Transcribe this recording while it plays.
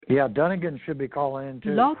Yeah, Dunnigan should be calling in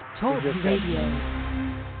too. Blog Talk Radio.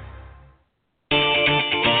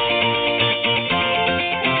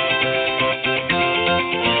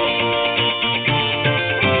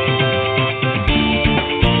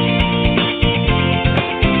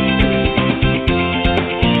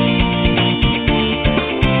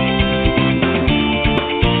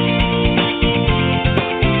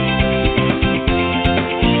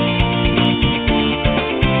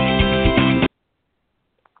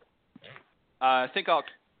 I think I'll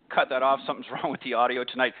cut that off. Something's wrong with the audio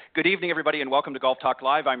tonight. Good evening, everybody, and welcome to Golf Talk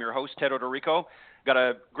Live. I'm your host, Ted Odorico. Got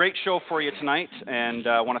a great show for you tonight, and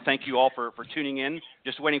I want to thank you all for tuning in.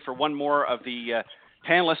 Just waiting for one more of the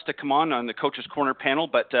panelists to come on the Coach's Corner panel,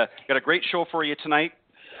 but got a great show for you tonight.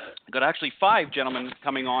 Got actually 5 gentlemen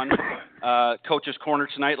coming on Coach's Corner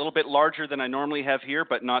tonight, a little bit larger than I normally have here,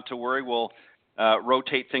 but not to worry. We'll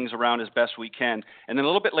rotate things around as best we can. And then a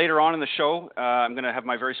little bit later on in the show, I'm going to have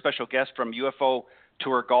my very special guest from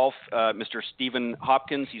ufotourgolf, Mr. Stephen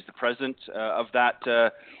Hopkins. He's the president of that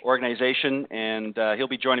organization, and he'll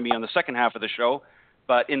be joining me on the second half of the show.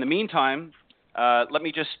 But in the meantime, let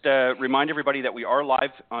me just remind everybody that we are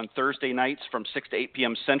live on Thursday nights from 6 to 8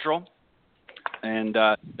 p.m. Central. And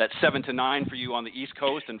that's 7 to 9 for you on the East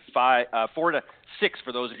Coast and 4 to 6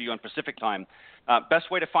 for those of you on Pacific time.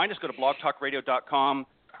 Best way to find us, go to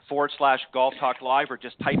blogtalkradio.com/Golf Talk Live, or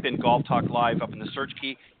just type in Golf Talk Live up in the search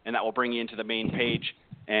key, and that will bring you into the main page.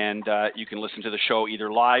 And you can listen to the show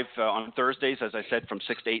either live on Thursdays, as I said, from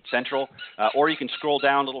 6 to 8 Central, or you can scroll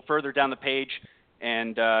down a little further down the page,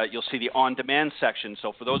 and you'll see the on-demand section.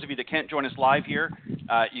 So for those of you that can't join us live here,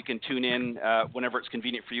 you can tune in whenever it's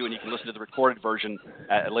convenient for you, and you can listen to the recorded version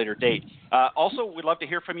at a later date. Also, we'd love to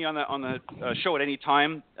hear from you on the show at any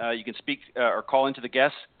time. You can speak or call into the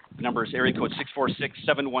guests. The number is area code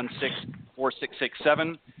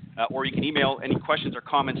 646-716-4667, or you can email any questions or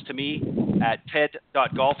comments to me at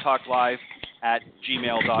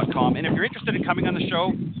ted.golftalklive@gmail.com. And if you're interested in coming on the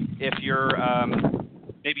show, if you're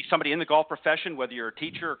maybe somebody in the golf profession, whether you're a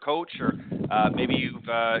teacher or coach, or maybe you've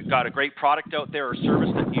got a great product out there or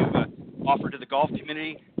service that you've offered to the golf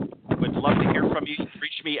community, would love to hear from you.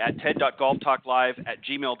 Reach me at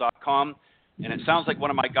ted.golftalklive@gmail.com. And it sounds like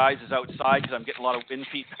one of my guys is outside because I'm getting a lot of wind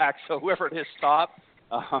feedback, so whoever it is, stop.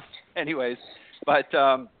 Anyways, but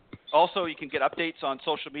also you can get updates on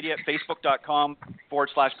social media at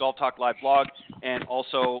facebook.com/Golf Talk Live blog, and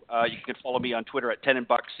also you can follow me on Twitter at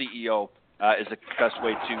 10&BucksCEO. Is the best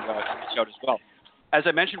way to reach out as well. As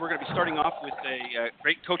I mentioned, we're going to be starting off with a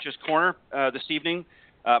great Coach's Corner this evening.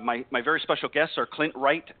 My very special guests are Clint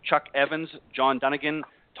Wright, Chuck Evans, John Dunnigan,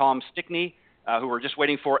 Tom Stickney, who we're just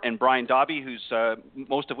waiting for, and Brian Dobbie, who's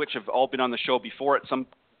most of which have all been on the show before at some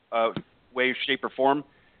way, shape, or form.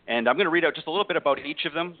 And I'm going to read out just a little bit about each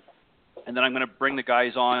of them, and then I'm going to bring the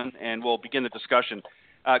guys on, and we'll begin the discussion.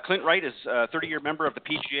 Clint Wright is a 30-year member of the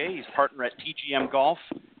PGA. He's a partner at TGM Golf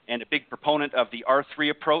and a big proponent of the R3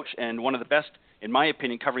 approach, and one of the best, in my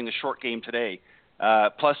opinion, covering the short game today.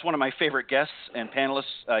 Plus, one of my favorite guests and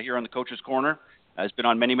panelists here on the Coach's Corner, has been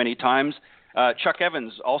on many, many times. Chuck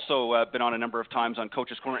Evans also been on a number of times on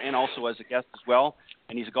Coach's Corner and also as a guest as well.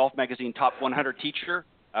 And he's a Golf Magazine Top 100 teacher,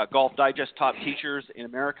 Golf Digest Top Teachers in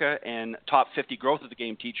America, and Top 50 Growth of the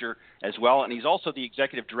Game teacher as well. And he's also the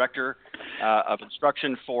Executive Director of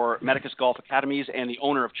Instruction for Medicus Golf Academies and the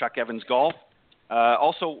owner of Chuck Evans Golf.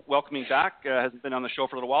 Also welcoming back, hasn't been on the show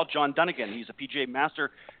for a little while, John Dunnigan. He's a PGA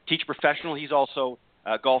Master Teach Professional. He's also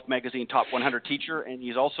a Golf Magazine Top 100 teacher, and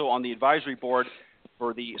he's also on the advisory board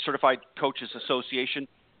for the Certified Coaches Association.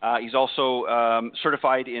 He's also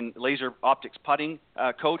certified in laser optics putting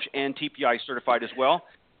coach and TPI certified as well.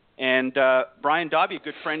 And Brian Dobbie, a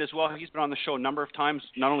good friend as well. He's been on the show a number of times,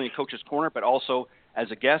 not only in Coach's Corner, but also as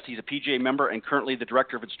a guest. He's a PGA member and currently the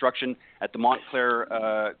Director of Instruction at the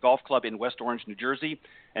Montclair Golf Club in West Orange, New Jersey.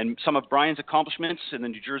 And some of Brian's accomplishments in the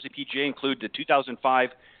New Jersey PGA include the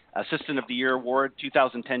 2005 Assistant of the Year Award,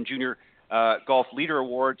 2010 Junior Golf Leader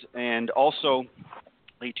Awards, and also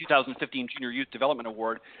the 2015 Junior Youth Development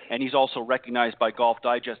Award. And he's also recognized by Golf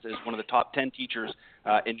Digest as one of the top 10 teachers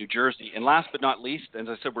in New Jersey. And last but not least, as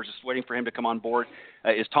I said, we're just waiting for him to come on board,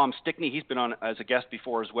 is Tom Stickney. He's been on as a guest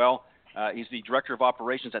before as well. He's the Director of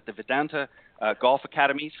Operations at the Vidanta Golf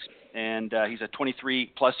Academies, and he's a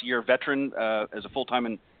 23-plus year veteran as a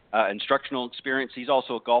full-time instructional experience. He's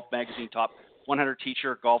also a Golf Magazine Top 100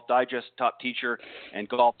 teacher, Golf Digest Top teacher, and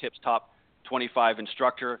Golf Tips Top 25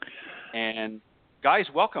 instructor. And guys,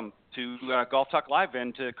 welcome to Golf Talk Live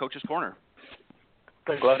and to Coach's Corner.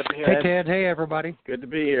 Glad to be here. Hey, Ted. Hey, everybody. Good to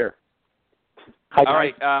be here. Hi, all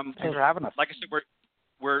right. Thanks for having us. Like I said,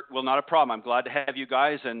 we're not a problem. I'm glad to have you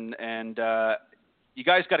guys, and you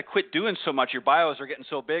guys got to quit doing so much. Your bios are getting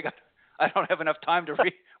so big. I don't have enough time to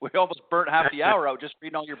read. We almost burnt half the hour out just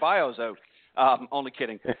reading all your bios out. Only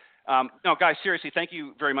kidding. No, guys, seriously, thank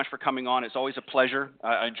you very much for coming on. It's always a pleasure.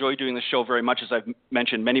 I enjoy doing this show very much, as I've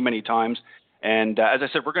mentioned many, many times. And as I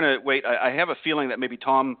said, we're going to wait. I have a feeling that maybe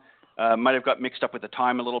Tom might have got mixed up with the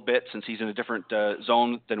time a little bit since he's in a different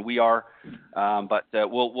zone than we are. But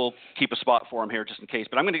we'll keep a spot for him here just in case.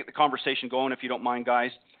 But I'm going to get the conversation going, if you don't mind,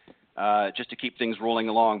 guys, just to keep things rolling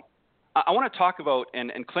along. I want to talk about,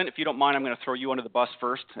 and Clint, if you don't mind, I'm going to throw you under the bus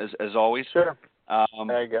first, as always. Sure.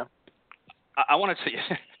 There you go. I want to say,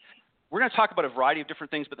 we're going to talk about a variety of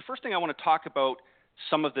different things, but the first thing I want to talk about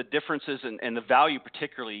some of the differences and the value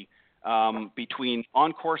particularly between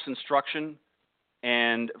on-course instruction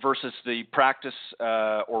and versus the practice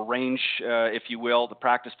or range, if you will, the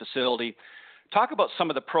practice facility. Talk about some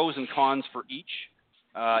of the pros and cons for each,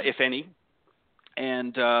 if any.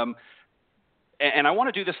 And I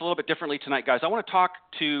want to do this a little bit differently tonight, guys. I want to talk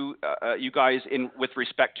to you guys with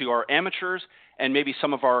respect to our amateurs and maybe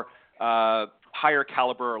some of our higher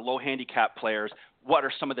caliber or low handicap players. What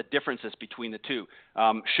are some of the differences between the two?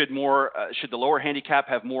 Should the lower handicap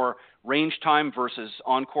have more range time versus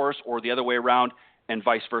on course, or the other way around, and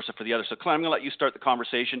vice versa for the other? So, Clint, I'm going to let you start the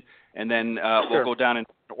conversation, and then we'll go down in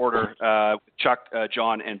order. Chuck,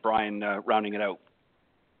 John, and Brian rounding it out.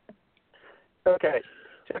 Okay.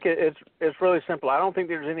 It's really simple. I don't think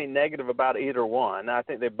there's any negative about either one. I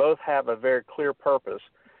think they both have a very clear purpose.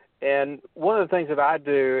 And one of the things that I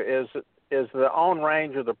do is the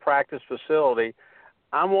on-range or the practice facility,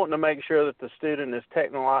 I'm wanting to make sure that the student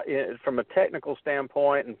is from a technical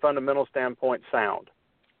standpoint and fundamental standpoint sound.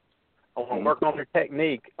 I want to work on their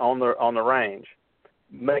technique on the range,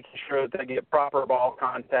 making sure that they get proper ball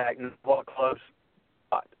contact and ball close,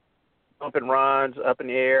 bump and runs, up in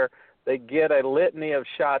the air. They get a litany of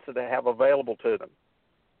shots that they have available to them.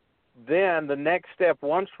 Then the next step,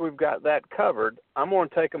 once we've got that covered, I'm going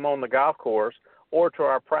to take them on the golf course or to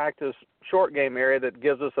our practice short game area that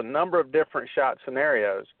gives us a number of different shot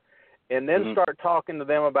scenarios, and then start talking to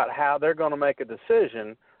them about how they're going to make a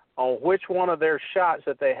decision on which one of their shots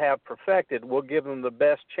that they have perfected will give them the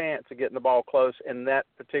best chance of getting the ball close in that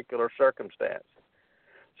particular circumstance.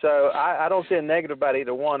 So I don't see a negative about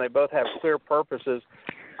either one. They both have clear purposes.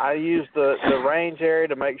 I use the range area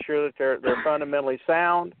to make sure that they're fundamentally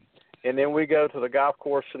sound, and then we go to the golf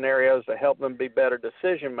course scenarios to help them be better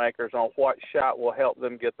decision makers on what shot will help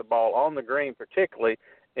them get the ball on the green particularly,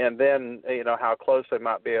 and then how close they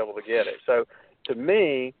might be able to get it. So to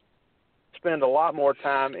me, spend a lot more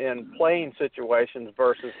time in playing situations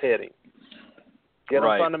versus hitting. Get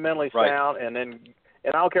them fundamentally sound, and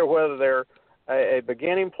I don't care whether they're a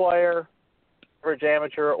beginning player, average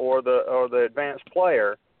amateur, or the advanced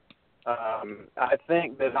player. I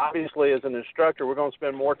think that obviously as an instructor, we're going to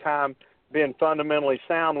spend more time being fundamentally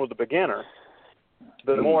sound with the beginner.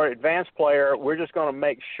 The more advanced player, we're just going to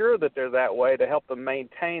make sure that they're that way to help them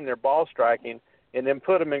maintain their ball striking and then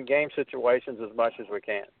put them in game situations as much as we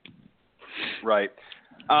can. Right.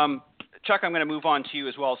 Chuck, I'm going to move on to you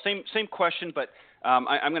as well. Same question, but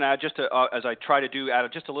I'm going to add as I try to do, add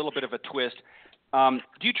just a little bit of a twist.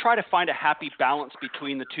 Do you try to find a happy balance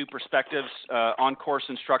between the two perspectives, on-course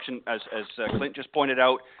instruction, as Clint just pointed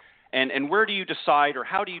out, and where do you decide, or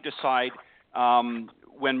how do you decide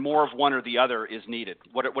when more of one or the other is needed?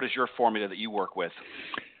 What is your formula that you work with?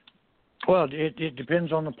 Well, it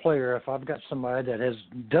depends on the player. If I've got somebody that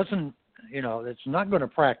doesn't, that's not going to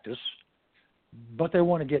practice, but they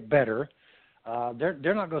want to get better,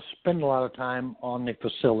 they're not going to spend a lot of time on the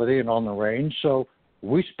facility and on the range, so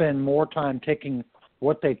we spend more time taking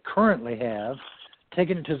what they currently have,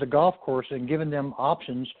 taking it to the golf course and giving them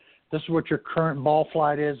options. This is what your current ball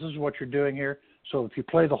flight is. This is what you're doing here. So if you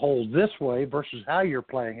play the hole this way versus how you're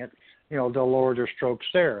playing it, they'll lower their strokes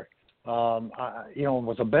there.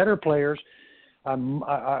 With the better players,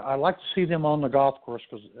 I like to see them on the golf course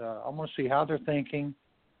because I want to see how they're thinking,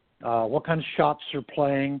 what kind of shots they're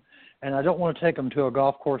playing, and I don't want to take them to a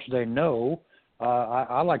golf course they know.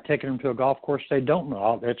 I like taking them to a golf course they don't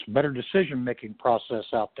know. It's a better decision-making process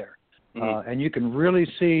out there. And you can really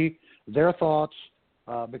see their thoughts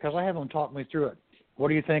because I have them talk me through it. What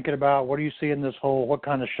are you thinking about? What do you see in this hole? What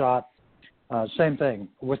kind of shot? Same thing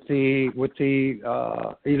with the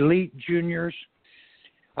elite juniors.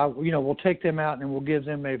 We'll take them out and we'll give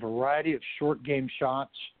them a variety of short game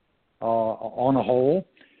shots on a hole,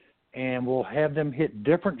 and we'll have them hit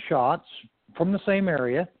different shots from the same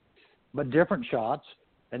area, but different shots,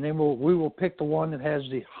 and then we will pick the one that has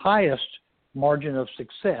the highest margin of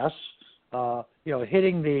success.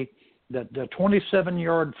 Hitting the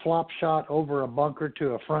 27-yard flop shot over a bunker to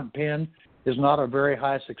a front pin is not a very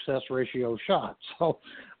high success ratio shot. So,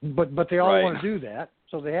 but they all Right. want to do that,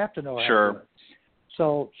 so they have to know how Sure. to do it.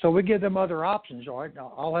 So we give them other options. All right,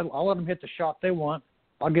 I'll let them hit the shot they want.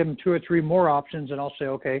 I'll give them 2 or 3 more options, and I'll say,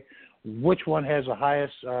 okay, which one has the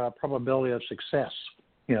highest probability of success,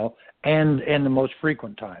 and the most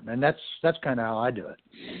frequent time, and that's kind of how I do it.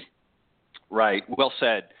 Right. Well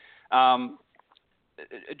said.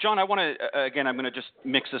 John, I want to, again, I'm going to just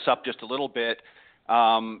mix this up just a little bit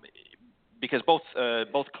because both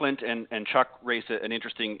Clint and Chuck raised an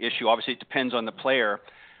interesting issue. Obviously, it depends on the player,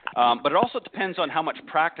 but it also depends on how much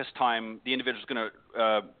practice time the individual is going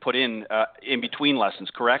to put in between lessons,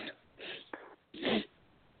 correct?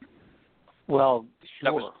 Well,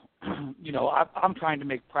 sure. I'm trying to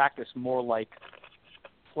make practice more like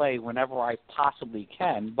play whenever I possibly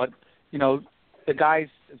can, but, the guys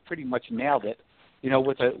pretty much nailed it.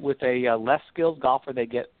 With a less skilled golfer,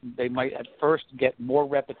 they might at first get more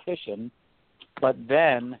repetition, but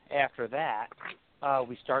then after that,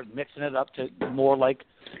 we start mixing it up to more like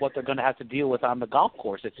what they're going to have to deal with on the golf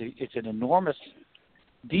course. It's an enormous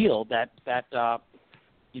deal that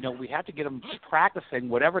we have to get them practicing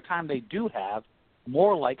whatever time they do have,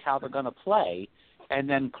 more like how they're going to play. And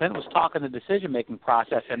then Clint was talking the decision-making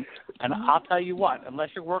process, and I'll tell you what,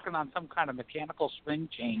 unless you're working on some kind of mechanical swing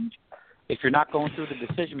change, if you're not going through the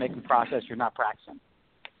decision-making process, you're not practicing.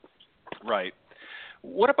 Right.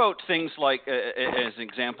 What about things like, as an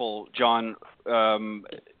example, John,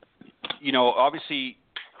 obviously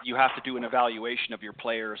you have to do an evaluation of your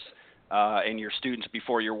players and your students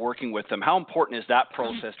before you're working with them. How important is that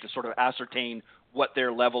process to sort of ascertain what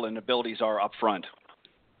their level and abilities are up front?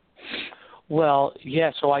 Well,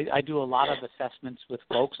 yeah, so I do a lot of assessments with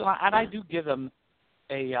folks, and I do give them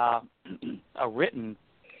a written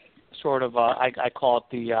sort of, I call it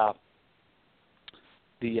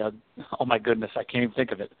the oh my goodness, I can't even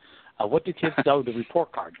think of it. What do kids know? The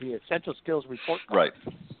report card, the essential skills report card. Right.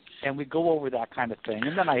 And we go over that kind of thing,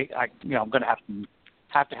 and then I'm going to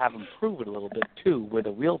have to have them prove it a little bit too with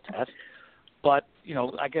a real test. But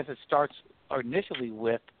I guess it starts initially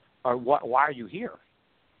with, why are you here?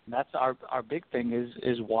 And that's our big thing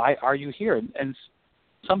is why are you here? And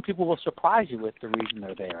some people will surprise you with the reason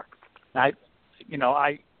they're there. And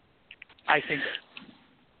I think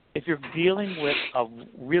if you're dealing with a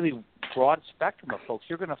really broad spectrum of folks,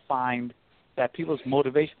 you're going to find that people's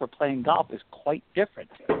motivation for playing golf is quite different.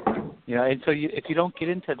 And so if you don't get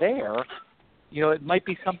into there, it might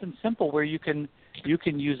be something simple where you can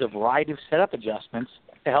use a variety of setup adjustments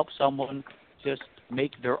to help someone just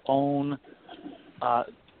make their own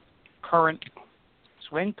current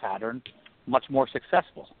swing pattern much more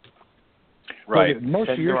successful. Right. Well, most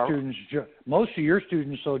of your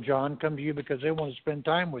students, so John, come to you because they want to spend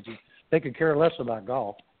time with you. They could care less about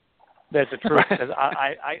golf. That's the truth. Because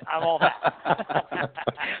I'm all that.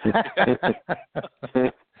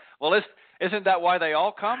 Well, isn't that why they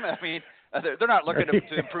all come? I mean, they're not looking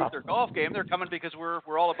to improve their golf game. They're coming because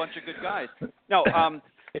we're all a bunch of good guys. No,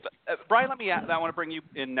 Brian, I want to bring you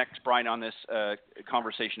in next, Brian, on this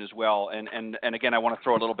conversation as well. And again, I want to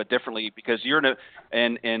throw it a little bit differently because you're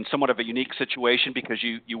in somewhat of a unique situation because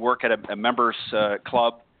you work at a members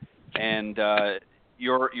club, and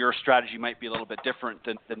your strategy might be a little bit different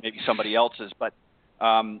than maybe somebody else's. But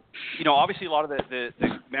obviously, a lot of the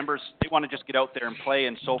members, they want to just get out there and play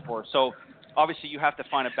and so forth. So obviously, you have to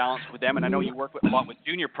find a balance with them. And I know you work a lot with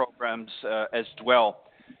junior programs as well.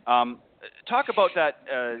 Talk about that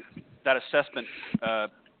assessment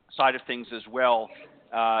side of things as well,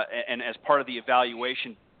 and as part of the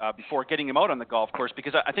evaluation before getting him out on the golf course,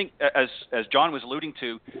 because I think, as John was alluding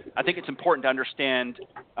to, I think it's important to understand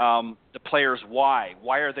the players' why.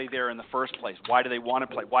 Why are they there in the first place? Why do they want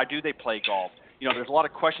to play? Why do they play golf? There's a lot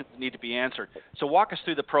of questions that need to be answered. So walk us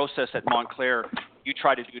through the process at Montclair you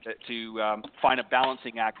try to do to find a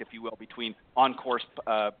balancing act, if you will, between on-course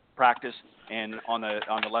practice and on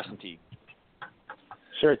the lesson tee.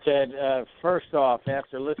 Sure, Ted. First off,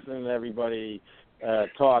 after listening to everybody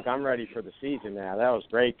talk, I'm ready for the season now. That was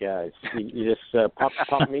great, guys. You just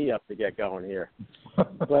pumped me up to get going here.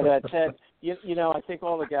 But, Ted, I think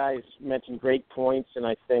all the guys mentioned great points, and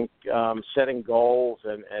I think setting goals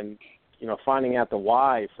and finding out the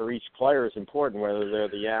why for each player is important, whether they're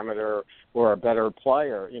the amateur or a better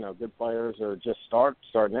player. Good players are just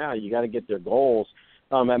starting out. You got to get their goals.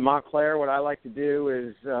 At Montclair, what I like to do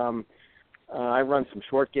is I run some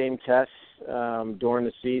short game tests during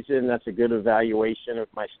the season. That's a good evaluation of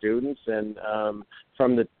my students, and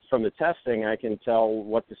from the testing, I can tell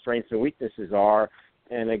what the strengths and weaknesses are.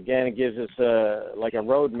 And again, it gives us a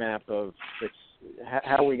roadmap of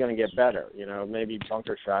how are we going to get better? You know, maybe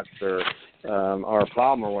bunker shots are a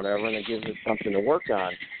problem or whatever, and it gives us something to work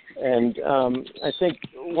on. And I think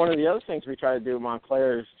one of the other things we try to do at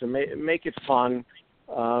Montclair is to make it fun.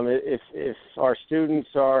 If our students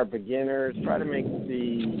are beginners, try to make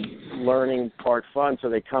the learning part fun so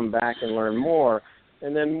they come back and learn more.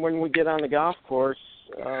 And then when we get on the golf course,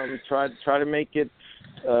 try to make it,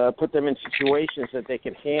 put them in situations that they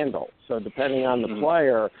can handle. So depending on the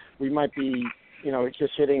player, we might be, you know,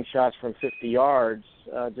 just hitting shots from 50 yards,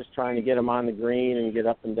 just trying to get them on the green and get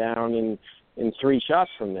up and down in 3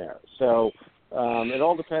 shots from there. So it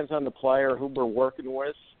all depends on the player, who we're working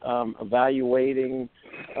with. Evaluating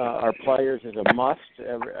our players is a must.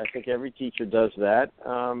 I think every teacher does that,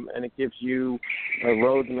 and it gives you a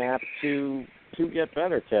roadmap to get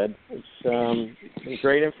better, Ted. It's some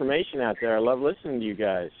great information out there. I love listening to you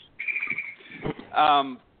guys.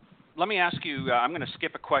 Let me ask you, I'm going to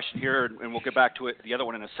skip a question here, and we'll get back to the other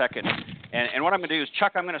one in a second. And what I'm going to do is,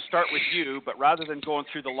 Chuck, I'm going to start with you, but rather than going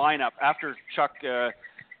through the lineup, after Chuck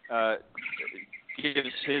gives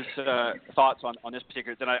his thoughts on this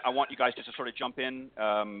particular, then I want you guys just to sort of jump in,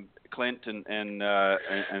 Clint and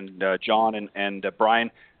John and Brian,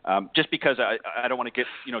 just because I don't want to get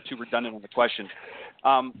too redundant on the question.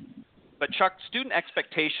 But Chuck, student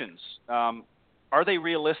expectations, are they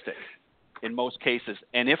realistic in most cases?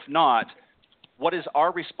 And if not, what is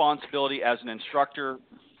our responsibility as an instructor,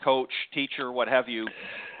 coach, teacher, what have you,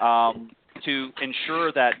 to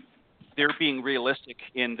ensure that they're being realistic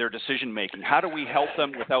in their decision making? How do we help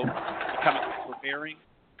them without becoming overbearing,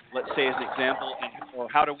 let's say as an example, or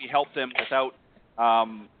how do we help them without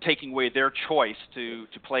taking away their choice to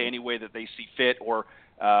play any way that they see fit or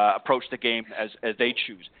approach the game as they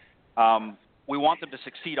choose? We want them to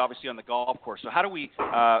succeed, obviously, on the golf course. So how do we,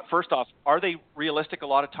 first off, are they realistic a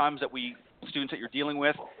lot of times students that you're dealing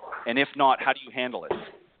with? And if not, how do you handle it?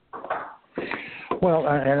 Well,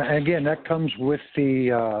 and again, that comes with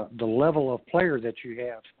the level of player that you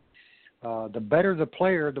have. The better the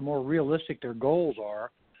player, the more realistic their goals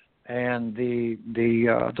are, and the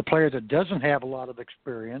player that doesn't have a lot of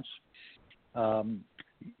experience,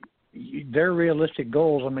 their realistic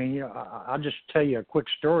goals. I mean, I'll just tell you a quick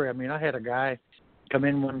story. I mean, I had a guy come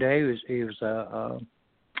in one day. He was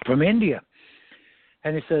from India,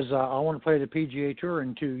 and he says, "I want to play the PGA Tour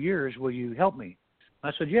in 2 years. Will you help me?"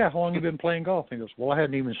 I said, "Yeah, how long have you been playing golf?" And he goes, "Well, I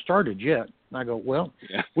hadn't even started yet." And I go, "Well,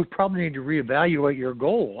 we probably need to reevaluate your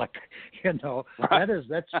goal. Like,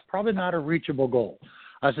 that's probably not a reachable goal."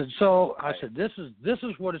 I said, "This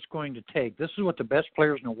is what it's going to take. This is what the best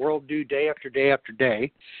players in the world do day after day after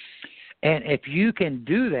day. And if you can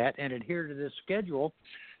do that and adhere to this schedule,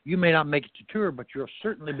 you may not make it to tour, but you'll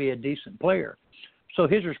certainly be a decent player." So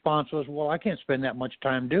his response was, "Well, I can't spend that much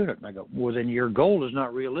time doing it." And I go, "Well, then your goal is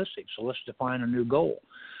not realistic. So let's define a new goal."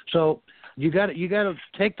 So you got to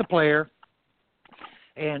take the player,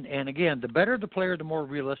 and again, the better the player, the more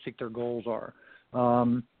realistic their goals are.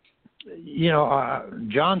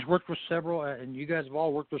 John's worked with several, and you guys have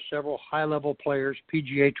all worked with several high-level players,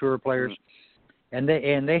 PGA Tour players, and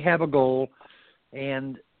they have a goal,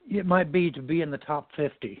 and it might be to be in the top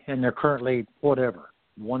 50, and they're currently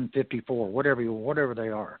 154, whatever they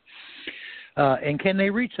are. And can they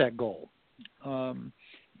reach that goal?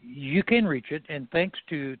 You can reach it, and thanks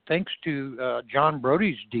to John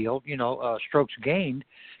Brody's deal, strokes gained,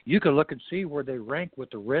 you can look and see where they rank with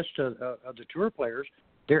the rest of the tour players.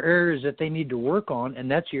 There are areas that they need to work on, and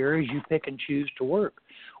that's the areas you pick and choose to work.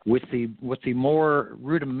 With the more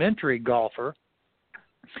rudimentary golfer,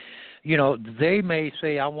 they may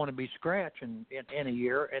say, "I want to be scratch in a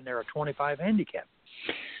year," and they're a 25 handicap.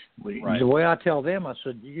 Right. The way I tell them, I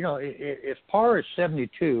said, if par is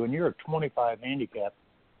 72 and you're a 25 handicap,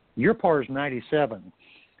 your par is 97.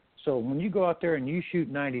 So when you go out there and you shoot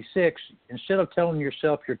 96, instead of telling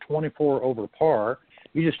yourself you're 24 over par,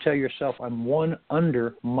 you just tell yourself, "I'm 1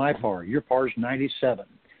 under my par." Your par is 97.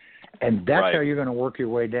 And that's how you're going to work your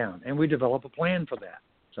way down. And we develop a plan for that.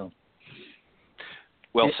 So,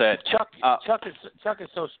 well said. Chuck is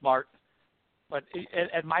so smart. But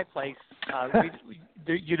at my place,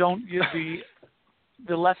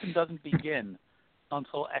 the lesson doesn't begin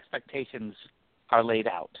until expectations are laid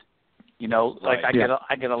out.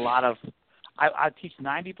 I get a lot of. I teach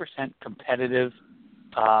 90% competitive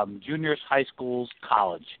juniors, high schools,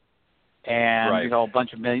 college, and a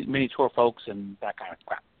bunch of mini tour folks and that kind of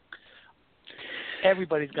crap.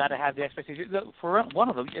 Everybody's got to have the expectations. For one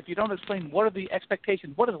of them, if you don't explain what are the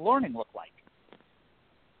expectations, what does learning look like?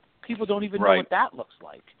 People don't even know what that looks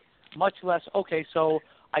like, much less, okay, so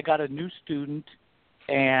I got a new student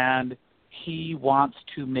and he wants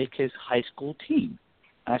to make his high school team.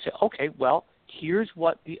 And I say, okay, well, here's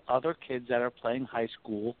what the other kids that are playing high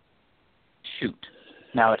school shoot.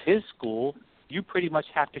 Now, at his school, you pretty much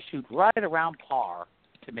have to shoot right around par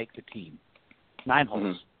to make the team. 9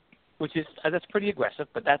 holes, which is that's pretty aggressive,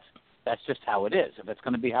 but that's just how it is. If it's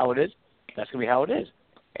going to be how it is, that's going to be how it is.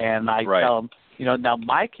 And I tell them, now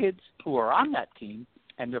my kids who are on that team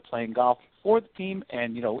and they're playing golf for the team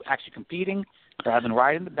and, actually competing rather than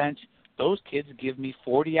riding the bench, those kids give me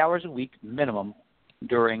 40 hours a week minimum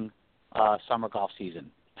during summer golf season,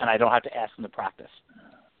 and I don't have to ask them to practice.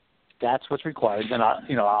 That's what's required. Then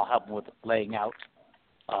I'll help them with laying out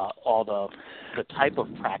all the type of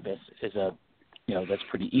practice is that's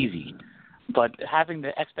pretty easy. But having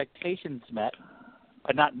the expectations met,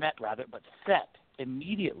 or not met rather, but set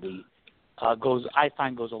immediately goes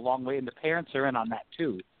a long way, and the parents are in on that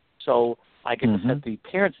too. So I get to set the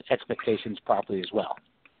parents' expectations properly as well.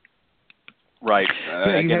 Right.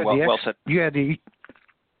 Again, well said. You had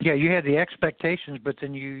the expectations, but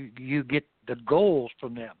then you get the goals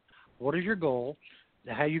from them. What is your goal?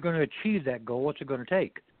 How are you going to achieve that goal? What's it going to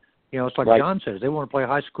take? It's like John says, they want to play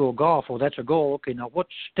high school golf. Well, that's a goal. Okay, now what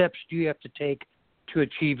steps do you have to take to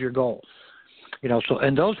achieve your goal?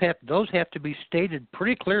 And those have to be stated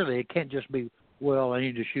pretty clearly. It can't just be, well, I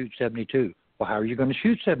need to shoot 72. Well, how are you going to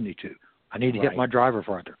shoot 72? I need to hit my driver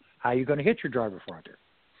farther. How are you going to hit your driver farther?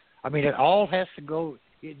 I mean, it all has to go.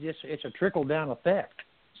 It's a trickle down effect.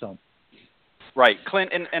 So. Right,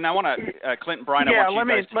 Clint, and I want to Clint and Brian. I want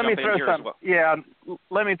you guys to jump in here as well. Yeah,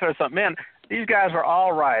 let me throw something in. These guys are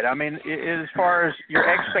all right. I mean, as far as your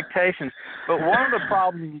expectations, but one of the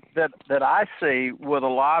problems that I see with a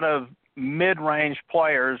lot of mid-range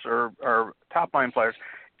players or top-line players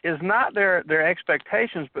is not their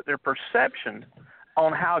expectations, but their perception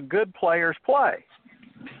on how good players play.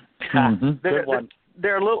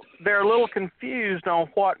 They're a little confused on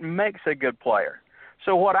what makes a good player.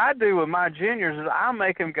 So what I do with my juniors is I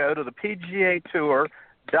make them go to the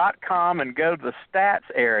PGAtour.com and go to the stats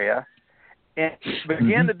area and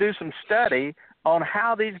begin to do some study on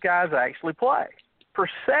how these guys actually play.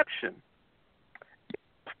 Perception is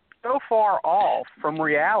so far off from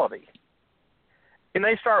reality. And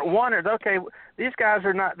they start wondering, okay, these guys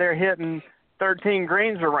are not there hitting 13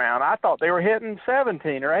 greens around. I thought they were hitting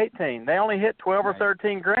 17 or 18. They only hit 12 or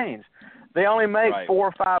 13 greens. They only make 4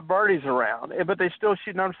 or 5 birdies around, but they still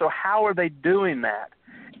shoot numbers. So how are they doing that?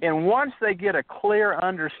 And once they get a clear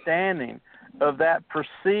understanding of that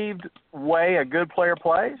perceived way a good player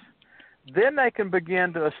plays, then they can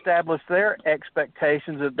begin to establish their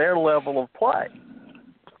expectations at their level of play.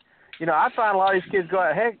 I find a lot of these kids go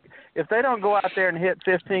out, heck, if they don't go out there and hit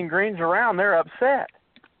 15 greens around, they're upset.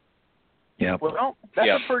 Yeah. Well, that's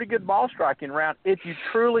a pretty good ball striking round if you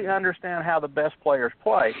truly understand how the best players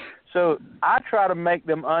play. So I try to make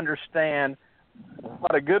them understand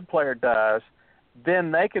what a good player does.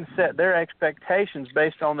 Then they can set their expectations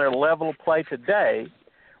based on their level of play today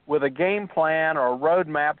with a game plan or a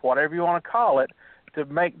roadmap, whatever you want to call it, to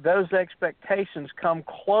make those expectations come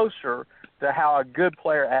closer to how a good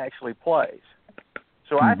player actually plays.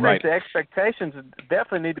 So I think the expectations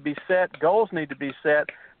definitely need to be set, goals need to be set,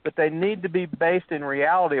 but they need to be based in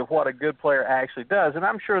reality of what a good player actually does. And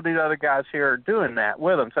I'm sure these other guys here are doing that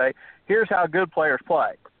with them. Say, here's how good players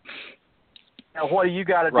play. Now, what do you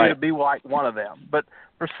got to do to be like one of them? But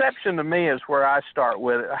perception to me is where I start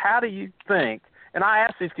with it. How do you think, and I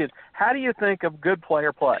ask these kids, how do you think of good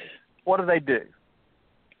player plays? What do they do?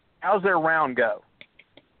 How's their round go?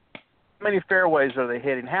 How many fairways are they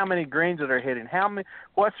hitting? How many greens are they hitting?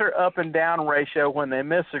 What's their up and down ratio when they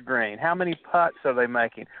miss a green? How many putts are they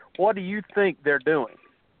making? What do you think they're doing?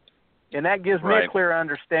 And that gives me a clear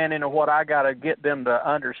understanding of what I got to get them to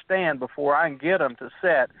understand before I can get them to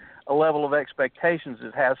set a level of expectations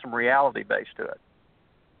that has some reality base to it.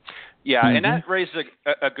 Yeah, and that raises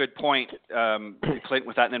a good point, Clint,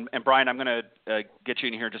 with that. And Brian, I'm going to get you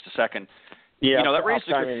in here in just a second. Yeah, that raises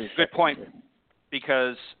a good point.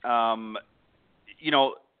 Because, I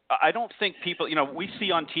don't think people, we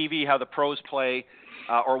see on TV how the pros play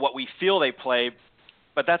or what we feel they play,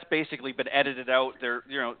 but that's basically been edited out.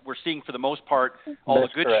 We're seeing for the most part all the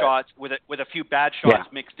good shots with a few bad shots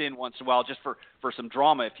mixed in once in a while just for some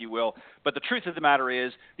drama, if you will. But the truth of the matter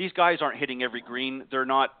is these guys aren't hitting every green. They're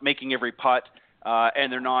not making every putt.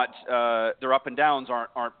 And they're not their up and downs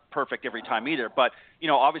aren't perfect every time either. But,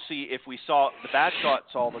 obviously if we saw the bad shots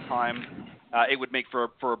all the time, it would make for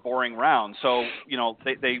a boring round. So,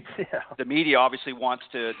 the media obviously wants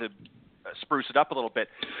to spruce it up a little bit.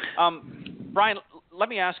 Brian, let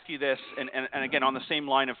me ask you this, and again, on the same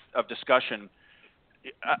line of discussion.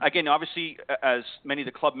 Again, obviously, as many of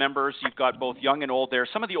the club members, you've got both young and old there.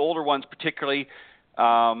 Some of the older ones particularly,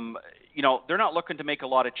 they're not looking to make a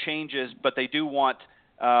lot of changes, but they do want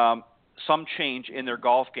some change in their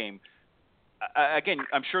golf game. Again,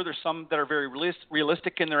 I'm sure there's some that are very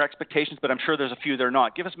realistic in their expectations, but I'm sure there's a few that are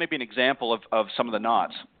not. Give us maybe an example of some of the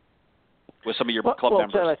nots with some of your club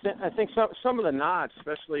members. Ted, I think some of the nots,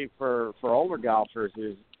 especially for older golfers,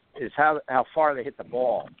 is how far they hit the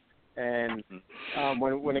ball. And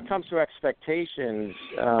when it comes to expectations,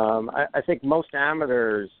 I think most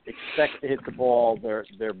amateurs expect to hit the ball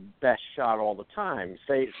their best shot all the time.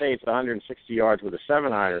 Say it's 160 yards with a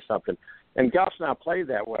 7-iron or something. And golf's not played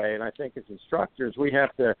that way. And I think as instructors, we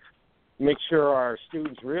have to make sure our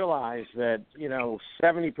students realize that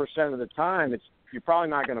 70% of the time you're probably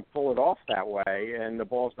not going to pull it off that way, and the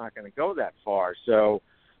ball's not going to go that far. So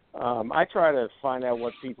I try to find out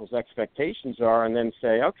what people's expectations are and then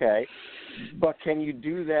say, okay, but can you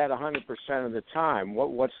do that 100% of the time?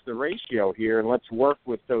 What's the ratio here? And let's work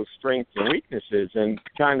with those strengths and weaknesses and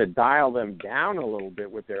kind of dial them down a little bit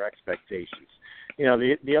with their expectations.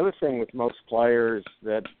 The other thing with most players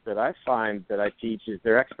that I find that I teach is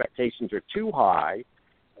their expectations are too high.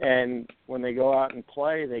 And when they go out and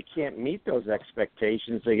play, they can't meet those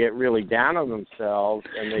expectations. They get really down on themselves,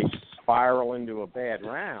 and they spiral into a bad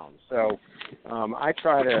round. So I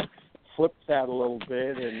try to flip that a little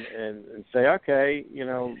bit and say, okay,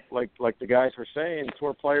 like the guys were saying,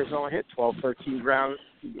 tour players only hit 12, 13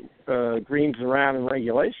 greens around in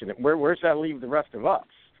regulation. Where's that leave the rest of us?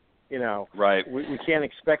 Right. We can't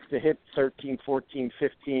expect to hit 13, 14,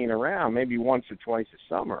 15 around, maybe once or twice a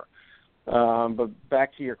summer. But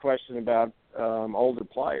back to your question about older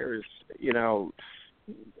players,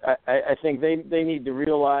 I think they need to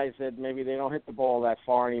realize that maybe they don't hit the ball that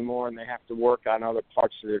far anymore, and they have to work on other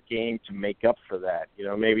parts of their game to make up for that.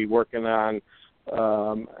 Maybe working on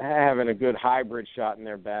having a good hybrid shot in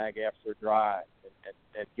their bag after drive,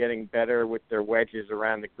 and getting better with their wedges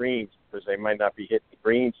around the greens, because they might not be hitting the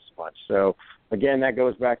greens as much. So, again, that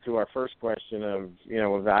goes back to our first question of,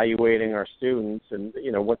 evaluating our students and,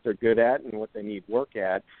 what they're good at and what they need work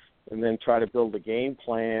at, and then try to build a game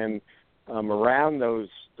plan around those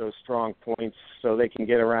strong points so they can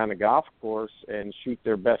get around the golf course and shoot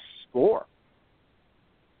their best score.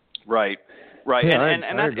 Right. Yeah,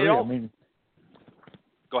 and I agree.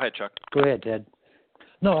 Go ahead, Chuck. Go ahead, Ted.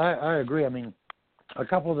 No, I agree. A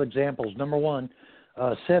couple of examples. Number one,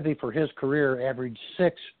 Seve for his career averaged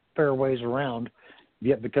 6 fairways around,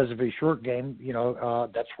 yet because of his short game,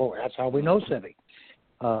 that's how we know Seve.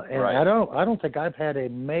 And right. I don't think I've had a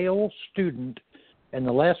male student in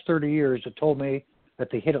the last 30 years that told me that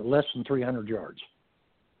they hit it less than 300 yards.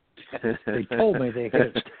 They told me they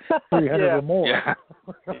hit it 300 or more. Yeah.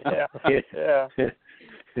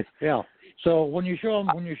 Yeah. So when you show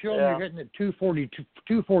them you're hitting it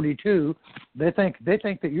 242, they think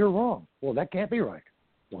that you're wrong. Well, that can't be right.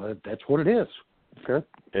 Well, that's what it is. Okay.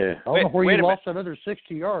 Yeah. I don't know where you lost another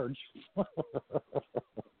 60 yards.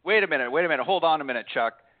 Wait a minute. Hold on a minute,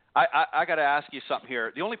 Chuck. I got to ask you something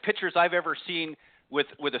here. The only pictures I've ever seen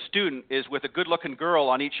with a student is with a good-looking girl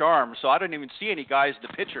on each arm, so I didn't even see any guys in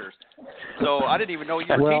the pictures. So I didn't even know you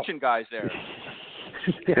were teaching guys there.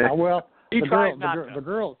 Yeah, well, the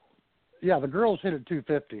girl. Yeah, the girls hit at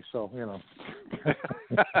 250, so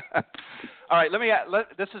All right,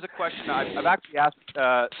 this is a question I've actually asked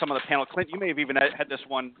some of the panel. Clint, you may have even had this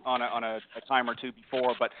one on a time or two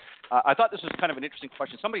before, but I thought this was kind of an interesting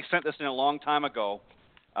question. Somebody sent this in a long time ago,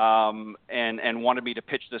 and wanted me to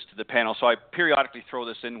pitch this to the panel, so I periodically throw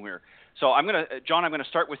this in here. So John, I'm gonna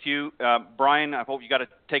start with you. Brian, I hope you got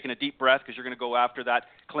taken a deep breath because you're gonna go after that.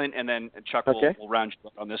 Clint, and then Chuck will round you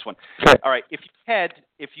up on this one. Okay. All right. If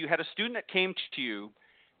you had a student that came to you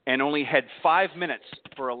and only had 5 minutes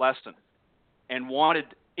for a lesson and wanted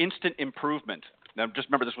instant improvement, now just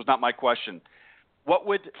remember this was not my question, what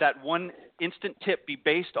would that one instant tip be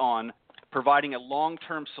based on, providing a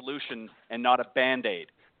long-term solution and not a Band-Aid?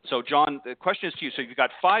 So, John, the question is to you. So you've got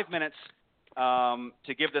 5 minutes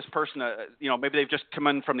to give this person maybe they've just come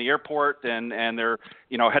in from the airport and they're,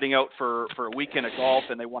 heading out for a weekend of golf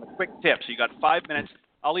and they want a quick tip. So you got 5 minutes.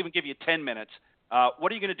 I'll even give you 10 minutes.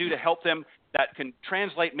 What are you going to do to help them that can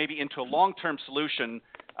translate maybe into a long-term solution,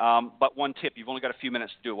 but one tip? You've only got a few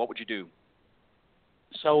minutes to do it. What would you do?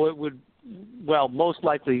 So it would, most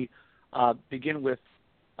likely begin with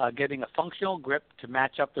getting a functional grip to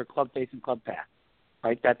match up their club face and club path.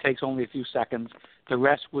 Right? That takes only a few seconds. The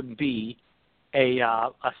rest would be a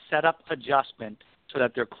setup adjustment so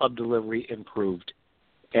that their club delivery improved.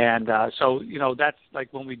 And so that's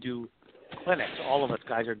like when we do clinics. All of us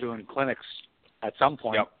guys are doing clinics at some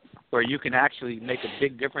point where you can actually make a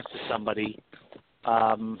big difference to somebody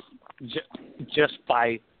just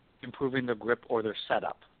by improving their grip or their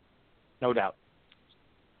setup. No doubt.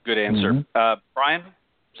 Good answer. Mm-hmm. Brian,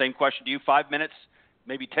 same question to you. 5 minutes,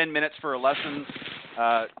 maybe 10 minutes for a lesson.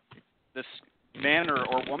 This man or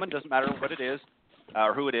woman, doesn't matter what it is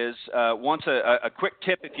or who it is, wants a quick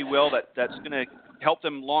tip, if you will, that's going to help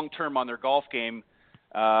them long term on their golf game.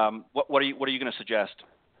 What are you going to suggest?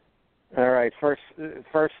 All right.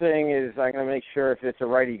 First thing is I'm going to make sure if it's a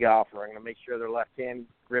righty golfer, I'm going to make sure their left-hand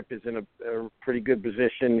grip is in a pretty good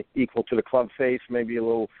position, equal to the club face, maybe a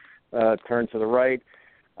little turn to the right.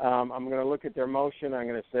 I'm going to look at their motion. I'm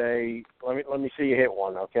going to say, let me see you hit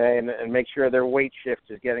one, okay, and make sure their weight shift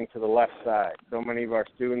is getting to the left side. So many of our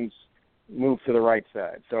students move to the right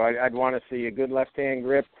side. So I'd want to see a good left-hand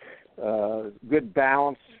grip, good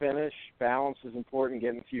balance finish. Balance is important,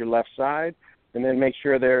 getting to your left side. And then make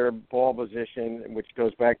sure their ball position, which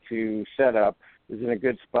goes back to setup, is in a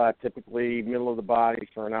good spot, typically middle of the body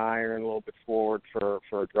for an iron, a little bit forward for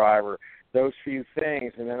a driver. Those few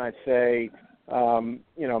things. And then I'd say,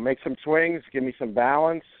 make some swings, give me some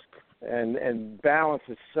balance. And balance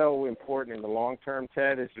is so important in the long term,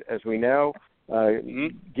 Ted, as we know.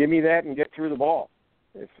 Give me that and get through the ball.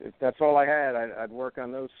 If that's all I had, I'd work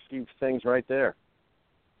on those few things right there.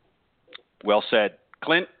 Well said.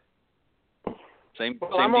 Clint? Same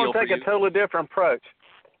I'm going deal to take for you. a totally different approach.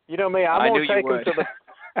 You know me, I'm going to take them to the.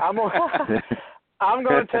 I'm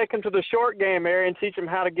going to take them to the short game area and teach them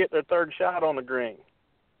how to get their third shot on the green.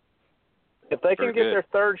 If they can get their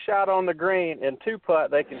third shot on the green and two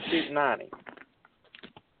putt, they can shoot 90.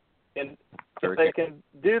 And if they can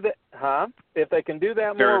do that, If they can do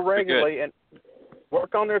that more regularly and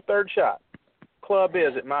work on their third shot. Club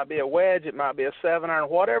is. It might be a wedge, it might be a 7-iron,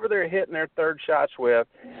 whatever they're hitting their third shots with.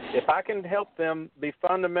 If I can help them be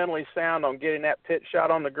fundamentally sound on getting that pitch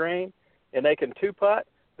shot on the green and they can two-putt,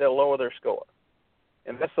 they'll lower their score.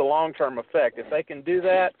 And that's the long-term effect. If they can do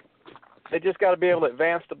that, they just got to be able to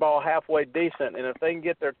advance the ball halfway decent, and if they can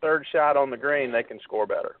get their third shot on the green, they can score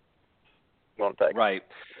better. Right.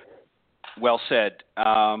 Well said.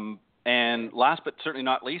 And last but certainly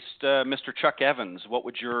not least, Mr. Chuck Evans, what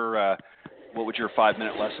would your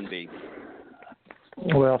 5-minute lesson be?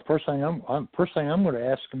 Well, first thing I'm going to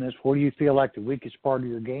ask them is, what do you feel like the weakest part of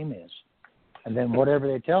your game is? And then whatever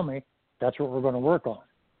they tell me, that's what we're going to work on.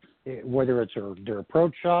 Whether it's their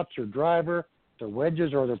approach shots, their driver, their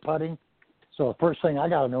wedges, or their putting. So the first thing I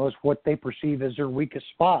got to know is what they perceive as their weakest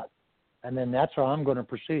spot, and then that's how I'm going to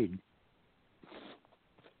proceed.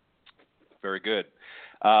 Very good.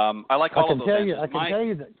 I like all of those answers. I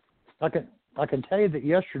can tell you that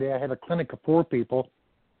yesterday I had a clinic of 4 people.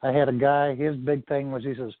 I had a guy, his big thing was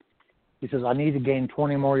he says, I need to gain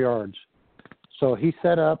 20 more yards. So he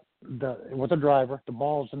set up with a driver, the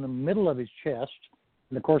ball's in the middle of his chest,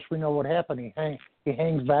 and of course we know what happened. He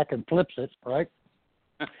hangs back and flips it, right?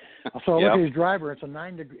 So I look at his driver, it's a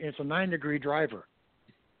 9-degree driver.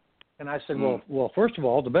 And I said, well, first of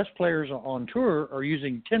all, the best players on tour are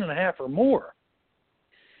using 10.5 or more.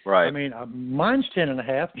 Right. I mean, mine's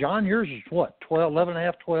 10.5. John, yours is what? 12,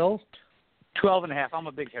 11.5, 12? 12.5. I'm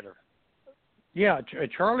a big hitter. Yeah,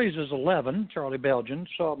 Charlie's is 11, Charlie Belgian.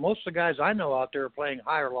 So most of the guys I know out there are playing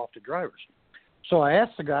higher lofted drivers. So I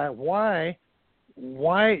asked the guy, why,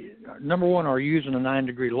 number one, are you using a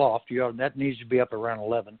 9-degree loft? That needs to be up around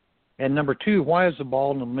 11. And number 2, why is the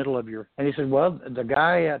ball in the middle of your... And he said, well, the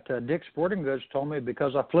guy at Dick's Sporting Goods told me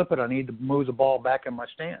because I flip it, I need to move the ball back in my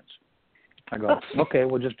stance. I go, okay,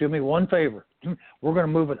 well, just do me one favor. We're going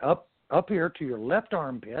to move it up here to your left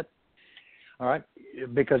armpit, all right?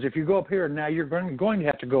 Because if you go up here, now you're going to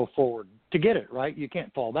have to go forward to get it, right? You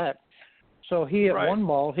can't fall back. So he hit one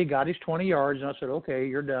ball. He got his 20 yards, and I said, okay,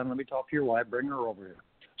 you're done. Let me talk to your wife. Bring her over here.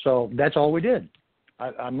 So that's all we did.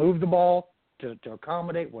 I moved the ball to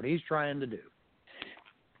accommodate what he's trying to do.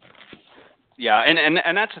 Yeah,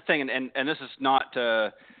 and that's the thing, and this is not,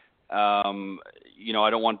 I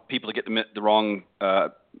don't want people to get the wrong,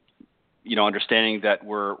 understanding that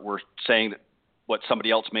we're saying that what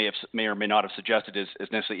somebody else may or may not have suggested is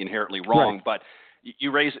necessarily inherently wrong. Right. But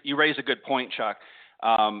you raise a good point, Chuck.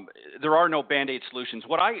 There are no Band-Aid solutions.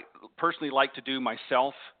 What I personally like to do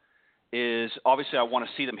myself is obviously I want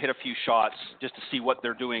to see them hit a few shots just to see what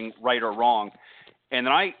they're doing right or wrong. And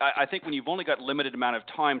then I think when you've only got limited amount of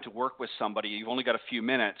time to work with somebody, you've only got a few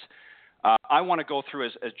minutes, I want to go through,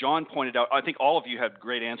 as John pointed out, I think all of you have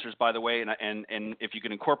great answers, by the way, and if you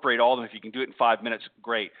can incorporate all of them, if you can do it in 5 minutes,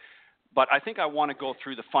 great. But I think I want to go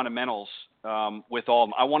through the fundamentals with all of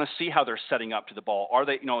them. I want to see how they're setting up to the ball. Are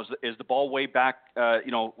they, is the ball way back,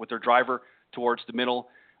 with their driver towards the middle?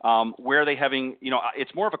 Where are they having,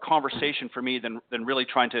 it's more of a conversation for me than really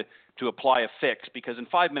trying to apply a fix, because in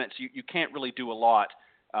 5 minutes you can't really do a lot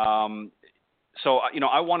So,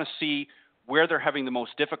 I want to see where they're having the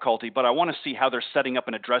most difficulty, but I want to see how they're setting up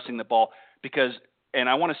and addressing the ball and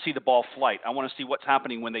I want to see the ball flight. I want to see what's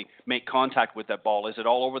happening when they make contact with that ball. Is it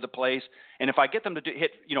all over the place? And if I get them to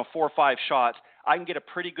hit, 4 or 5 shots, I can get a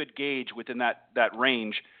pretty good gauge within that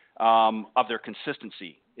range of their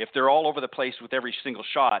consistency. If they're all over the place with every single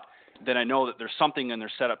shot, then I know that there's something in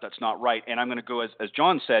their setup that's not right. And I'm going to go, as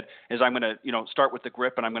John said, I'm going to, start with the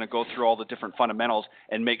grip, and I'm going to go through all the different fundamentals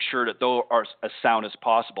and make sure that those are as sound as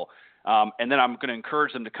possible. And then I'm going to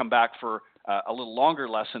encourage them to come back for a little longer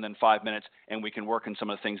lesson than 5 minutes, and we can work on some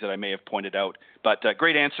of the things that I may have pointed out. But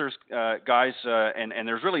great answers, guys, and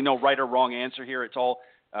there's really no right or wrong answer here. It's all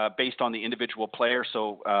based on the individual player.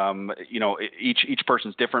 So, each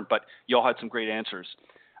person's different, but you all had some great answers.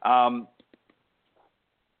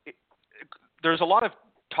 There's a lot of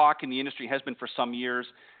talk in the industry, has been for some years.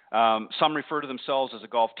 Some refer to themselves as a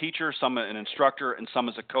golf teacher, some an instructor, and some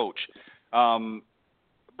as a coach.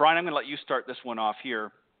 Brian, I'm going to let you start this one off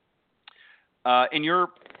here. In your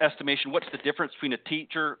estimation, what's the difference between a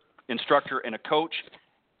teacher, instructor, and a coach?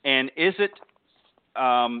 And is it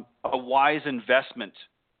a wise investment,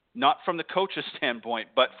 not from the coach's standpoint,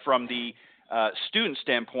 but from the student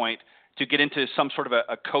standpoint, to get into some sort of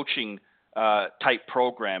a coaching type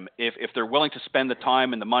program? If they're willing to spend the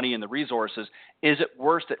time and the money and the resources, is it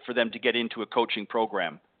worth it for them to get into a coaching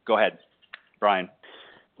program? Go ahead, Brian.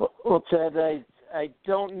 Well, Ted, I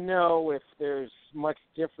don't know if there's much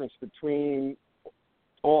difference between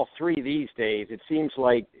all three these days. It seems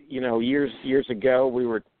like, years ago we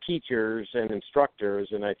were teachers and instructors,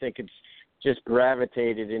 and I think it's just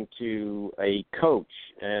gravitated into a coach.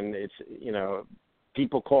 And it's,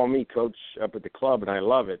 people call me coach up at the club, and I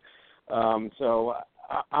love it. So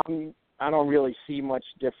I don't really see much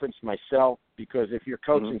difference myself, because if you're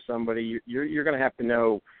coaching somebody, you're going to have to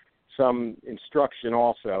know some instruction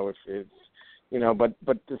also.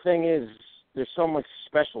 But the thing is, there's so much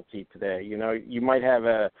specialty today. You might have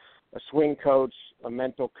a swing coach, a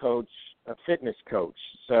mental coach, a fitness coach.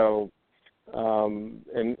 So,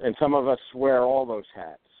 and some of us wear all those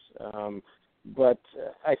hats. But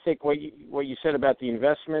I think what you said about the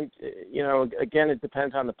investment, again, it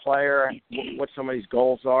depends on the player, what somebody's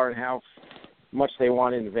goals are, and how much they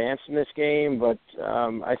want to advance in this game. But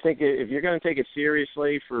I think if you're going to take it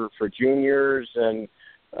seriously for juniors and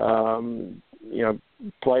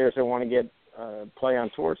players that want to get play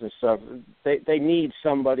on tours and stuff, they need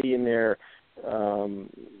somebody in there to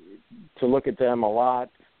look at them a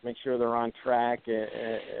lot, make sure they're on track,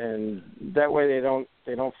 and that way they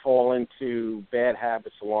don't fall into bad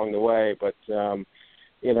habits along the way. But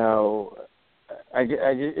it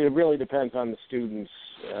really depends on the students'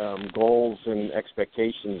 goals and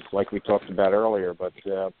expectations, like we talked about earlier. But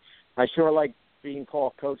I sure like being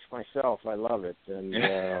called coach myself. I love it, and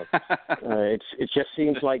it just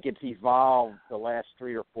seems like it's evolved the last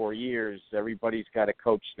 3 or 4 years. Everybody's got a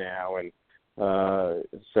coach now, and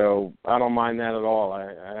so I don't mind that at all.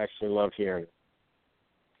 I actually love hearing it.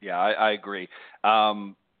 Yeah, I agree.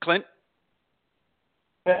 Clint?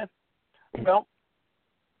 Yeah. Well,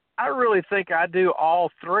 I really think I do all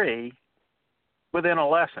three within a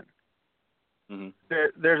lesson.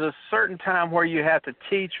 Mm-hmm. There's a certain time where you have to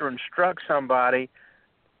teach or instruct somebody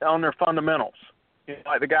on their fundamentals.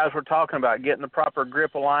 Like the guys we're talking about, getting the proper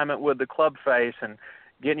grip alignment with the club face and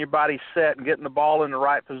getting your body set and getting the ball in the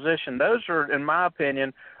right position. Those are, in my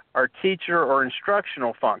opinion, are teacher or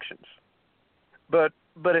instructional functions. But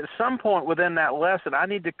at some point within that lesson, I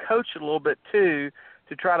need to coach it a little bit too,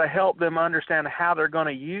 to try to help them understand how they're going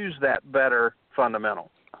to use that better fundamental.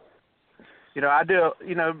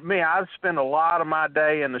 I spend a lot of my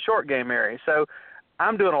day in the short game area, so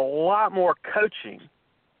I'm doing a lot more coaching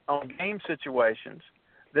on game situations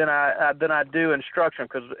than I do instruction,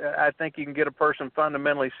 because I think you can get a person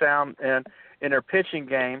fundamentally sound in their pitching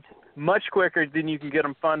game much quicker than you can get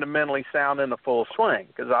them fundamentally sound in the full swing,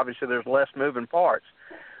 because obviously there's less moving parts.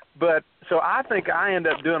 But so I think I end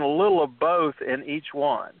up doing a little of both in each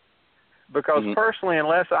one, because personally,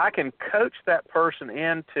 unless I can coach that person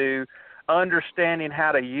into understanding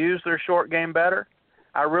how to use their short game better,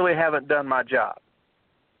 I really haven't done my job.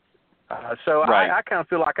 So right. I kind of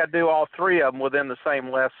feel like I do all three of them within the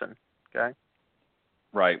same lesson. Okay.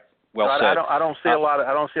 Right. Well so said. I don't see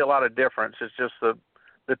a lot of difference. It's just the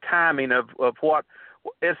timing of what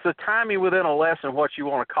it's the timing within a lesson, what you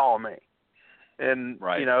want to call me. And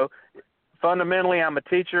right. Fundamentally, I'm a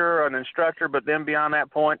teacher, an instructor, but then beyond that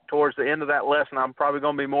point, towards the end of that lesson, I'm probably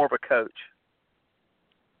going to be more of a coach.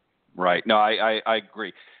 Right. No, I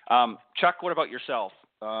agree. Chuck, what about yourself?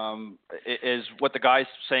 Is what the guys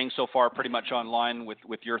saying so far pretty much online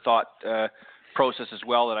with your thought process as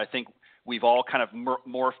well that I think we've all kind of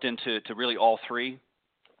morphed into really all three?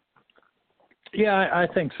 Yeah, I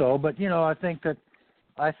think so. But I think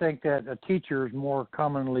that a teacher is more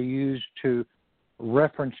commonly used to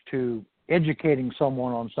reference to educating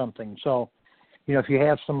someone on something. So, if you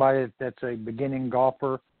have somebody that's a beginning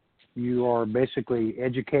golfer, you are basically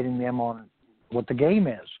educating them on what the game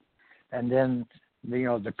is. And then,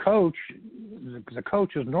 the coach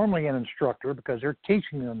is normally an instructor because they're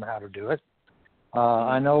teaching them how to do it.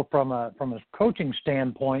 I know from a coaching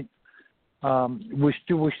standpoint, we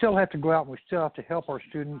still have to go out and we still have to help our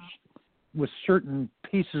students with certain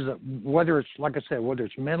pieces of, whether it's, like I said, whether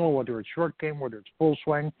it's mental, whether it's short game, whether it's full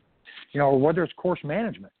swing, or whether it's course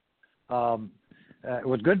management.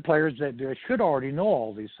 With good players, they should already know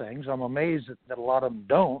all these things. I'm amazed that a lot of them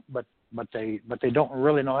don't, but they don't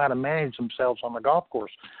really know how to manage themselves on the golf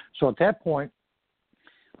course. So at that point,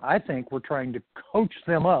 I think we're trying to coach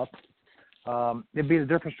them up. It'd be the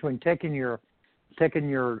difference between taking your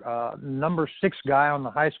number 6 guy on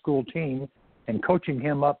the high school team and coaching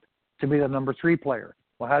him up to be the number 3 player.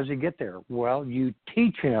 Well, how does he get there? Well, you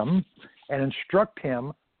teach him and instruct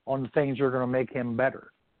him on the things that are going to make him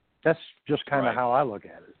better. That's just kind of how I look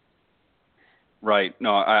at it. Right.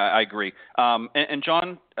 No, I agree. And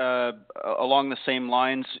John, along the same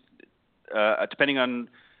lines, depending on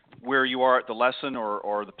where you are at the lesson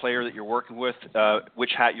or the player that you're working with,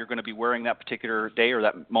 which hat you're going to be wearing that particular day or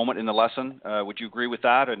that moment in the lesson, would you agree with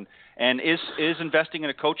that? And is investing in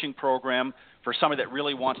a coaching program for somebody that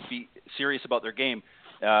really wants to be serious about their game,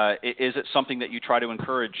 is it something that you try to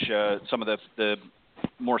encourage some of the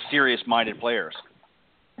more serious-minded players?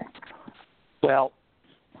 Well,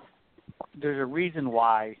 there's a reason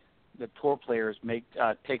why the tour players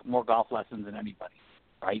take more golf lessons than anybody,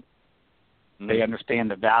 right? Mm-hmm. They understand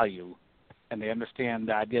the value, and they understand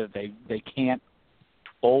the idea that they can't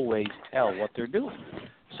always tell what they're doing.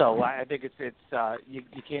 So I think it's you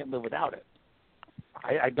can't live without it.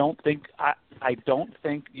 I don't think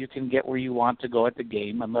you can get where you want to go at the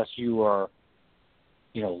game unless you are,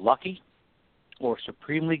 lucky or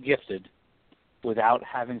supremely gifted without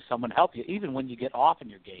having someone help you, even when you get off in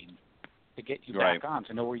your game, to get you back on,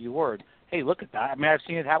 to know where you were. Hey, look at that. I mean, I've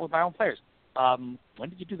seen it happen with my own players. When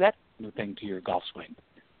did you do that new thing to your golf swing?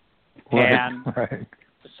 And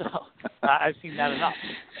so I've seen that enough.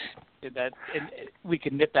 And we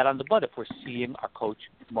can nip that on the bud if we're seeing our coach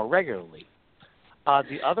more regularly.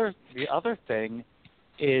 The other thing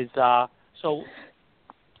is, so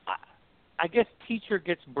I guess teacher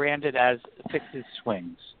gets branded as fixes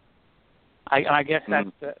swings. I guess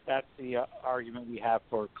that's the argument we have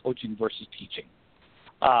for coaching versus teaching.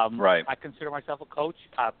 I consider myself a coach.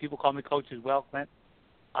 People call me coach as well, Clint,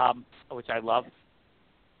 which I love.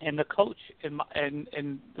 And the coach,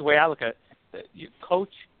 and the way I look at it, your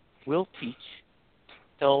coach will teach.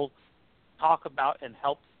 He'll talk about and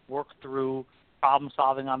help work through problem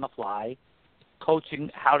solving on the fly,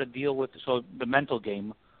 coaching how to deal with the mental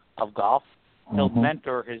game of golf. He'll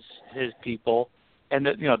mentor his people. And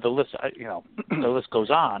the list, the list goes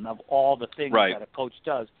on of all the things that a coach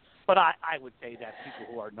does. But I would say that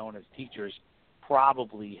people who are known as teachers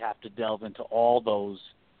probably have to delve into all those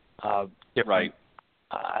different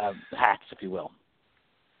hats, if you will.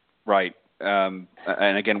 Right. And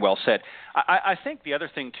again, well said. I think the other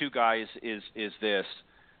thing too, guys, is this.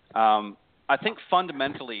 I think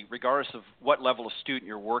fundamentally, regardless of what level of student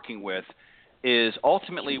you're working with, is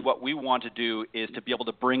ultimately what we want to do is to be able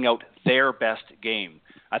to bring out their best game.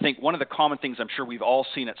 I think one of the common things I'm sure we've all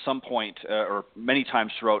seen at some point or many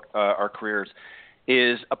times throughout our careers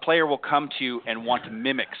is a player will come to you and want to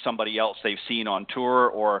mimic somebody else they've seen on tour,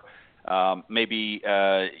 or maybe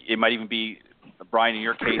it might even be, Brian, in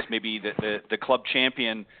your case, maybe the club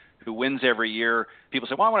champion who wins every year. People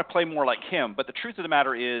say, well, I want to play more like him. But the truth of the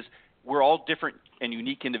matter is we're all different and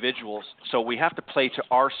unique individuals, so we have to play to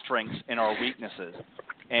our strengths and our weaknesses.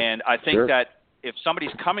 And I think that if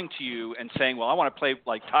somebody's coming to you and saying, well, I want to play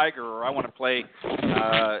like Tiger, or I want to play,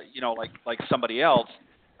 like somebody else,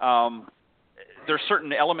 there's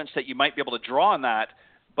certain elements that you might be able to draw on that,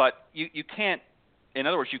 but you can't, in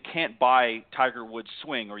other words, you can't buy Tiger Woods'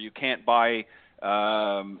 swing, or you can't buy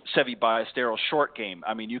Seve Ballesteros' short game.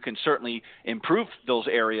 I mean, you can certainly improve those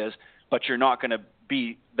areas, but you're not going to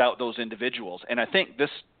be those individuals. And I think this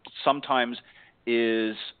sometimes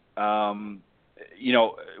is, when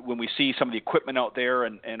we see some of the equipment out there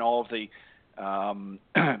and all of the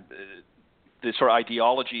sort of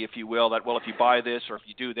ideology, if you will, that, well, if you buy this or if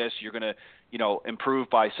you do this, you're going to, improve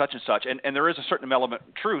by such and such. And there is a certain element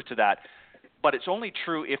of truth to that. but it's only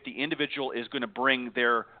true if the individual is going to bring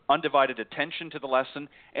their undivided attention to the lesson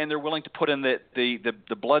and they're willing to put in the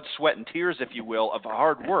blood, sweat, and tears, if you will, of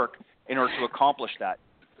hard work in order to accomplish that.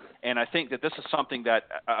 And I think that this is something that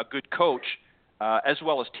a good coach, as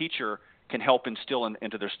well as teacher, can help instill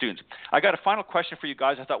into their students. I got a final question for you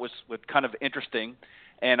guys I thought was kind of interesting,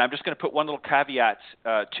 and I'm just going to put one little caveat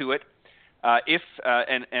to it.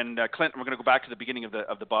 Clint, we're going to go back to the beginning of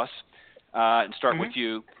the bus and start with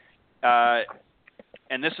you.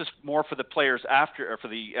 And this is more for the players after, or for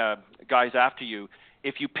the guys after you.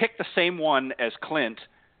 If you pick the same one as Clint,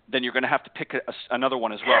 then you're going to have to pick another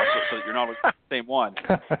one as well, so that you're not the same one.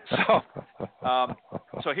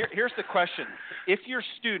 So here's the question: if your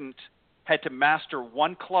student had to master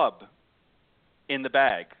one club in the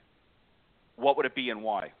bag, what would it be and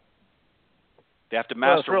why? They have to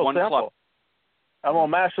master one club. I'm going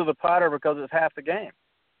to master the putter because it's half the game.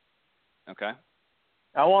 Okay.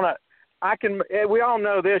 We all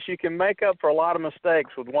know this, you can make up for a lot of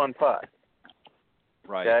mistakes with one putt.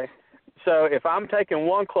 Right. Okay? So if I'm taking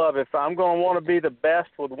one club, if I'm going to want to be the best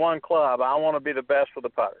with one club, I want to be the best with the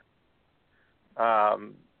putter.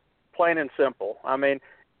 Plain and simple. I mean,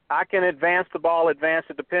 I can advance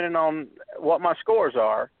it depending on what my scores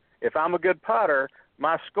are. If I'm a good putter,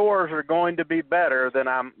 my scores are going to be better than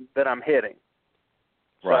I'm hitting.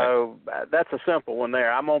 Right. So that's a simple one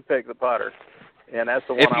there. I'm going to pick the putter, and that's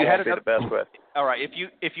the one I want to be the best with. All right.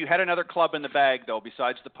 If you had another club in the bag, though,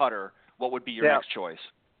 besides the putter, what would be your next choice?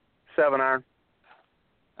 7-iron.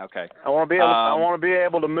 Okay. I want to be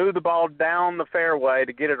able to move the ball down the fairway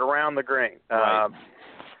to get it around the green. Right.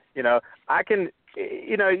 I can.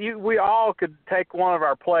 We all could take one of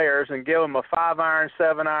our players and give them a 5-iron,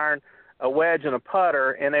 7-iron, a wedge, and a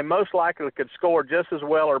putter, and they most likely could score just as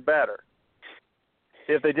well or better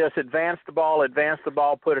if they just advance the ball,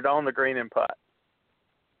 put it on the green, and putt.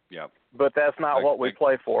 Yep. But that's not what we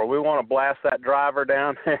play for. We want to blast that driver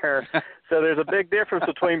down there. So there's a big difference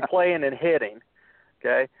between playing and hitting.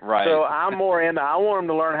 Okay. Right. So I'm more into. I want them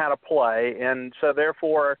to learn how to play, and so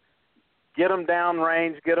therefore, get them down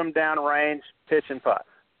range, pitch and putt.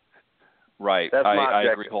 Right. That's my I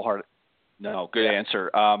objective. agree wholeheartedly. No, good answer.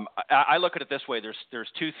 I look at it this way. There's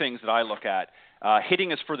two things that I look at.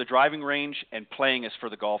 Hitting is for the driving range, and playing is for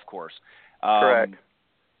the golf course. Correct.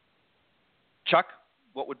 Chuck,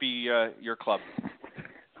 what would be your club?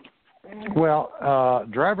 Well,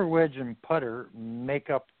 driver, wedge, and putter make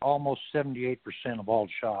up almost 78% of all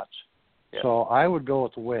shots. Yep. So I would go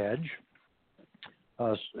with the wedge,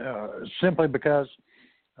 simply because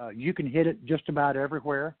you can hit it just about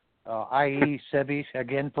everywhere. I.e., Sevy's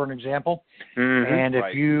again for an example. Mm-hmm. And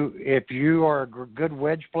if you are a good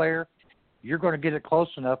wedge player, you're going to get it close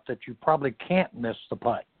enough that you probably can't miss the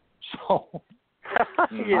putt. So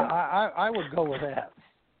I would go with that.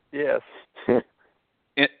 Yes.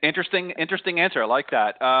 Interesting answer. I like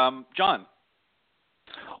that. John?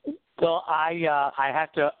 Well, I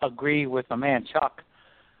have to agree with my man Chuck.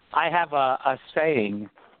 I have a saying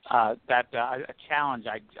that a challenge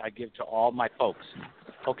I give to all my folks.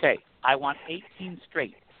 Okay, I want 18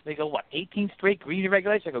 straight. They go, what, 18 straight green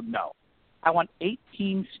regulation? I go, no. I want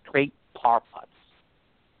 18 straight par putts.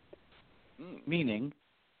 Meaning,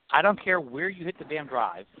 I don't care where you hit the damn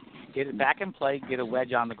drive. Get it back in play, get a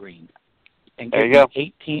wedge on the green. And give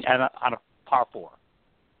me 18 on a par 4.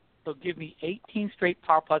 So give me 18 straight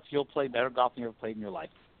par putts. You'll play better golf than you ever played in your life.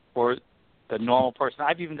 For the normal person.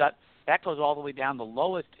 I've even got, that goes all the way down. The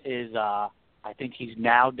lowest is, I think he's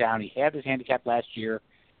now down. He had his handicap last year,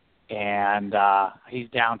 and he's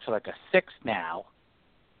down to like a 6 now.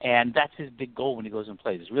 And that's his big goal when he goes and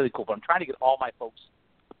plays. It's really cool. But I'm trying to get all my folks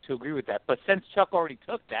to agree with that. But since Chuck already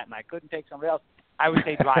took that and I couldn't take somebody else, I would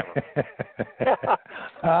say driver.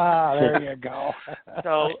 There you go.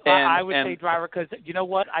 So I would say driver because you know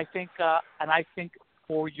what? I think, and I think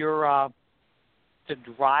for your the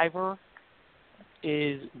driver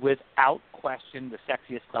is without question the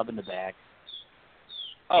sexiest club in the bag.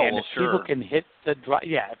 Oh, and well, if sure. people can hit the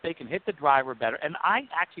if they can hit the driver better, and I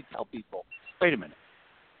actually tell people, wait a minute,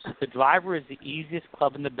 the driver is the easiest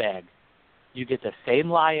club in the bag. You get the same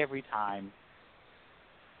lie every time.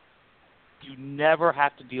 You never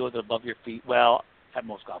have to deal with it above your feet. Well, at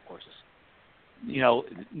most golf courses,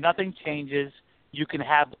 nothing changes. You can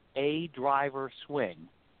have a driver swing,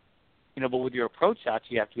 but with your approach shots,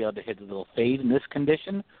 you have to be able to hit a little fade in this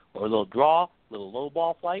condition, or a little draw, a little low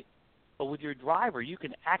ball flight. But with your driver, you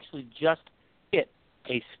can actually just hit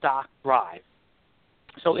a stock drive.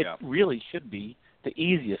 So it really should be the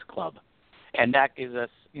easiest club. And that gives us,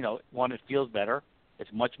 one, it feels better. It's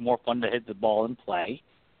much more fun to hit the ball in play.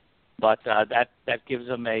 But that gives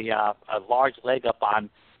them a large leg up on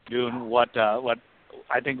doing what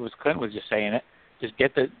I think it was Clint was just saying it. Just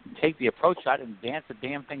take the approach shot and dance the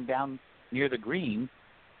damn thing down near the green,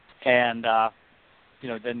 and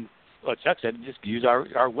then what Chuck said, just use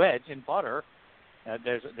our wedge and putter.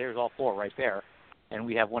 There's all four right there, and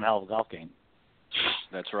we have one hell of a golf game.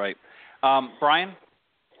 That's right. Brian?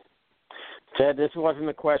 Ted, this wasn't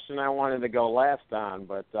the question I wanted to go last on,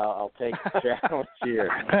 but I'll take the challenge here.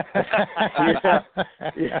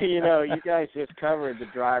 You guys just covered the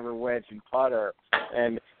driver, wedge, and putter.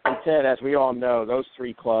 And Ted, as we all know, those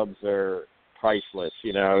three clubs are priceless.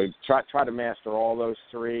 Try to master all those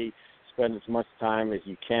three. Spend as much time as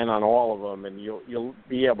you can on all of them, and you'll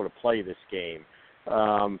be able to play this game.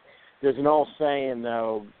 There's an old saying,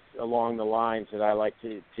 though, along the lines that I like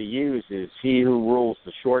to use is he who rules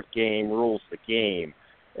the short game rules the game.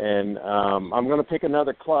 And I'm going to pick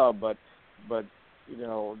another club, but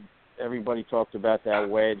everybody talked about that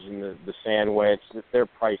wedge and the sand wedge. They're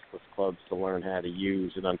priceless clubs to learn how to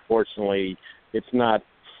use, and unfortunately it's not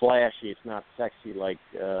flashy, it's not sexy like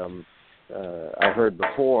I heard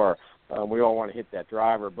before. We all want to hit that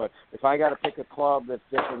driver, but if I got to pick a club that's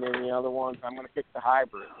different than the other ones, I'm going to pick the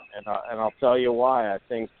hybrid, and I'll tell you why. I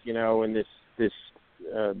think in this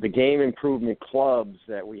the game improvement clubs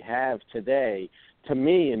that we have today, to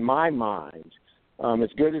me, in my mind, as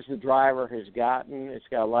good as the driver has gotten, it's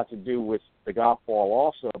got a lot to do with the golf ball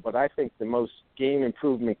also. But I think the most game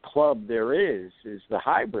improvement club there is the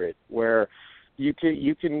hybrid, where you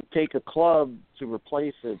can take a club to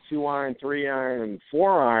replace a 2-iron, 3-iron, and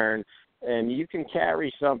 4-iron, and you can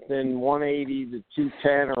carry something 180 to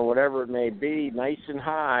 210 or whatever it may be, nice and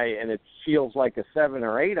high, and it feels like a 7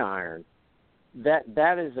 or 8-iron.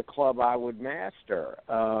 That is a club I would master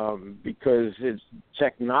because its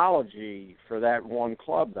technology for that one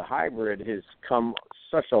club, the hybrid, has come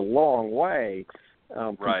such a long way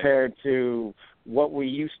compared to what we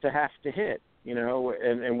used to have to hit.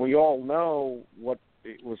 And we all know what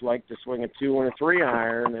it was like to swing a 2 and a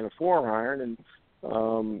 3-iron and a 4-iron, and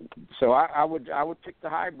so I would pick the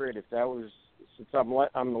hybrid if that was, since I'm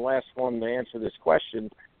the last one to answer this question.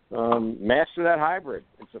 Master that hybrid.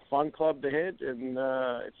 It's a fun club to hit, and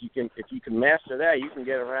if you can master that, you can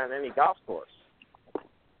get around any golf course.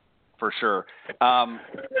 For sure.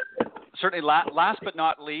 Certainly, last but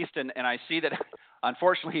not least, and I see that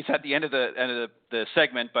unfortunately he's at the end of the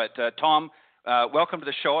segment, but Tom. Welcome to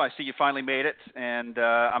the show. I see you finally made it, and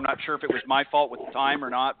I'm not sure if it was my fault with the time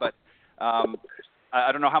or not, but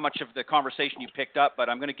I don't know how much of the conversation you picked up, but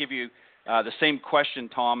I'm going to give you the same question,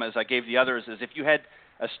 Tom, as I gave the others, is if you had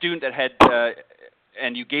a student that had,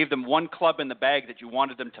 and you gave them one club in the bag that you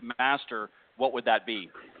wanted them to master, what would that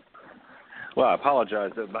be? Well, I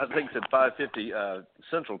apologize. I think it's at 5:50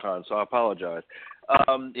 Central Time, so I apologize.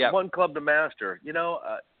 One club to master.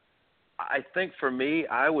 I think for me,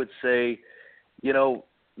 I would say,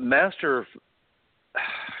 master.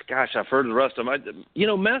 Gosh, I've heard the rest of them.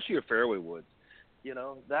 Master your fairway woods.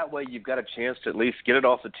 That way you've got a chance to at least get it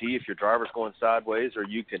off the tee if your driver's going sideways, or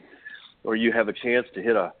you have a chance to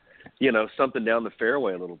hit something down the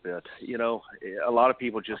fairway a little bit. A lot of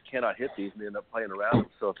people just cannot hit these and they end up playing around them.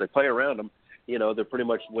 So if they play around them, they're pretty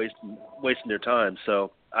much wasting their time.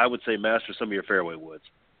 So I would say master some of your fairway woods.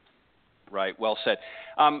 Right. Well said.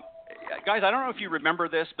 Guys, I don't know if you remember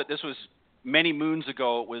this, but this was many moons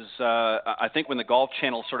ago. It was, I think, when the Golf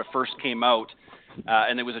Channel sort of first came out,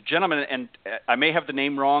 and there was a gentleman, and I may have the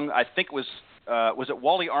name wrong. I think it was it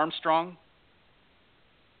Wally Armstrong?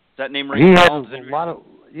 Does that name ring?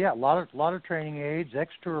 He had a lot of training aids,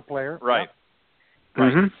 ex-tour player. Right. Yeah.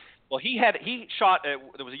 Right. Mm-hmm. Well, he shot.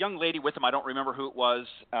 There was a young lady with him. I don't remember who it was,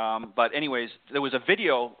 but anyways, there was a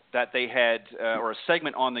video that they had, or a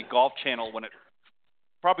segment on the Golf Channel when it,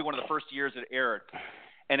 probably one of the first years it aired,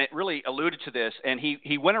 and it really alluded to this. And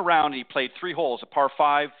he went around and he played 3 holes: a par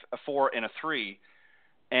 5, a 4, and a 3.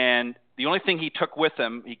 And the only thing he took with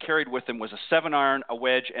him, he carried with him, was a 7-iron, a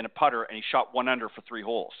wedge, and a putter, and he shot 1 under for 3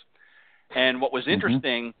 holes. And what was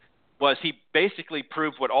interesting was he basically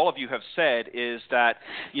proved what all of you have said, is that,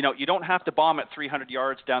 you don't have to bomb it 300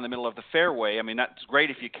 yards down the middle of the fairway. I mean, that's great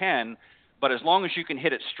if you can, but as long as you can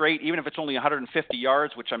hit it straight, even if it's only 150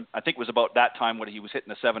 yards, which I think was about that time when he was hitting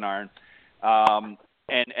the 7-iron,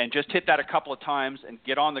 and just hit that a couple of times and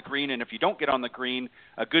get on the green. And if you don't get on the green,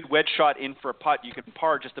 a good wedge shot in for a putt, you can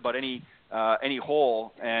par just about any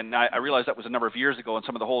hole. And I realize that was a number of years ago, and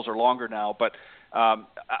some of the holes are longer now. But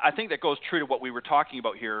I think that goes true to what we were talking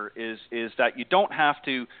about here, is that you don't have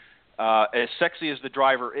to as sexy as the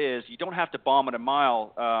driver is, you don't have to bomb it a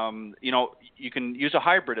mile. You can use a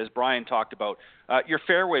hybrid, as Brian talked about. Your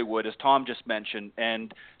fairway wood, as Tom just mentioned,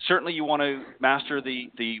 and certainly you want to master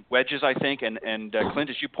the wedges, I think, and Clint,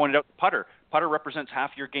 as you pointed out, the putter. Putter represents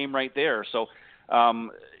half your game right there. So,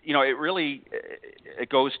 it really it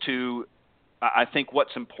goes to, I think,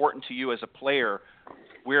 what's important to you as a player,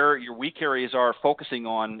 where your weak areas are focusing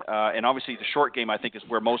on, and obviously the short game, I think, is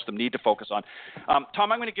where most of them need to focus on.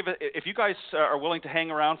 Tom, I'm going to give it, if you guys are willing to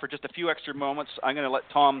hang around for just a few extra moments, I'm going to let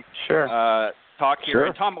Tom talk here. Sure.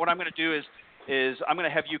 And Tom, what I'm going to do is I'm going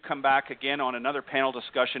to have you come back again on another panel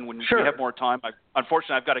discussion when we have more time.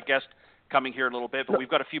 Unfortunately, I've got a guest coming here in a little bit, but we've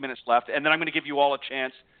got a few minutes left, and then I'm going to give you all a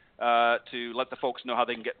chance to let the folks know how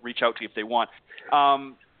they can reach out to you if they want.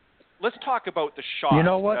 Let's talk about the shot. You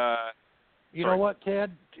know what? You know what,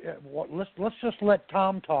 Ted? Let's just let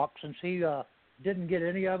Tom talk since he didn't get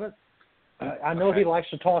any of it. I know he likes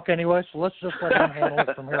to talk anyway, so let's just let him handle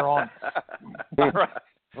it from here on.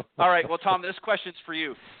 All right. Well, Tom, this question's for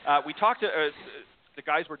you. We talked to the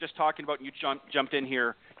guys were just talking about, and you jumped in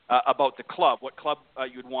here about the club, what club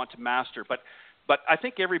you'd want to master. But I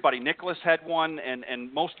think everybody, Nicholas had one,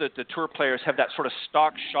 and most of the tour players have that sort of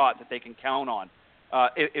stock shot that they can count on.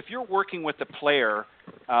 If you're working with a player,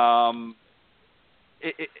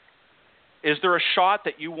 is there a shot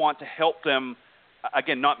that you want to help them,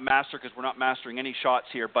 again, not master because we're not mastering any shots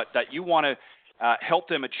here, but that you want to help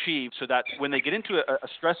them achieve so that when they get into a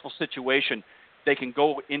stressful situation, they can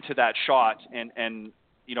go into that shot and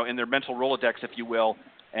in their mental Rolodex, if you will,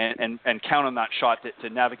 and count on that shot to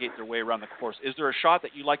navigate their way around the course? Is there a shot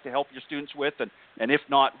that you like to help your students with? And if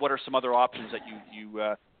not, what are some other options that you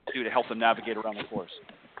do to help them navigate around the course?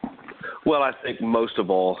 Well, I think most of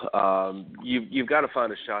all, you've got to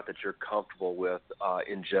find a shot that you're comfortable with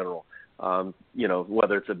in general.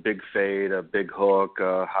 Whether it's a big fade, a big hook,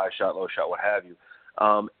 a high shot, low shot, what have you.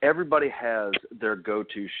 Everybody has their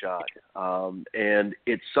go-to shot, and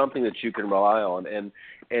it's something that you can rely on. And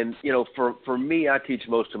for me, I teach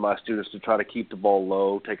most of my students to try to keep the ball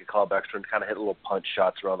low, take a club extra, and kind of hit little punch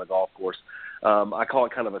shots around the golf course. I call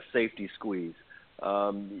it kind of a safety squeeze.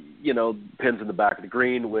 Pins in the back of the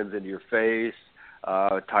green, winds into your face,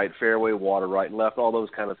 tight fairway, water right and left, all those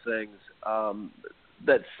kind of things.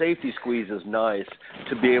 That safety squeeze is nice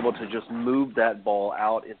to be able to just move that ball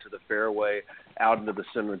out into the fairway, out into the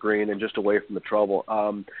center of the green, and just away from the trouble.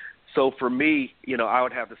 So for me, I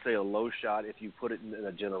would have to say a low shot if you put it in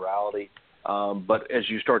a generality. But as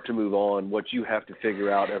you start to move on, what you have to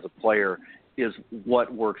figure out as a player is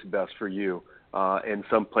what works best for you. And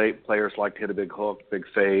some players like to hit a big hook, big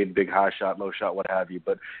fade, big high shot, low shot, what have you.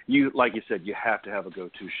 But you, like you said, you have to have a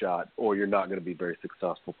go-to shot, or you're not going to be very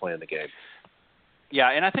successful playing the game.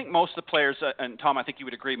 Yeah, and I think most of the players, and Tom, I think you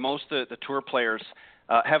would agree, most of the tour players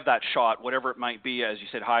have that shot, whatever it might be, as you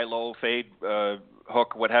said, high, low, fade,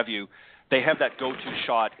 hook, what have you. They have that go-to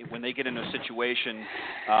shot when they get in a situation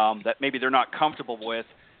that maybe they're not comfortable with.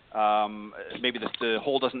 Maybe the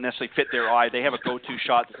hole doesn't necessarily fit their eye. They have a go-to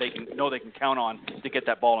shot that they can count on to get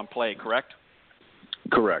that ball in play, correct?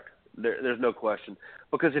 Correct. There's no question.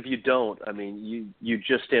 Because if you don't, I mean, you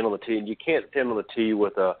just stand on the tee, and you can't stand on the tee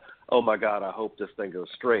with a, oh, my God, I hope this thing goes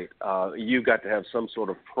straight. You've got to have some sort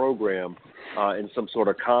of program and some sort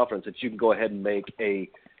of confidence that you can go ahead and make a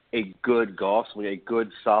good golf swing, a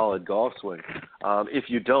good, solid golf swing. If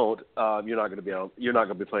you don't, you're not going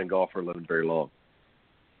to be playing golf for a living very long.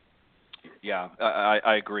 Yeah,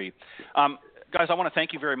 I agree. Guys, I want to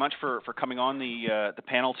thank you very much for coming on the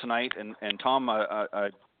panel tonight. And Tom, I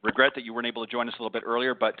regret that you weren't able to join us a little bit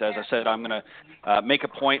earlier, but as I said, I'm going to make a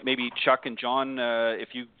point. Maybe Chuck and John, if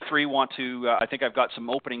you three want to, I think I've got some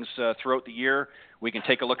openings throughout the year. We can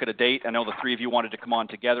take a look at a date. I know the three of you wanted to come on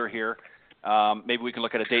together here. Maybe we can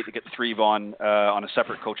look at a date to get the three of on a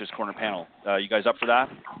separate Coach's Corner panel. You guys up for that?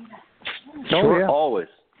 Sure, yeah.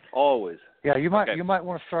 Always. Yeah, you might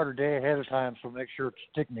want to start a day ahead of time, so make sure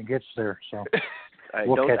Stickney gets there. So I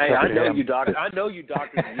know you, doctor. I know you,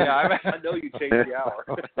 doctor. Yeah, I know you changed the hour.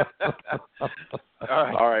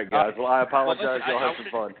 All right, guys. Well, I apologize. You'll have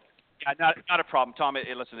some fun. Yeah, not a problem, Tom.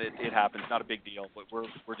 Listen, it happens. Not a big deal. But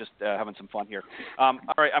we're just having some fun here. All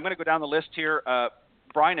right, I'm going to go down the list here.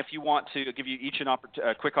 Brian, if you want to give you each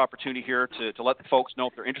a quick opportunity here to let the folks know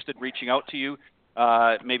if they're interested in reaching out to you.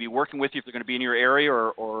 Maybe working with you if they're going to be in your area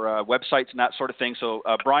or websites and that sort of thing. So,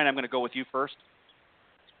 Brian, I'm going to go with you first.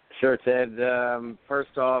 Sure, Ted.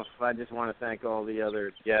 First off, I just want to thank all the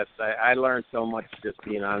other guests. I learned so much just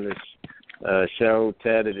being on this show,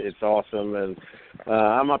 Ted. It's awesome. And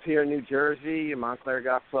I'm up here in New Jersey, Montclair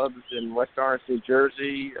Golf Clubs in West Orange, New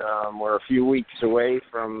Jersey. We're a few weeks away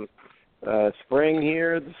from spring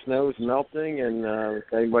here. The snow's melting, and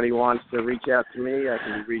if anybody wants to reach out to me, I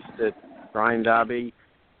can be reached at Brian Dobbie,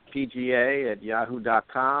 PGA at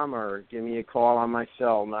yahoo.com, or give me a call on my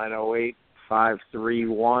cell,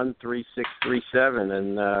 908-531-3637.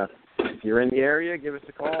 And if you're in the area, give us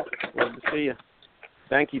a call. Love to see you.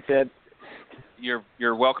 Thank you, Ted.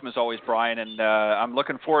 You're welcome as always, Brian, and I'm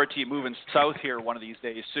looking forward to you moving south here one of these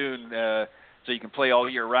days soon, so you can play all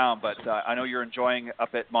year round. But I know you're enjoying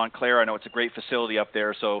up at Montclair. I know it's a great facility up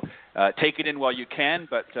there, so take it in while you can.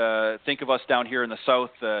 But think of us down here in the south,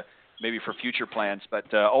 maybe for future plans.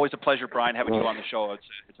 But always a pleasure, Brian, having you on the show.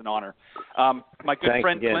 It's an honor. My good Thanks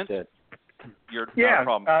friend again, Clint, Ted. you're not a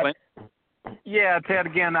problem. Clint? Yeah, Ted,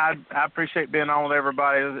 again, I appreciate being on with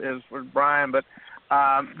everybody as with Brian, but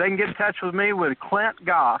they can get in touch with me with Clint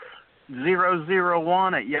Goff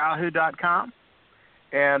 001 at yahoo.com.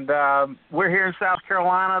 And we're here in South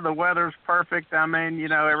Carolina. The weather's perfect. I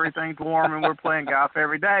mean, everything's warm, and we're playing golf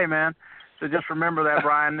every day, man. So just remember that,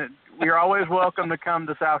 Brian. You're always welcome to come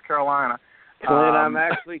to South Carolina. Clint, I'm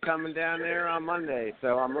actually coming down there on Monday,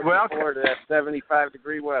 so I'm looking forward to that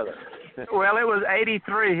 75-degree weather. Well, it was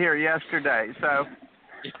 83 here yesterday, so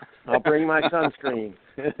I'll bring my sunscreen.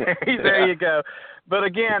 There you go. But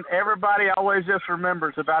again, everybody always just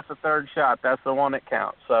remembers about the third shot. That's the one that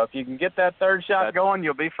counts. So if you can get that third shot going,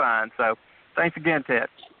 you'll be fine. So thanks again, Ted.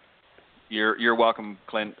 You're welcome,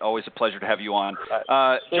 Clint. Always a pleasure to have you on.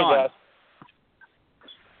 John.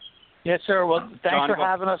 Yes, sir. Well, thanks John, for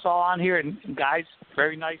having us all on here. And guys,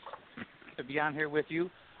 very nice to be on here with you.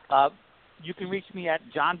 You can reach me at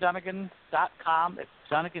johndunnigan.com.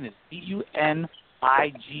 Dunnigan is Dunnigan.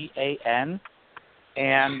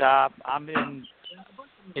 And I'm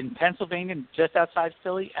in Pennsylvania, just outside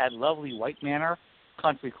Philly, at lovely White Manor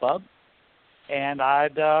Country Club. And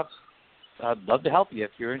I'd love to help you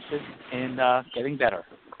if you're interested in getting better.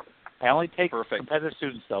 I only take competitive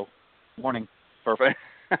students, though. Warning. Perfect.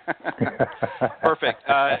 Perfect.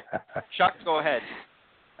 Chuck, go ahead.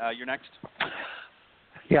 You're next.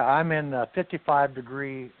 Yeah, I'm in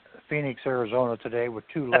 55-degree Phoenix, Arizona today with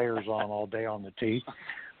 2 layers on all day on the tee.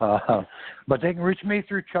 But they can reach me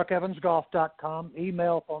through chuckevansgolf.com,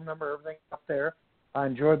 email, phone number, everything up there. I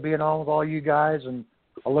enjoy being on with all you guys, and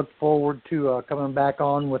I look forward to coming back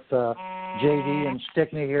on with JD and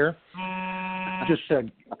Stickney here. Just said,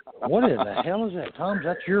 what in the hell is that, Tom? Is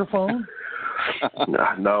that your phone?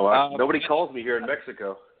 No, nobody calls me here in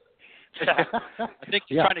Mexico. I think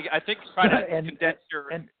he's trying to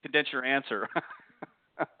condense your answer.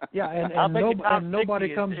 Yeah, and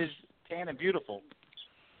nobody comes. Is tan and beautiful.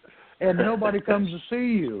 And nobody comes to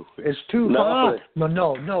see you. It's too far.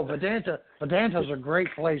 No. Vidanta's a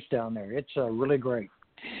great place down there. It's really great.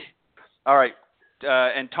 All right,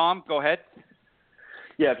 and Tom, go ahead.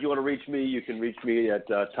 Yeah, if you want to reach me, you can reach me at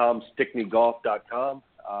tomstickneygolf.com.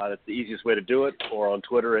 That's the easiest way to do it, or on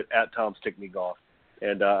Twitter at tomstickneygolf.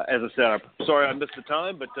 And as I said, I'm sorry I missed the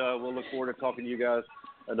time, but we'll look forward to talking to you guys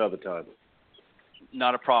another time.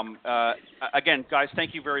 Not a problem. Again, guys,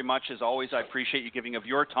 thank you very much. As always, I appreciate you giving of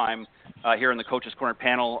your time here in the Coach's Corner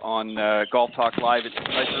panel on Golf Talk Live. It's a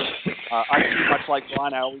pleasure. I too much like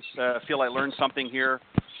Ron. I always feel I learned something here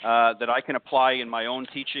that I can apply in my own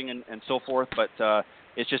teaching and so forth. But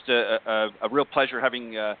it's just a real pleasure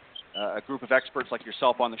having a group of experts like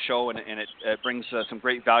yourself on the show, and it brings some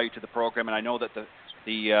great value to the program. And I know that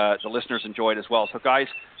the listeners enjoy it as well. So, guys,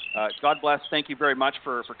 God bless. Thank you very much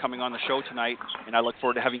for coming on the show tonight, and I look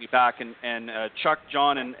forward to having you back. And Chuck,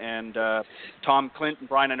 John, and Tom, Clint, and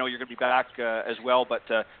Brian, I know you're going to be back as well, but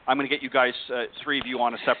I'm going to get you guys, 3 of you,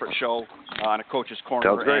 on a separate show on a Coach's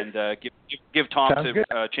Corner, and give Tom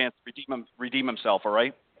a chance to redeem himself, all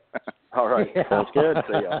right? All right. Yeah. Sounds good.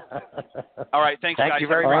 See ya. All right. Thanks, guys. Thank you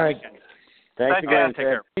very much. Right. Thanks again. Take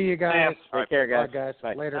care. See you guys. Take care, guys. Bye, guys.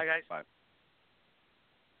 Bye. Later. Bye, guys. Bye.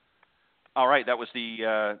 All right, that was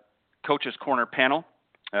the Coach's Corner panel.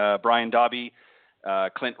 Brian Dobbie,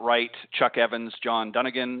 Clint Wright, Chuck Evans, John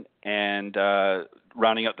Dunnigan, and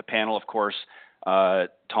rounding out the panel, of course,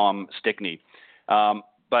 Tom Stickney.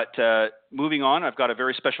 But moving on, I've got a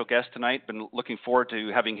very special guest tonight. Been looking forward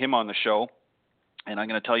to having him on the show. And I'm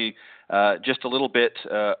going to tell you just a little bit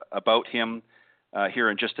about him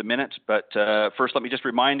here in just a minute. But first, let me just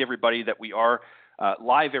remind everybody that we are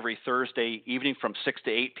live every Thursday evening from 6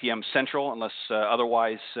 to 8 p.m. Central, unless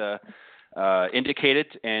otherwise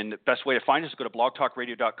indicated. And the best way to find us is go to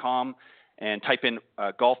blogtalkradio.com and type in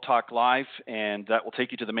Golf Talk Live, and that will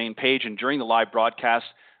take you to the main page. And during the live broadcast,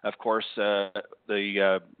 of course, the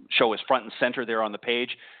show is front and center there on the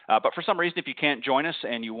page. But for some reason, if you can't join us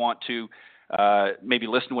and you want to maybe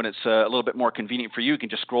listen when it's a little bit more convenient for you, you can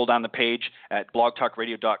just scroll down the page at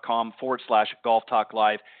blogtalkradio.com/Golf Talk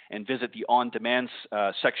Live and visit the on-demand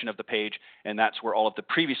section of the page, and that's where all of the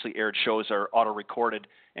previously aired shows are auto-recorded,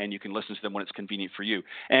 and you can listen to them when it's convenient for you.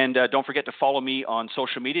 And don't forget to follow me on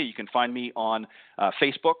social media. You can find me on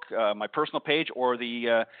Facebook, my personal page, or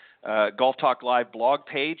the Golf Talk Live blog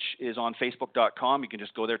page is on Facebook.com. You can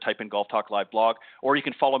just go there, type in Golf Talk Live blog, or you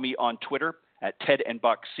can follow me on Twitter at Ted and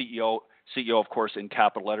Buck CEO, of course, in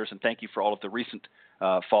capital letters. And thank you for all of the recent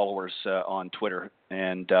followers on Twitter.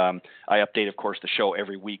 And I update, of course, the show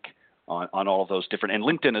every week on all of those different, and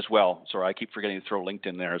LinkedIn as well. Sorry, I keep forgetting to throw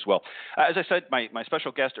LinkedIn there as well. As I said, my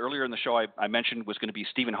special guest earlier in the show I mentioned was going to be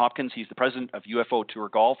Stephen Hopkins. He's the president of UFO Tour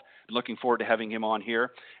Golf. I'm looking forward to having him on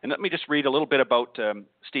here. And let me just read a little bit about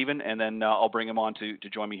Stephen, and then I'll bring him on to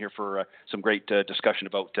join me here for some great discussion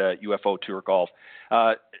about UFO Tour Golf.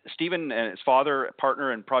 Stephen and his father,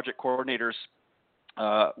 partner, and project coordinators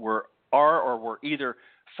were either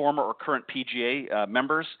former or current PGA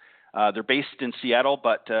members. They're based in Seattle,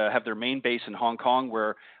 but have their main base in Hong Kong,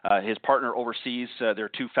 where his partner oversees their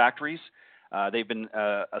two factories. They've been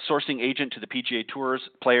a sourcing agent to the PGA Tours,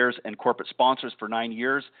 players, and corporate sponsors for 9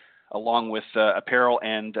 years, along with apparel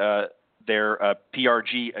and their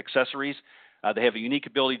PRG accessories. They have a unique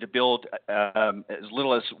ability to build as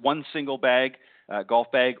little as one single bag, golf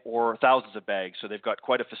bag, or thousands of bags. So they've got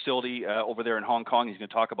quite a facility over there in Hong Kong. He's going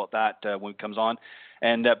to talk about that when he comes on.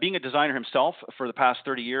 And being a designer himself for the past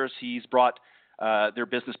 30 years, he's brought their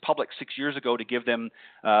business public 6 years ago to give them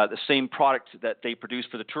the same product that they produce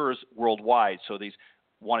for the tours worldwide. So these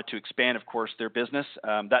wanted to expand, of course, their business.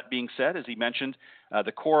 That being said, as he mentioned,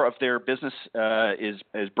 the core of their business is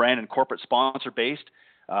brand and corporate sponsor based.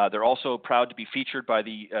 They're also proud to be featured by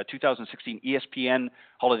the 2016 ESPN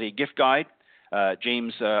Holiday Gift Guide.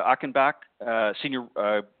 James Achenbach, senior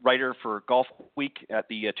writer for Golf Week at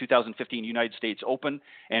the 2015 United States Open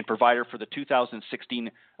and provider for the 2016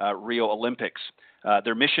 Rio Olympics.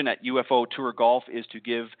 Their mission at UFO Tour Golf is to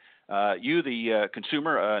give you, the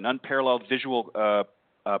consumer, an unparalleled visual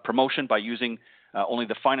promotion by using only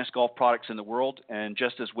the finest golf products in the world. And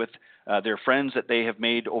just as with their friends that they have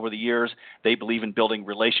made over the years, they believe in building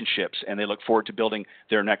relationships, and they look forward to building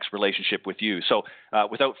their next relationship with you. So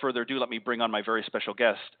without further ado, let me bring on my very special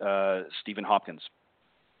guest, Stephen Hopkins.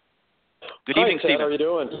 Good evening, Ted, Stephen. How are you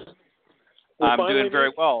doing? I'm doing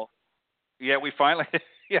very well. Yeah, we finally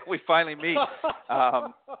meet.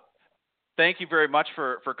 Thank you very much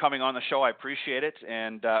for coming on the show. I appreciate it,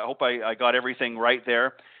 and I hope I got everything right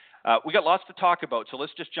there. We got lots to talk about, so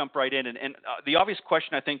let's just jump right in. And the obvious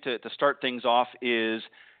question, I think, to start things off is,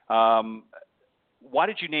 why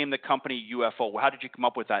did you name the company UFO? How did you come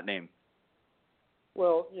up with that name?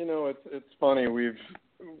 Well, it's funny.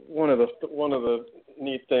 One of the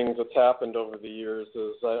neat things that's happened over the years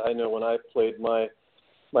is I know when I played my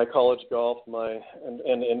college golf, and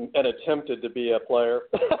attempted to be a player.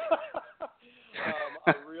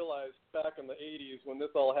 I realized back in the 80s when this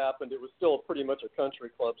all happened, it was still pretty much a country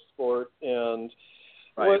club sport. And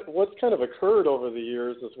right. What's kind of occurred over the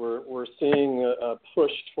years is we're seeing a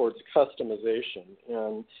push towards customization.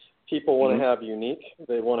 And people want to have unique.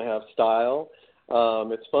 They want to have style.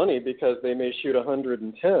 It's funny because they may shoot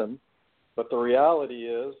 110, but the reality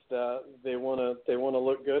is that they want to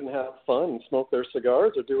look good and have fun, smoke their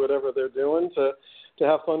cigars, or do whatever they're doing to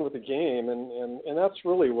have fun with the game, and that's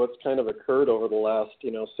really what's kind of occurred over the last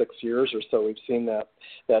 6 years or so. We've seen that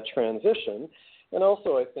transition, and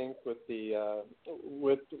also I think with the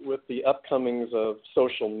upcomings of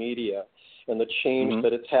social media and the change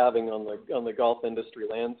that it's having on the golf industry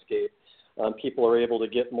landscape. People are able to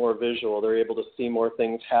get more visual. They're able to see more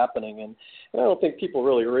things happening, and I don't think people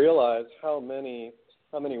really realize how many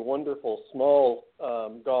wonderful small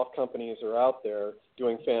golf companies are out there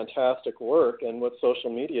doing fantastic work. And what social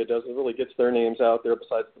media does, it really gets their names out there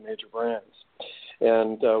besides the major brands.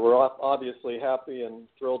 And we're obviously happy and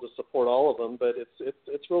thrilled to support all of them, but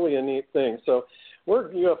it's really a neat thing. So where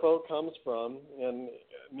UFO comes from, and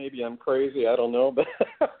maybe I'm crazy, I don't know, but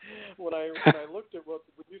when I looked at what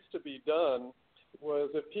used to be done, was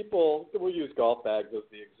if people, we'll use golf bags as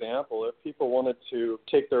the example, if people wanted to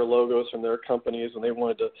take their logos from their companies and they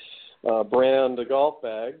wanted to brand a golf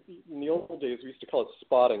bag, in the old days we used to call it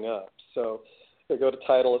spotting up. So they go to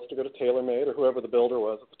Titleist, to go to TaylorMade, or whoever the builder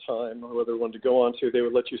was at the time, or whoever they wanted to go on to, they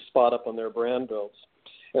would let you spot up on their brand builds.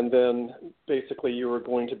 And then basically you were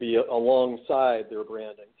going to be alongside their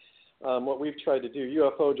branding. What we've tried to do,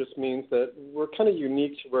 UFO just means that we're kind of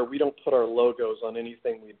unique to where we don't put our logos on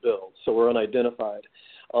anything we build, so we're unidentified.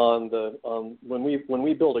 when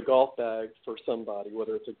we build a golf bag for somebody,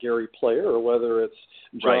 whether it's a Gary player or whether it's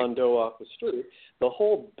John Doe off the street, the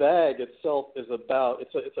whole bag itself is about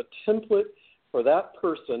it's a template for that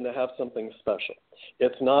person to have something special.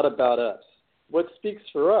 It's not about us. What speaks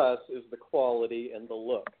for us is the quality and the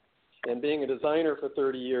look. And being a designer for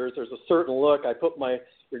 30 years, there's a certain look.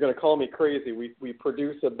 You're going to call me crazy. We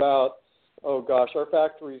produce about, our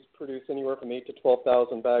factories produce anywhere from 8,000 to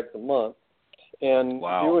 12,000 bags a month. And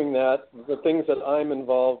doing that, the things that I'm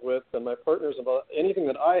involved with and my partners involved, anything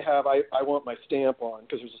that I have, I want my stamp on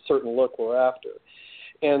because there's a certain look we're after.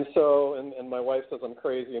 And so, and my wife says I'm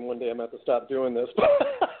crazy, and one day I'm going to have to stop doing this.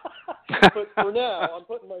 But for now, I'm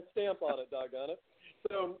putting my stamp on it, doggone it.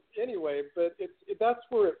 So anyway, but that's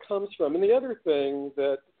where it comes from. And the other thing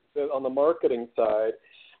that on the marketing side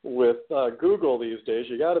with Google these days,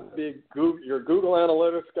 your Google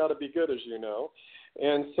Analytics got to be good, as you know.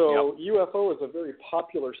 And so UFO is a very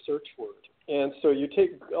popular search word. And so you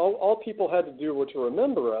take all people had to do to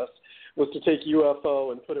remember us was to take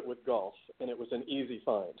UFO and put it with golf, and it was an easy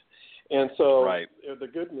find. And so the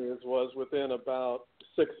good news was within about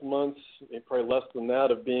 6 months, probably less than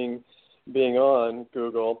that, of being on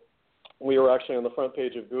Google, we were actually on the front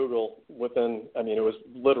page of Google it was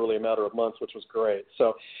literally a matter of months, which was great.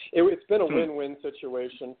 So it's been a win-win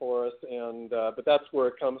situation for us, and but that's where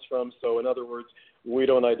it comes from. So in other words, we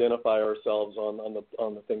don't identify ourselves on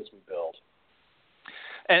the things we build.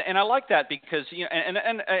 And I like that because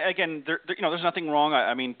and again, there's nothing wrong.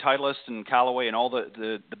 I mean, Titleist and Callaway and all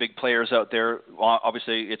the big players out there.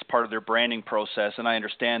 Obviously, it's part of their branding process, and I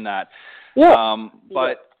understand that. Yeah.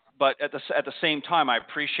 But at the same time, I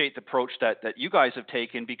appreciate the approach that you guys have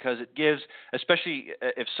taken because it gives, especially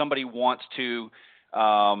if somebody wants to,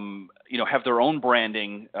 have their own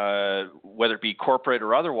branding, whether it be corporate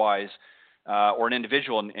or otherwise. Or an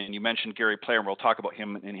individual, and you mentioned Gary Player, and we'll talk about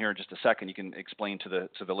him in here in just a second. You can explain to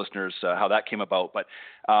the listeners how that came about. But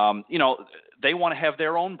they want to have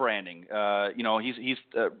their own branding. He's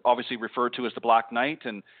obviously referred to as the Black Knight,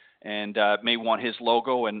 and may want his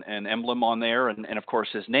logo and emblem on there, and of course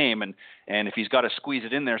his name. And if he's got to squeeze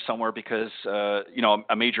it in there somewhere because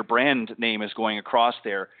a major brand name is going across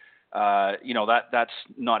there, that's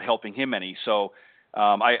not helping him any. So.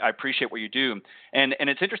 I appreciate what you do, and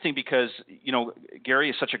it's interesting because Gary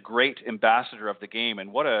is such a great ambassador of the game,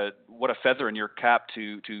 and what a feather in your cap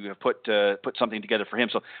to have put something together for him.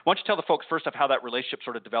 So why don't you tell the folks first off how that relationship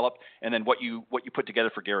sort of developed, and then what you put together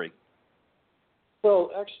for Gary.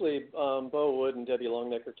 Well, actually, Bo Wood and Debbie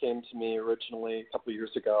Longnecker came to me originally a couple of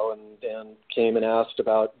years ago and came and asked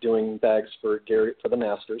about doing bags for Gary for the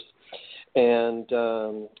Masters. And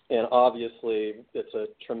obviously it's a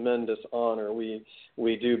tremendous honor. We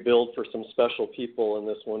do build for some special people in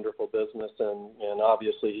this wonderful business, and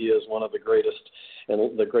obviously he is one of the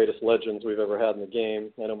greatest legends we've ever had in the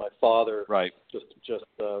game. I know my father just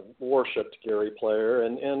worshipped Gary Player,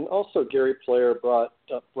 and also Gary Player brought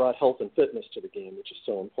health and fitness to the game, which is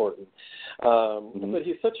so important. But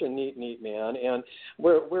he's such a neat man, and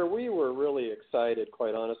where we were really excited,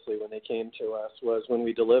 quite honestly, when they came to us was when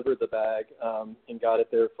we delivered the bag and got it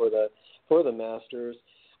there for the Masters.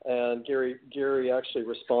 And Gary actually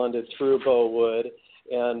responded through Bo Wood,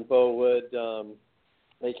 and Bo Wood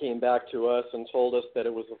they came back to us and told us that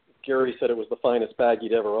Gary said it was the finest bag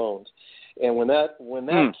he'd ever owned. And when that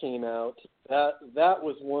came out, that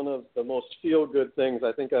was one of the most feel-good things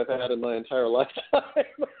I think I've had in my entire lifetime.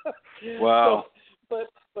 Wow. So,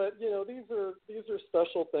 but these are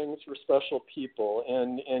special things for special people,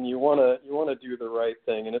 and you want to do the right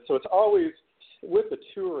thing. And so it's always with the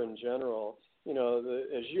tour in general.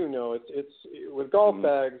 As you know, it's with golf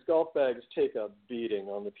bags. Golf bags take a beating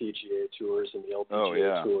on the PGA tours and the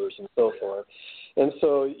LPGA tours and so forth. And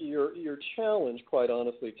so your challenge, quite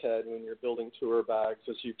honestly, Ted, when you're building tour bags,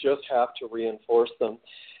 is you just have to reinforce them,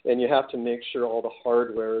 and you have to make sure all the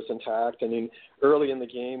hardware is intact. I mean, early in the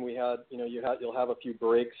game, you'll have a few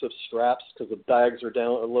breaks of straps because the bags are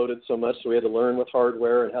loaded so much. So we had to learn with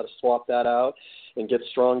hardware and how to swap that out and get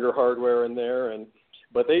stronger hardware in there.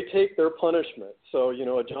 But they take their punishment. So,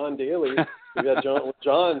 John Daly, we had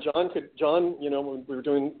John, when we were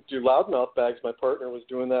do loudmouth bags, my partner was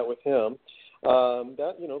doing that with him.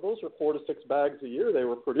 Those are 4 to 6 bags a year they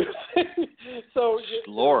were producing. So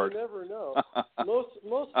you never know.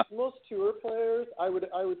 Most tour players, I would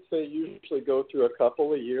say, usually go through a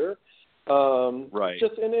couple a year. Right.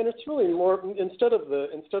 And it's really more instead of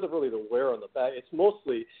really the wear on the bag, it's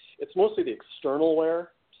mostly the external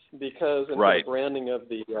wear. Because in the branding of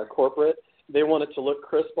the corporate, they want it to look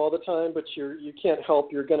crisp all the time, but you can't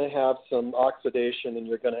help. You're going to have some oxidation, and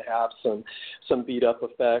you're going to have some beat up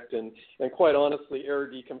effect, and quite honestly, air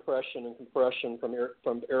decompression and compression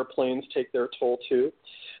from airplanes take their toll too.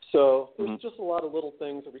 So there's just a lot of little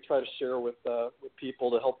things that we try to share with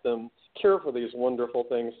people to help them care for these wonderful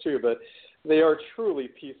things too. But they are truly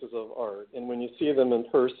pieces of art, and when you see them in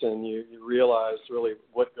person, you realize really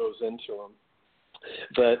what goes into them.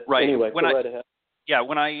 But anyway, go right ahead. Yeah,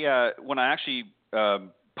 when I actually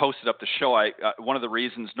posted up the show, one of the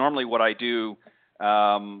reasons, normally what I do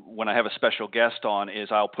when I have a special guest on is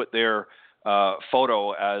I'll put their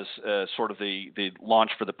photo as sort of the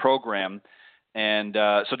launch for the program. And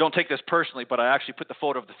so don't take this personally, but I actually put the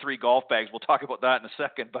photo of the 3 golf bags. We'll talk about that in a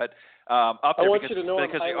second. But up there, I want you to know I'm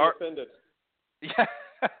highly offended. Yeah.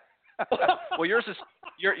 Well, yours is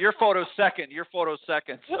your photo's second. Your photo's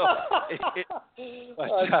second. So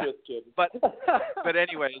I'm just kidding. But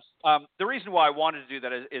anyways, the reason why I wanted to do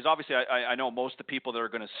that is obviously I know most of the people that are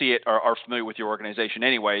going to see it are familiar with your organization,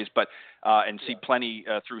 anyways. But and see plenty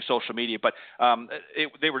through social media. But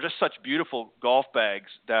they were just such beautiful golf bags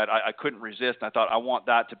that I couldn't resist. And I thought I want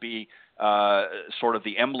that to be sort of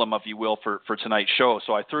the emblem, if you will, for tonight's show.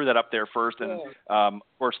 So I threw that up there first, and of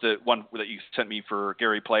course the one that you sent me for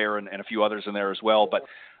Gary Player and a few others in there as well. But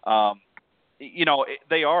you know,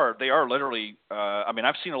 they are literally. I mean,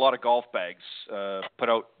 I've seen a lot of golf bags put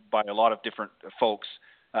out by a lot of different folks,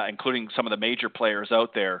 including some of the major players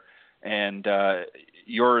out there, and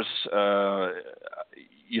yours,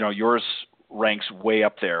 yours ranks way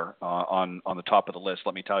up there on the top of the list.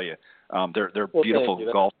 Let me tell you, they're beautiful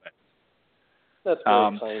golf bags. That's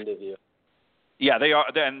very kind of you. Yeah, they are.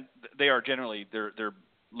 Then they are generally they're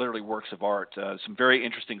literally works of art. Some very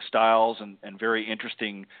interesting styles and very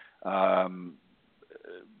interesting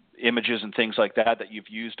images and things like that you've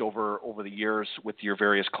used over the years with your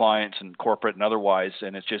various clients and corporate and otherwise.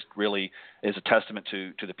 And it just really is a testament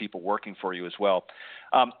to the people working for you as well.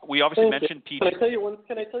 We obviously mentioned PG.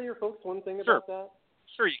 Can I tell your folks one thing about that?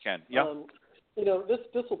 Sure, you can. Yeah. You know, this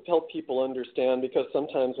will help people understand, because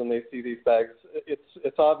sometimes when they see these bags,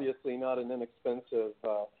 it's obviously not an inexpensive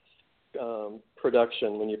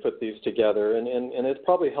production when you put these together, and it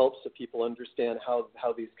probably helps the people understand how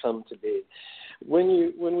these come to be.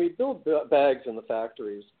 When we build bags in the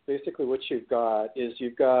factories, basically what you've got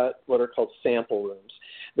what are called sample rooms.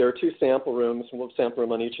 There are 2 sample rooms, and we'll sample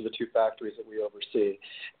room on each of the 2 factories that we oversee.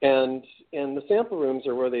 And the sample rooms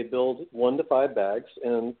are where they build 1 to 5 bags.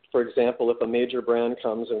 And for example, if a major brand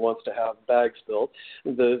comes and wants to have bags built,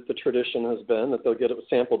 the tradition has been that they'll get a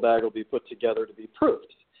sample bag will be put together to be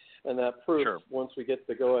proofed. And that proof, once we get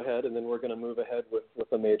the go-ahead, and then we're going to move ahead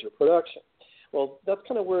with a major production. Well, that's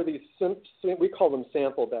kind of where these, we call them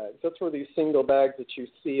sample bags. That's where these single bags that you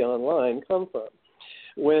see online come from.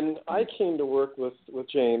 When I came to work with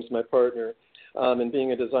James, my partner, and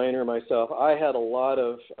being a designer myself, I had a lot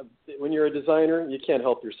of, when you're a designer, you can't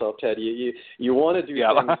help yourself, Ted. You want to do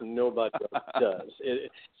things nobody else does.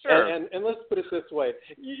 And let's put it this way.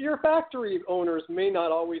 Your factory owners may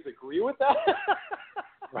not always agree with that.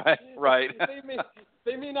 Right.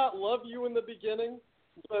 They may not love you in the beginning,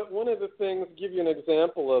 but one of the things, give you an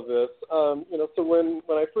example of this, so when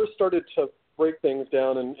I first started to break things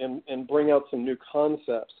down and bring out some new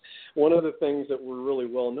concepts, one of the things that we're really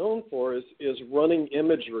well known for is running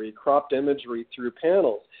imagery, cropped imagery through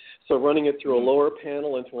panels. So running it through a lower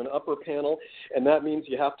panel into an upper panel, and that means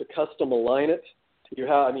you have to custom align it.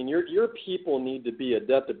 Your people need to be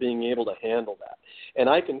adept at being able to handle that. And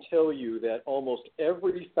I can tell you that almost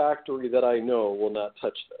every factory that I know will not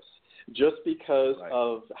touch this, just because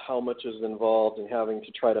of how much is involved in having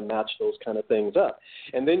to try to match those kind of things up.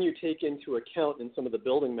 And then you take into account in some of the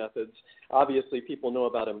building methods, obviously people know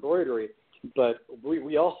about embroidery, but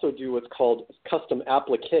we also do what's called custom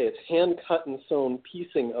applique. It's hand-cut and sewn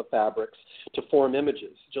piecing of fabrics to form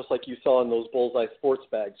images, just like you saw in those Bullseye sports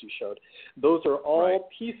bags you showed. Those are all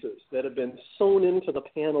pieces that have been sewn into the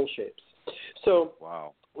panel shapes. So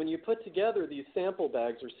when you put together these sample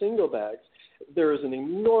bags or single bags, there is an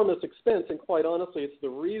enormous expense, and quite honestly, it's the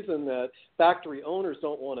reason that factory owners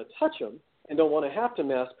don't want to touch them and don't want to have to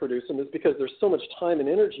mass produce them, is because there's so much time and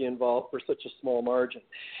energy involved for such a small margin.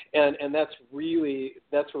 And that's where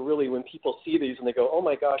really when people see these and they go, oh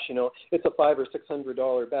my gosh, it's a $500 or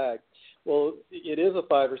 $600 bag. Well, it is a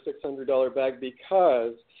 $500 or $600 bag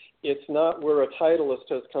because it's not where a Titleist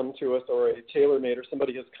has come to us or a TaylorMade or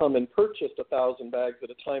somebody has come and purchased 1,000 bags at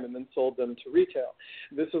a time and then sold them to retail.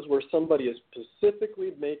 This is where somebody is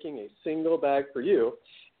specifically making a single bag for you,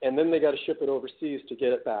 and then they got to ship it overseas to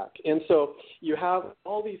get it back. And so you have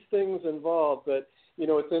all these things involved, but,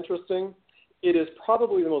 it's interesting. it is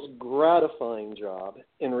probably the most gratifying job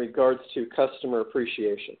in regards to customer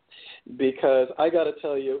appreciation, because I got to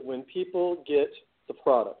tell you, when people get the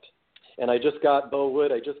product, and I just got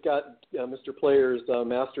I just got Mr. Player's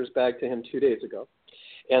master's bag to him 2 days ago,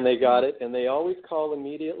 and they got it, and they always call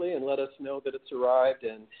immediately and let us know that it's arrived,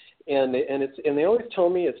 and they always tell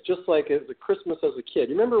me it's just like it was a Christmas as a kid.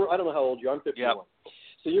 You remember? I don't know how old you are. I'm 51. Yep.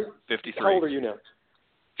 So you're 53. How old are you now?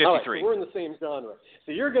 53. All right, so we're in the same genre.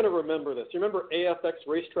 So you're going to remember this. You remember AFX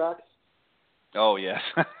racetracks? Oh, yes.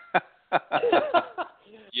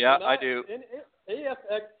 Yeah, I do. And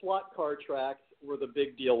AFX slot car tracks were the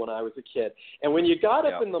big deal when I was a kid. And when you got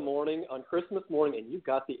up in the morning on Christmas morning and you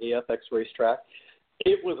got the AFX racetrack,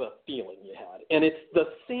 it was a feeling you had. And it's the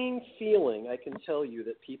same feeling, I can tell you,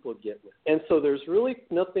 that people get with. And so there's really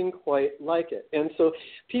nothing quite like it. And so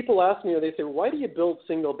people ask me, or they say, why do you build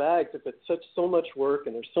single bags if it's so much work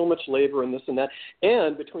and there's so much labor and this and that?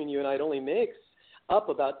 And between you and I, it only makes up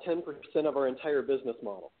about 10% of our entire business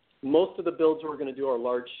model. Most of the builds we're going to do are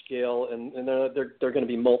large scale, and they're going to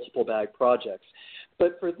be multiple bag projects.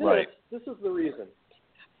 But for this, this is the reason.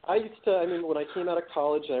 When I came out of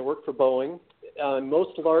college and I worked for Boeing,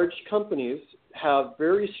 most large companies have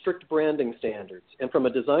very strict branding standards. And from a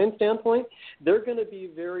design standpoint, they're going to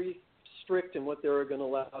be very strict in what they're going to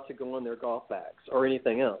allow to go on their golf bags or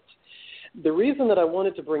anything else. The reason that I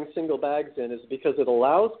wanted to bring single bags in is because it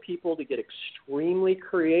allows people to get extremely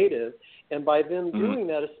creative. And by them doing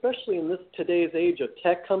that, especially in today's age of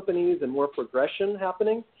tech companies and more progression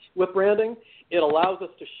happening with branding, it allows us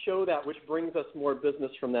to show that, which brings us more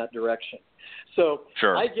business from that direction. So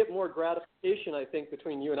I get more gratification, I think,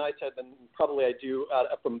 between you and I, Ted, than probably I do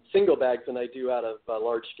from single bags than I do out of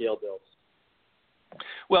large-scale builds.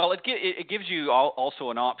 Well, it gives you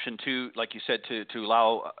also an option to, like you said, to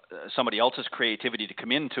allow somebody else's creativity to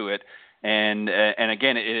come into it, and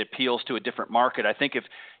again, it appeals to a different market. I think if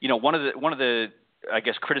one of the I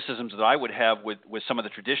guess criticisms that I would have with some of the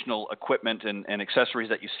traditional equipment and accessories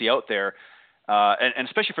that you see out there, and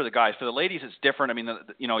especially for the guys, for the ladies, it's different. I mean,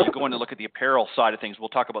 you go in to look at the apparel side of things. We'll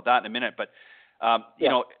talk about that in a minute, but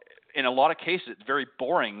in a lot of cases, it's very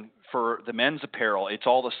boring for the men's apparel. It's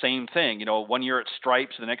all the same thing. 1 year it's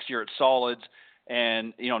stripes, the next year it's solids,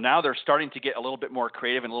 and now they're starting to get a little bit more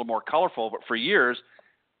creative and a little more colorful. But for years,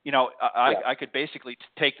 I could basically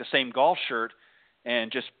take the same golf shirt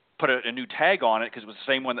and just put a new tag on it because it was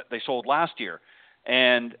the same one that they sold last year.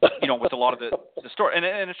 And with a lot of the store, and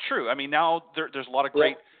it's true. I mean, now there's a lot of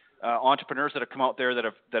great entrepreneurs that have come out there that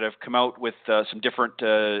have come out with some different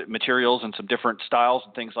materials and some different styles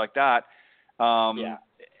and things like that.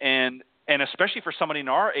 And especially for somebody in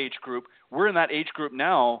our age group, we're in that age group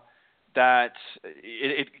now that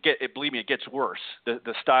believe me, it gets worse.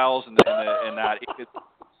 The styles and that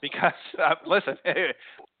because listen,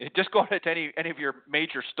 just go to any of your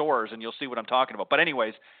major stores and you'll see what I'm talking about. But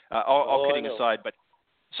anyways, all kidding aside, but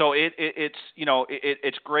so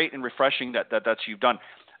it's great and refreshing that's you've done.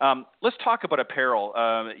 Let's talk about apparel.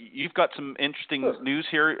 You've got some interesting news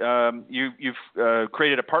here. You've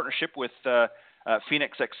created a partnership with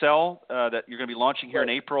Phoenix XL that you're going to be launching here in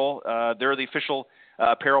April. They're the official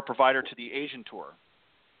apparel provider to the Asian Tour.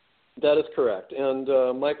 That is correct.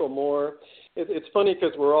 And Michael Moore, it's funny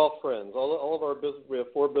because we're all friends. All of our business, we have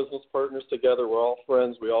 4 business partners together. We're all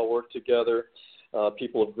friends. We all work together.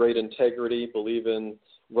 People of great integrity, believe in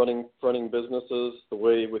running businesses the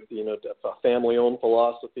way with a family-owned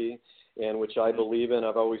philosophy, and which I believe in.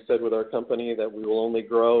 I've always said with our company that we will only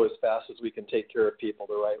grow as fast as we can take care of people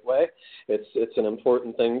the right way. It's an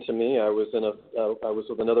important thing to me. I was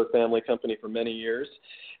with another family company for many years,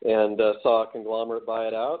 and saw a conglomerate buy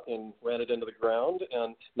it out and ran it into the ground.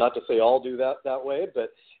 And not to say all do that way,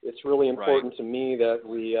 but it's really important to me that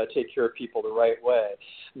we take care of people the right way.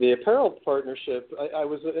 The apparel partnership, I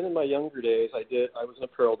was in my younger days. I was an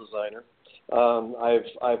apparel designer.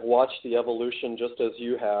 I've watched the evolution just as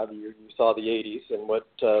you have. You saw the 80s and what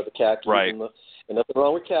the khakis and nothing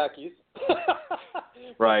wrong with khakis.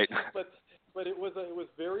 But it was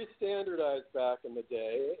very standardized back in the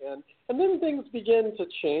day, and then things began to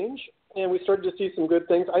change, and we started to see some good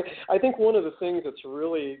things. I think one of the things that's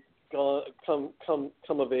really come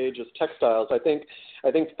of age is textiles. I think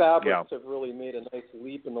fabrics have really made a nice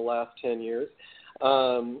leap in the last 10 years,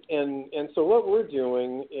 and so what we're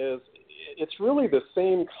doing is it's really the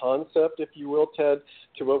same concept, if you will, Ted,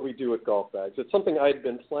 to what we do with golf bags. It's something I'd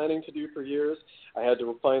been planning to do for years. I had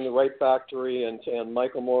to find the right factory, and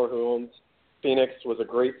Michael Moore, who owns Phoenix, was a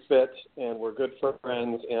great fit, and we're good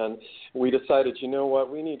friends, and we decided, you know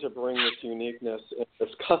what, we need to bring this uniqueness and this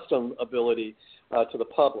custom ability to the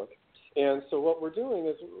public. And so what we're doing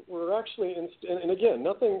is we're actually, and again,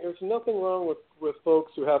 there's nothing wrong with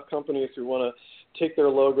folks who have companies who want to take their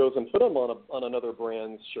logos and put them on another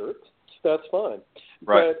brand's shirt. That's fine.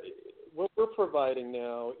 Right. But what we're providing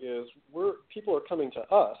now is people are coming to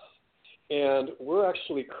us, and we're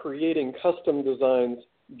actually creating custom designs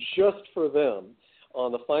just for them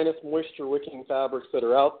on the finest moisture-wicking fabrics that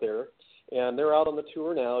are out there. And they're out on the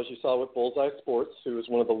tour now, as you saw with Bullseye Sports, who is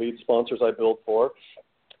one of the lead sponsors I build for.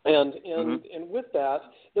 And with that,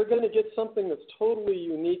 they're going to get something that's totally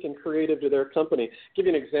unique and creative to their company. Give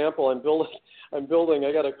you an example. I'm building.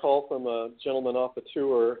 I got a call from a gentleman off the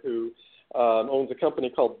tour who owns a company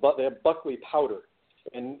called they have Buckley Powder,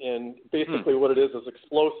 and basically what it is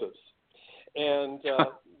explosives. And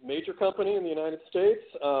major company in the United States,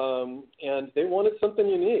 and they wanted something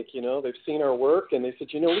unique. They've seen our work, and they said,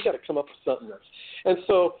 we got to come up with something else. And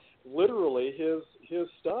so, literally, his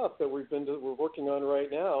stuff that we're working on right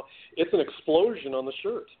now, it's an explosion on the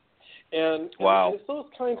shirt. And it's those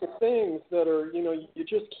kinds of things that are, you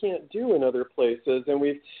just can't do in other places. And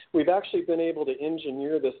we've actually been able to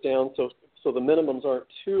engineer this down so the minimums aren't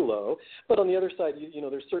too low. But on the other side,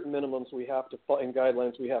 there's certain minimums we have to and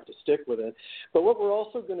guidelines we have to stick within. But what we're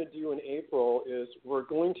also going to do in April is we're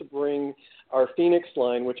going to bring our Phoenix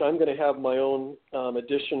line, which I'm going to have my own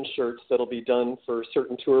edition shirts that'll be done for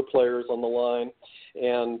certain tour players on the line.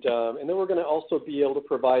 And then we're going to also be able to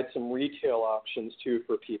provide some retail options, too,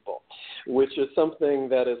 for people, which is something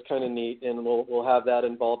that is kind of neat, and we'll have that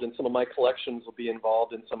involved, and some of my collections will be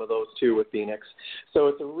involved in some of those, too, with Phoenix. So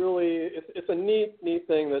it's a neat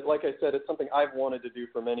thing that, like I said, it's something I've wanted to do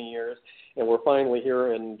for many years, and we're finally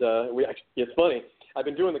here, and it's funny. I've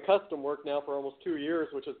been doing the custom work now for almost 2 years,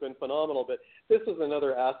 which has been phenomenal, but this is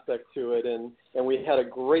another aspect to it, and we had a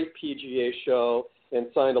great PGA show and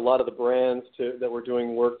signed a lot of the brands that we're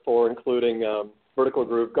doing work for, including Vertical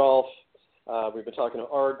Groove Golf. We've been talking to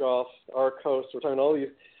Argos, Arcos. We're talking to all these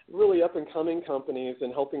really up-and-coming companies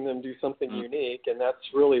and helping them do something unique, and that's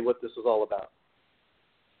really what this is all about.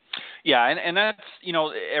 Yeah, and that's,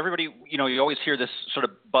 everybody, you always hear this sort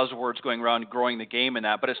of buzzwords going around, growing the game and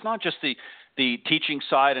that, but it's not just the teaching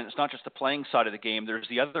side, and it's not just the playing side of the game. There's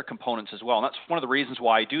the other components as well, and that's one of the reasons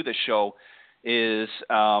why I do this show is,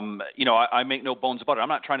 I make no bones about it. I'm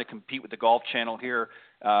not trying to compete with the Golf Channel here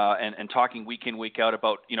and talking week in, week out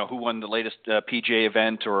about, who won the latest PGA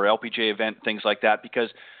event or LPGA event, things like that, because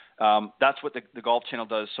that's what the Golf Channel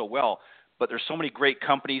does so well. But there's so many great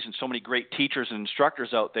companies and so many great teachers and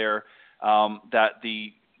instructors out there that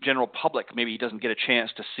the general public maybe doesn't get a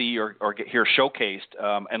chance to see or hear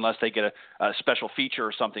showcased unless they get a special feature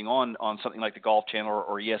or something on something like the Golf Channel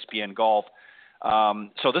or ESPN Golf.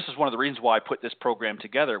 So this is one of the reasons why I put this program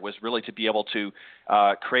together, was really to be able to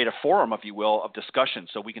create a forum, if you will, of discussion,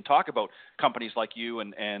 so we can talk about companies like you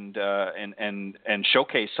and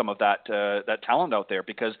showcase some of that talent out there,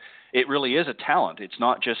 because it really is a talent. It's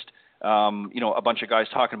not just a bunch of guys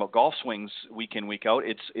talking about golf swings week in, week out.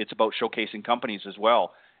 It's about showcasing companies as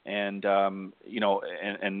well, and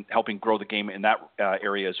and helping grow the game in that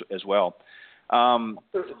area as well.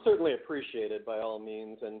 Certainly appreciated by all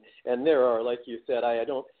means, and there are, like you said,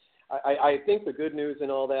 I think the good news in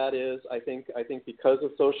all that is I think because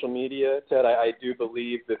of social media, Ted, I do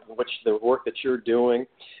believe that the work that you're doing,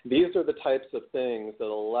 these are the types of things that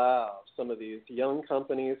allow some of these young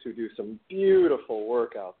companies who do some beautiful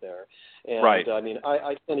work out there. And right.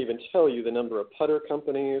 I can't even tell you the number of putter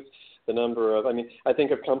companies, I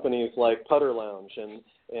think of companies like Putter Lounge and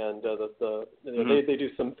they do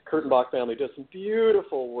some Kurtenbach family does some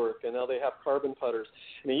beautiful work, and now they have carbon putters.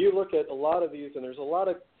 You look at a lot of these, and there's a lot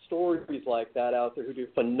of stories like that out there who do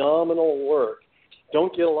phenomenal work,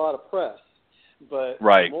 don't get a lot of press, but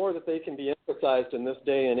right. The more that they can be emphasized in this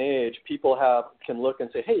day and age, people can look and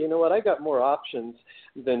say, hey, you know what, I got more options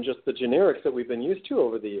than just the generics that we've been used to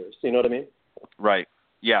over the years. You know what I mean? Right.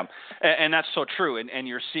 Yeah, and that's so true. And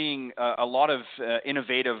you're seeing a lot of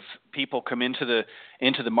innovative people come into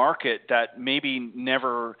the market that maybe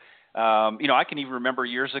never. I can even remember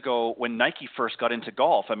years ago when Nike first got into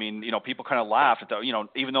golf. People kind of laughed at that.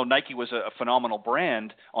 Even though Nike was a phenomenal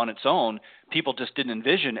brand on its own, people just didn't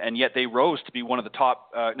envision, and yet they rose to be one of the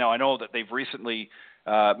top. Now I know that they've recently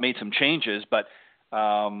made some changes, but.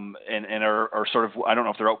 And are sort of, I don't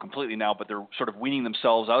know if they're out completely now, but they're sort of weaning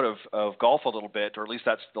themselves out of golf a little bit, or at least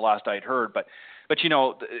that's the last I'd heard. But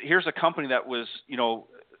here's a company that was,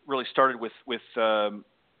 really started with the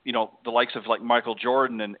likes of like Michael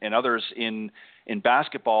Jordan and others in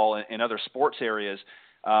basketball and other sports areas,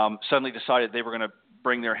 suddenly decided they were going to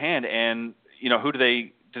bring their hand. And, who do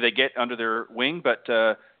they do they get under their wing, but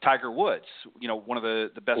Tiger Woods, one of the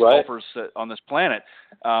best Right. golfers on this planet.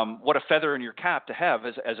 What a feather in your cap to have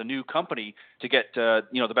as a new company to get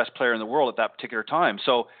the best player in the world at that particular time.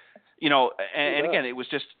 So, and again, it was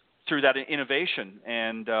just through that innovation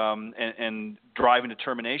and drive and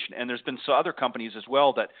determination. And there's been some other companies as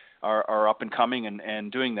well that are up and coming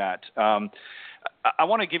and doing that. I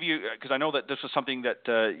want to give you, because I know that this was something that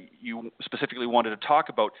you specifically wanted to talk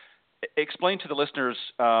about. Explain to the listeners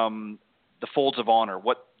the Folds of Honor,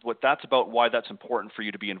 what that's about, why that's important for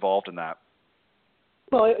you to be involved in that.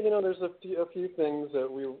 Well, there's a few things that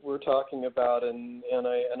we're talking about, and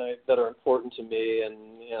I that are important to me,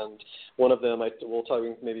 and one of them we'll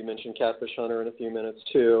maybe mention Catfish Hunter in a few minutes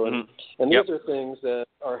too, and these are things that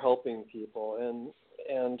are helping people, and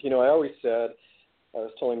I always said, I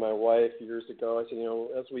was telling my wife years ago, I said,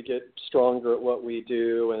 as we get stronger at what we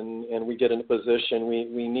do and we get in a position,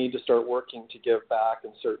 we need to start working to give back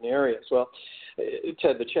in certain areas. Well,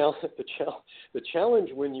 Ted, the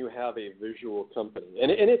challenge when you have a visual company, and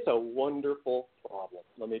it's a wonderful problem,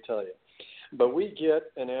 let me tell you, but we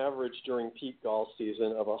get an average during peak golf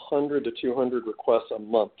season of 100 to 200 requests a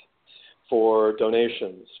month for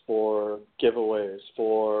donations, for giveaways,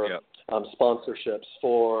 for sponsorships,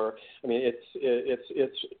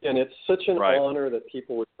 it's such an honor that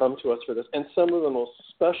people would come to us for this, and some of the most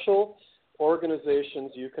special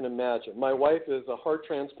organizations you can imagine. My wife is a heart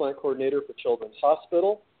transplant coordinator for Children's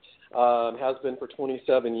Hospital, has been for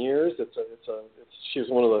 27 years. She's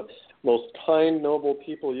one of the most kind, noble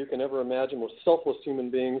people you can ever imagine, most selfless human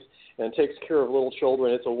beings, and takes care of little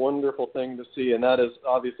children. It's a wonderful thing to see, and that is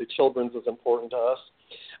obviously children's is important to us.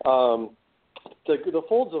 The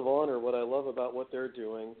Folds of Honor, what I love about what they're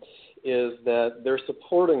doing is that they're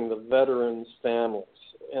supporting the veterans' families,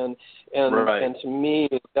 and to me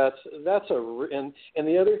that's and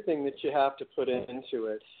the other thing that you have to put into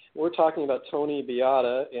it. We're talking about Tony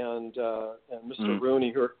Beata and Mr.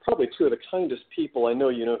 Rooney, who are probably two of the kindest people, I know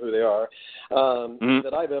you know who they are,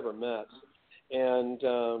 that I've ever met. And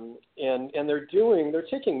they're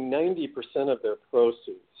taking 90% of their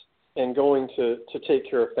proceeds and going to take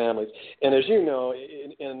care of families. And as you know,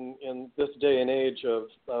 in this day and age of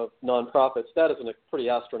nonprofits, that is a pretty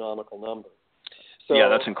astronomical number. So yeah,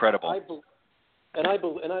 that's incredible. I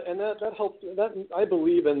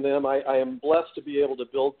believe in them. I am blessed to be able to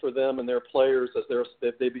build for them and their players as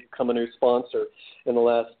they become a new sponsor in the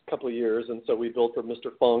last couple of years. And so we built for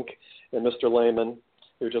Mr. Funk and Mr. Lehman,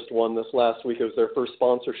 who just won this last week. It was their first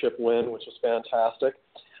sponsorship win, which was fantastic.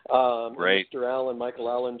 Great. Michael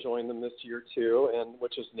Allen joined them this year too, and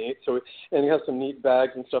which is neat. So, and he has some neat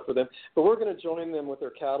bags and stuff for them. But we're going to join them with their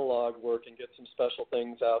catalog work and get some special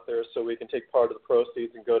things out there so we can take part of the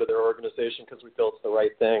proceeds and go to their organization because we feel it's the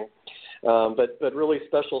right thing. But really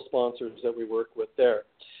special sponsors that we work with there.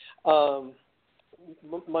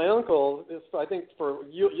 My uncle is, I think,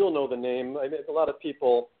 you'll know the name. I mean, a lot of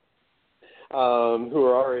people who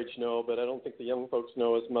are our age know, but I don't think the young folks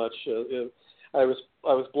know as much. I was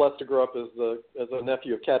blessed to grow up as a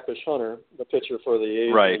nephew of Catfish Hunter, the pitcher for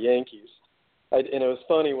the Yankees. And it was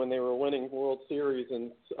funny when they were winning World Series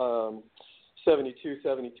in 72,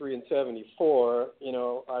 73, and 74.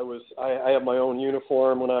 I have my own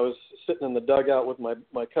uniform when I was sitting in the dugout with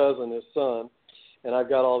my cousin, his son, and I've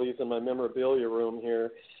got all these in my memorabilia room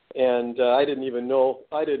here. And I didn't even know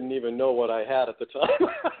what I had at the time.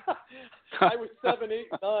 I was 7, 8,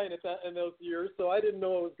 9 in those years, so I didn't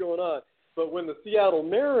know what was going on. But when the Seattle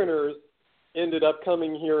Mariners ended up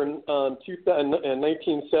coming here in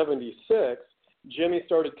 1976, Jimmy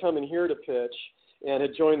started coming here to pitch and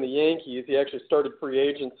had joined the Yankees. He actually started free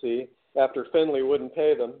agency after Finley wouldn't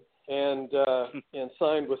pay them, and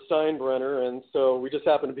signed with Steinbrenner. And so we just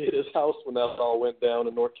happened to be at his house when that all went down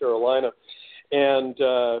in North Carolina. And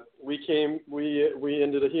he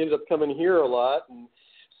ended up coming here a lot, and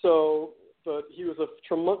so. But he was a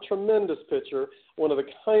tremendous pitcher, one of the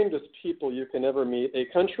kindest people you can ever meet, a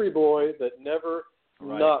country boy that never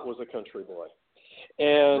not was a country boy.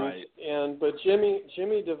 But Jimmy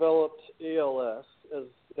developed ALS,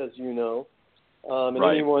 as you know. And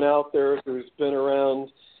anyone out there who's been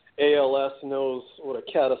around ALS knows what a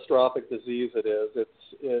catastrophic disease it is.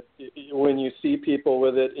 When you see people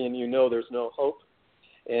with it and you know there's no hope.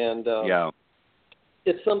 And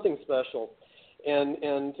it's something special.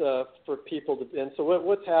 And for people to, and so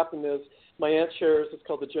what's happened is my aunt chairs, it's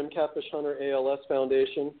called the Jim Catfish Hunter ALS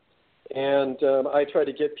Foundation, and I try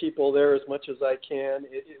to get people there as much as I can.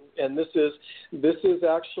 And this is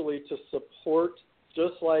actually to support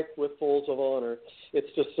just like with Folds of Honor,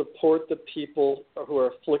 it's to support the people who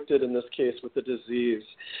are afflicted, in this case, with the disease.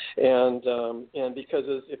 And because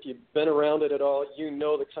if you've been around it at all, you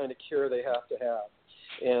know the kind of care they have to have.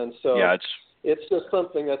 And so it's just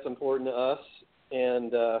something that's important to us.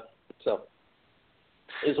 And so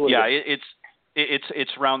is what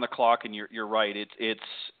it's round the clock, and you're right. It's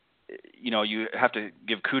you have to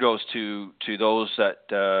give kudos to those that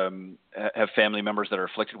have family members that are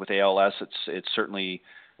afflicted with ALS. It's certainly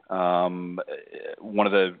one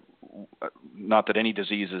of the, not that any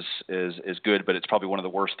disease is good, but it's probably one of the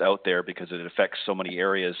worst out there because it affects so many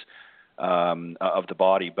areas of the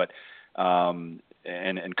body. But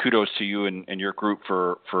and kudos to you and your group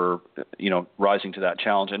for rising to that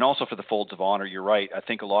challenge, and also for the Folds of Honor. You're right. I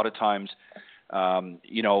think a lot of times,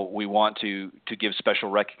 we want to give special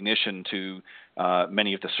recognition to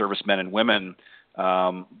many of the servicemen and women,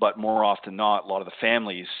 but more often not, a lot of the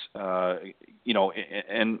families,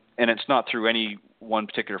 and it's not through any one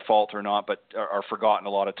particular fault or not, but are forgotten a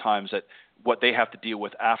lot of times, that what they have to deal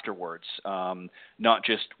with afterwards, not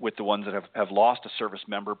just with the ones that have lost a service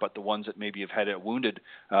member, but the ones that maybe have had a wounded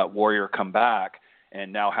warrior come back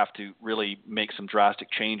and now have to really make some drastic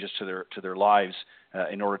changes to their lives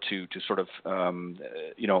in order to sort of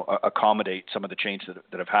accommodate some of the changes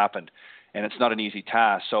that have happened, and it's not an easy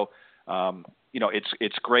task. So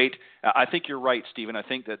it's great. I think you're right, Stephen. I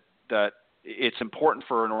think that it's important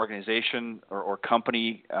for an organization or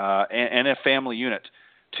company and a family unit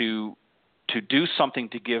to do something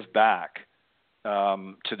to give back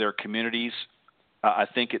to their communities. I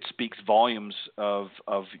think it speaks volumes of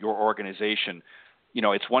your organization.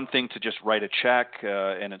 It's one thing to just write a check,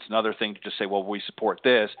 and it's another thing to just say, well, we support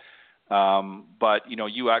this. But,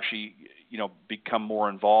 you actually, become more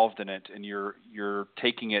involved in it, and you're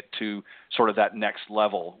taking it to sort of that next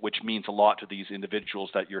level, which means a lot to these individuals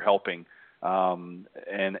that you're helping. Any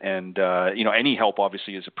help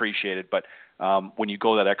obviously is appreciated, but when you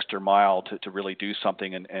go that extra mile to really do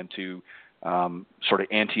something and to sort of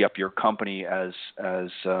ante up your company as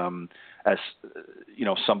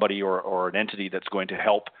somebody or an entity that's going to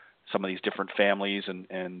help some of these different families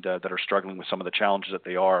and that are struggling with some of the challenges that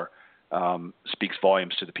they are, speaks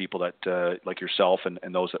volumes to the people that like yourself and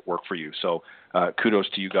those that work for you. So kudos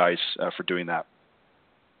to you guys for doing that.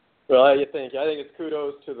 Well, I think it's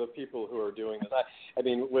kudos to the people who are doing this. I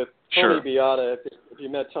mean, with Tony Beata, if you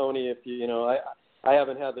met Tony, I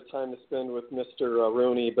haven't had the time to spend with Mr.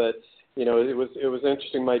 Rooney, but it was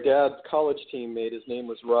interesting. My dad's college teammate, his name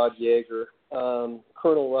was Rod Yeager,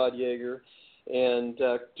 Colonel Rod Yeager, and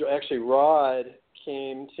actually Rod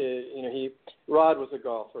came to Rod was a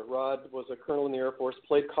golfer. Rod was a colonel in the Air Force,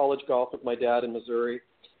 played college golf with my dad in Missouri,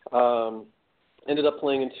 ended up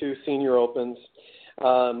playing in 2 senior opens.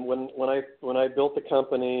 When I built the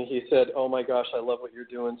company, he said, "Oh my gosh, I love what you're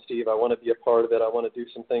doing, Steve. I want to be a part of it. I want to do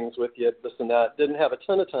some things with you, this and that." Didn't have a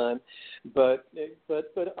ton of time, but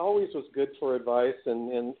always was good for advice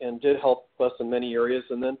and did help us in many areas.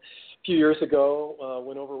 And then a few years ago,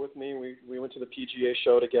 went over with me. We went to the PGA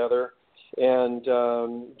show together, and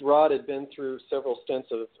Rod had been through several stints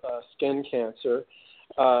of skin cancer,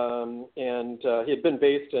 and he had been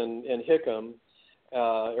based in Hickam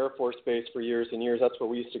Air Force Base for years and years. That's where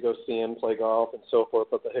we used to go see him play golf and so forth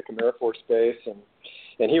at the Hickam Air Force Base.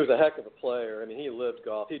 And he was a heck of a player. I mean, he lived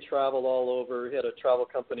golf. He traveled all over. He had a travel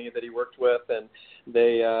company that he worked with, and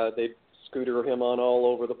they scooter him on all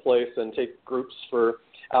over the place and take groups for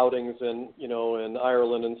outings in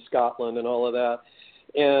Ireland and Scotland and all of that.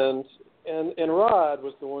 And Rod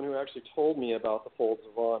was the one who actually told me about the Folds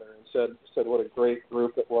of Honor and said what a great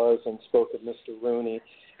group it was, and spoke of Mr. Rooney.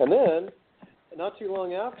 And then not too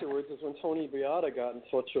long afterwards is when Tony Beata got in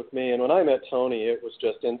touch with me. And when I met Tony, it was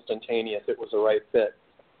just instantaneous. It was the right fit.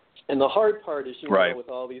 And the hard part, as you know, with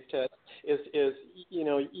all these tests, is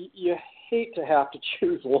you hate to have to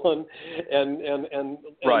choose one and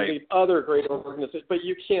leave other great organizations, but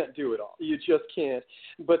you can't do it all. You just can't.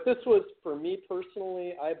 But this was, for me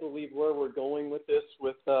personally, I believe where we're going with this,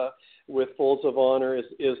 with Folds of Honor,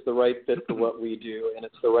 is the right fit for what we do, and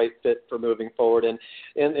it's the right fit for moving forward. And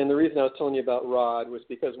the reason I was telling you about Rod was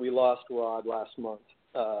because we lost Rod last month.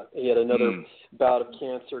 He had another bout of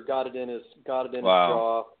cancer, got it in his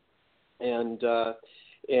jaw,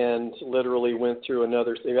 and literally went through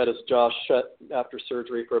he had his jaw shut after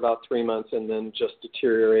surgery for about 3 months, and then just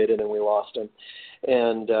deteriorated, and we lost him.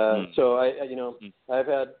 And so I've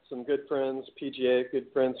had some good friends, good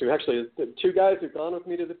friends who actually, 2 guys who've gone with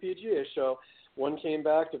me to the PGA show. One came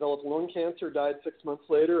back, developed lung cancer, died 6 months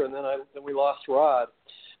later, and then we lost Rod.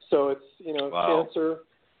 So it's cancer,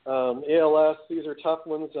 ALS. These are tough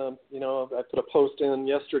ones. I put a post in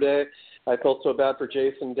yesterday. I felt so bad for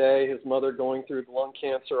Jason Day, his mother going through lung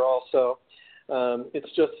cancer also. It's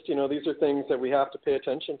just, these are things that we have to pay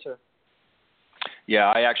attention to.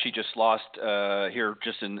 Yeah, I actually just lost here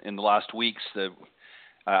just in the last weeks.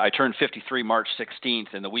 I turned 53 March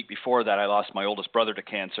 16th, and the week before that I lost my oldest brother to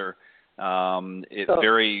cancer.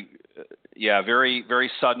 Very,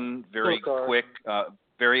 very sudden, very quick,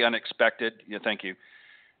 very unexpected. Yeah, thank you.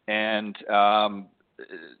 And,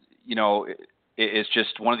 it's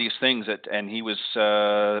just one of these things and he was,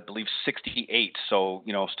 I believe, 68. So,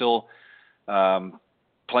 still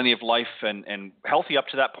plenty of life and healthy up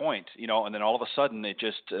to that point, and then all of a sudden it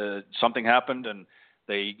just, something happened and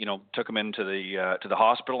they, took him into the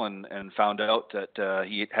hospital and found out that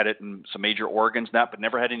he had it in some major organs and that, but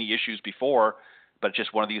never had any issues before. But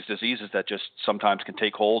just one of these diseases that just sometimes can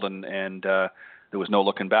take hold and there was no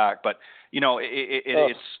looking back. But,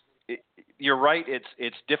 you're right.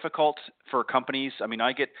 It's difficult for companies. I mean,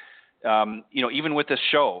 I get, even with this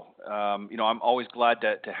show, I'm always glad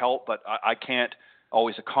to help, but I can't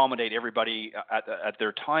always accommodate everybody at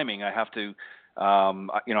their timing. I have to,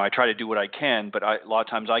 I try to do what I can, but a lot of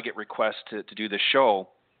times I get requests to do this show,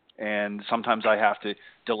 and sometimes I have to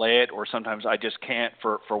delay it, or sometimes I just can't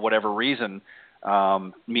for whatever reason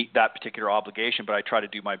meet that particular obligation. But I try to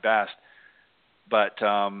do my best. But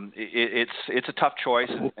it's a tough choice,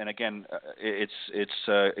 and again,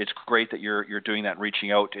 it's great that you're doing that and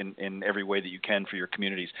reaching out in every way that you can for your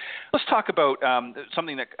communities. Let's talk about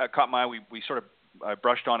something that caught my eye. We sort of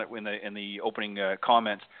brushed on it in the opening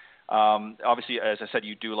comments. Obviously, as I said,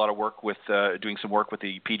 you do a lot of work with doing some work with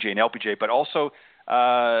the PGA and LPGA, but also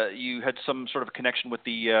you had some sort of connection with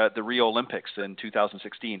the Rio Olympics in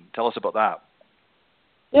 2016. Tell us about that.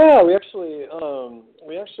 Yeah, we actually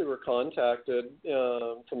were contacted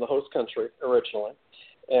from the host country originally,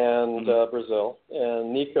 and Brazil.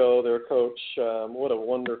 And Nico, their coach, what a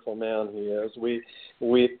wonderful man he is.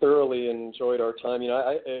 We thoroughly enjoyed our time.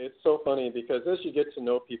 It's so funny because as you get to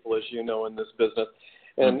know people, as you know, in this business,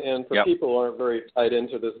 and for people who aren't very tied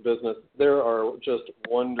into this business, there are just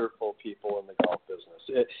wonderful people in the golf business.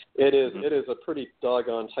 It is a pretty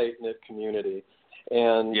doggone tight-knit community.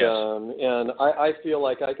 And and I feel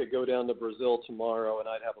like I could go down to Brazil tomorrow and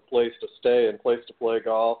I'd have a place to stay and place to play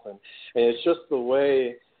golf, and it's just the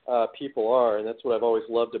way people are, and that's what I've always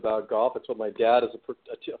loved about golf. It's what my dad, as a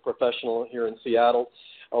professional here in Seattle,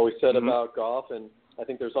 always said about golf, and I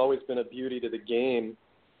think there's always been a beauty to the game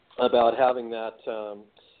about having that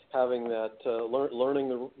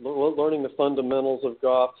learning the fundamentals of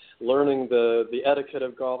golf, learning the etiquette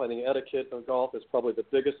of golf. I think etiquette of golf is probably the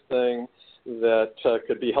biggest thing that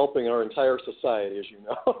could be helping our entire society, as you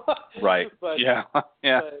know. Right. But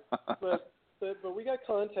we got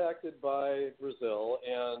contacted by Brazil,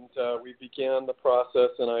 and we began the process.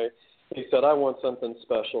 And he said, "I want something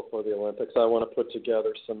special for the Olympics. I want to put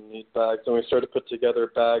together some neat bags." And we started to put together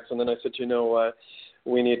bags. And then I said, "You know what?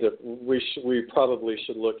 We probably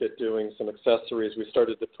should look at doing some accessories." We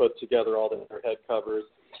started to put together all the head covers,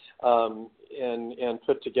 and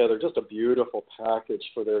put together just a beautiful package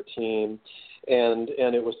for their team. And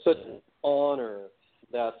it was such an honor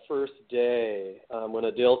that first day when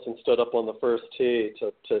Adilson stood up on the first tee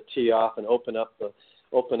to tee off and open up the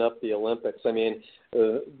Olympics. I mean,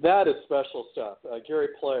 that is special stuff. Gary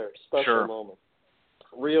Player, special moment.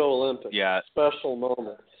 Rio Olympics, special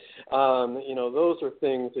moment. Those are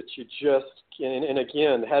things that you just can. And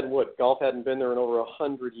again, golf hadn't been there in over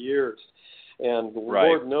 100 years. And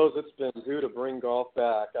Lord knows it's been due to bring golf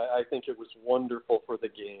back. I think it was wonderful for the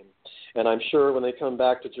game. And I'm sure when they come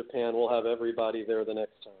back to Japan, we'll have everybody there the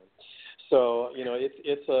next time. So,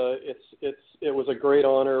 it was a great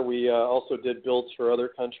honor. We also did builds for other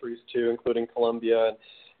countries too, including Colombia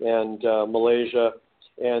and Malaysia.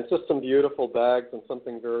 And just some beautiful bags and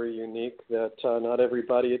something very unique that not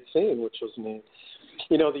everybody had seen, which was neat.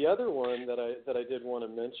 The other one that I did want to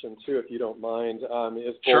mention too, if you don't mind,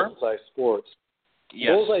 is Bullseye Sports.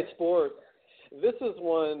 Yes. Bullseye Sports. This is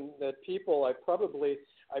one that people I probably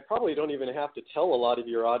don't even have to tell a lot of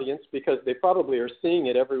your audience, because they probably are seeing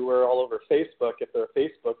it everywhere, all over Facebook if they're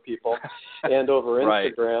Facebook people, and over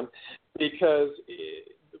Instagram, because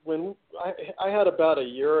when I had about a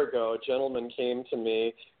year ago, a gentleman came to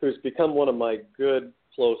me who's become one of my good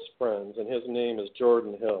close friends, and his name is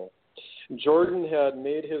Jordan Hill. Jordan had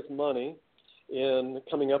made his money in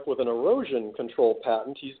coming up with an erosion control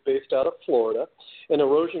patent. He's based out of Florida, in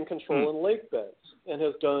erosion control in lake beds, and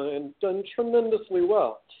has done tremendously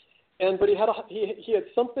well. But he had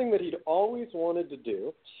something that he'd always wanted to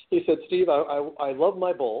do. He said, "Steve, I love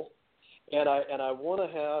my bull. And I want to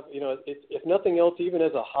have, if nothing else, even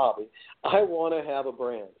as a hobby, I want to have a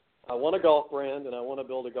brand. I want a golf brand, and I want to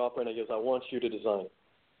build a golf brand. He goes, I want you to design it.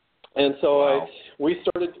 And so we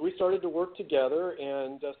started to work together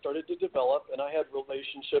and started to develop, and I had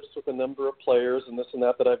relationships with a number of players and this and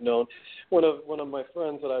that I've known. One of my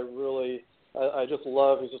friends that I just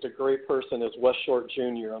love, who's just a great person, is Wes Short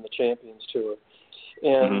Jr. on the Champions Tour.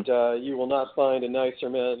 And you will not find a nicer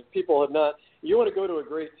man. People have not. You want to go to a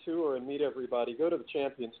great tour and meet everybody, go to the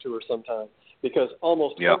Champions Tour sometime, because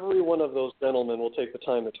almost every one of those gentlemen will take the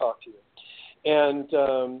time to talk to you. And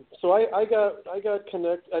so I got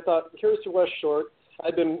connected. I thought, here's to Wes Short.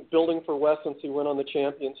 I've been building for Wes since he went on the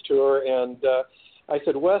Champions Tour, and I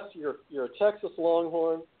said, Wes, you're a Texas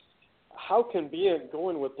Longhorn. How can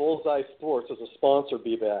going with Bullseye Sports as a sponsor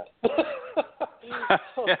be bad?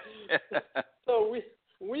 so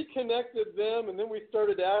we connected them, and then we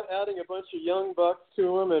started adding a bunch of young bucks to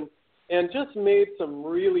them, and just made some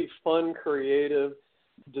really fun, creative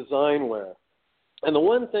design wear. And the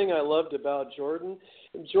one thing I loved about Jordan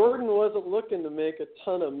wasn't looking to make a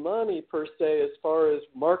ton of money per se as far as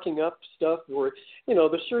marking up stuff where,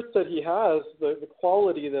 the shirts that he has, the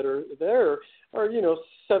quality that are there are,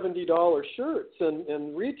 $70 shirts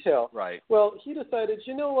and retail. Right. Well, he decided,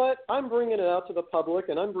 you know what, I'm bringing it out to the public,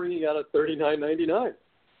 and I'm bringing it out at $39.99.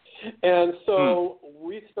 And so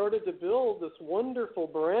we started to build this wonderful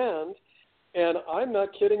brand. And I'm not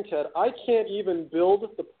kidding, Ted. I can't even build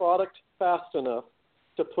the product fast enough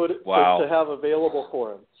to put it to have available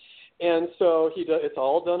for him. And so it's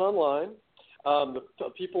all done online. The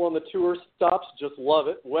people on the tour stops just love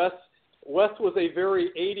it. Wes was a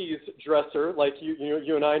very 80s dresser, like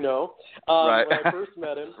you and I know. Right. When I first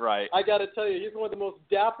met him, right. I got to tell you, he's one of the most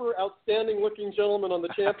dapper, outstanding-looking gentlemen on the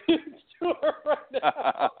Champions Tour right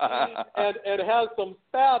now, and has some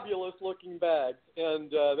fabulous-looking bags,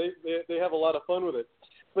 and they have a lot of fun with it.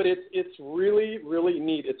 But it's really, really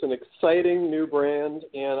neat. It's an exciting new brand,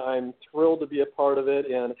 and I'm thrilled to be a part of it,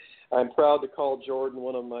 and I'm proud to call Jordan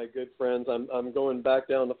one of my good friends. I'm going back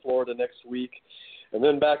down to Florida next week, and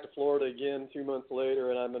then back to Florida again 2 months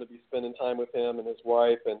later, and I'm going to be spending time with him and his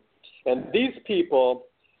wife. And these people,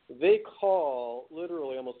 they call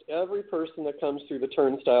literally almost every person that comes through the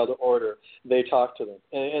turnstile to order. They talk to them.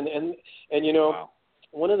 And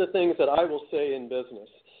one of the things that I will say in business,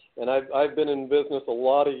 and I've been in business a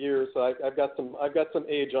lot of years, so I've got some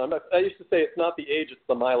age on. I used to say it's not the age, it's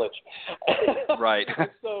the mileage. Right.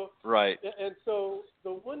 Right. And so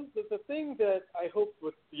the thing that I hope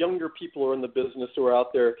with younger people who are in the business who are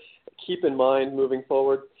out there keep in mind moving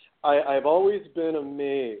forward, I've always been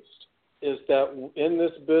amazed is that in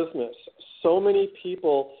this business, so many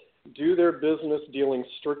people do their business dealing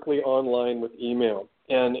strictly online with email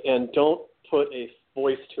and don't put a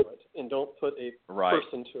voice to it and don't put a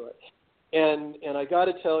person to it. And I got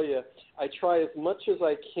to tell you, I try as much as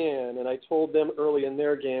I can, and I told them early in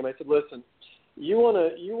their game, I said, listen, you want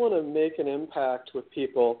to make an impact with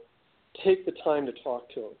people, take the time to talk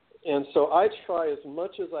to them. And so I try as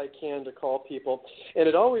much as I can to call people, and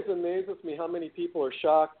it always amazes me how many people are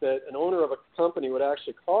shocked that an owner of a company would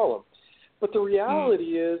actually call them. But the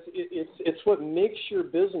reality is it's what makes your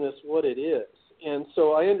business what it is. And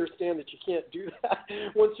so I understand that you can't do that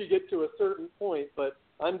once you get to a certain point, but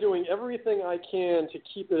I'm doing everything I can to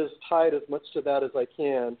keep it as tied as much to that as I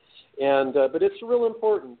can. And but it's real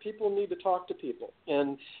important. People need to talk to people,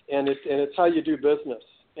 and it's how you do business.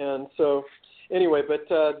 And so anyway, but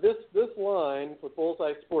this line with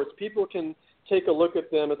Bullseye Sports, people can take a look at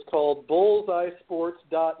them. It's called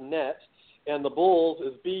bullseyesports.net, and the Bulls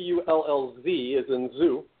is BULLZ, as in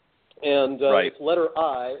zoo. And it's letter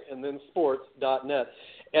I and then sports.net.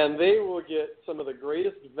 And they will get some of the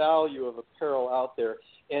greatest value of apparel out there.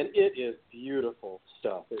 And it is beautiful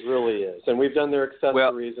stuff. It really is. And we've done their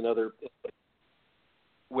accessories and other.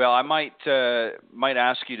 Well, I might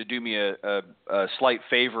ask you to do me a slight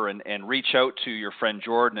favor and reach out to your friend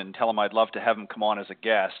Jordan and tell him I'd love to have him come on as a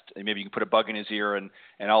guest. And maybe you can put a bug in his ear, and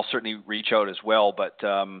I'll certainly reach out as well. But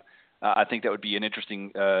I think that would be an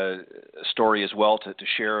interesting story as well to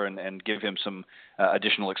share and give him some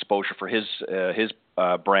additional exposure for his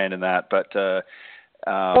brand and that. But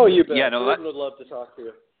you bet. Jordan would love to talk to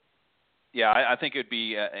you. Yeah, I think it would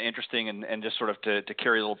be interesting and just sort of to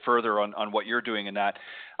carry a little further on what you're doing in that.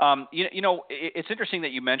 It's interesting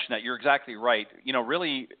that you mentioned that. You're exactly right.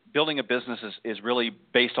 Really building a business is really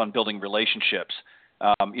based on building relationships.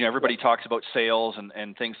 Everybody talks about sales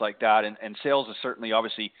and things like that, and sales is certainly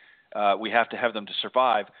obviously we have to have them to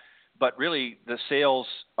survive, but really the sales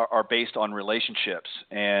are based on relationships.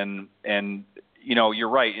 And you're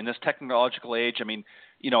right. In this technological age, I mean,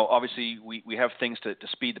 obviously we have things to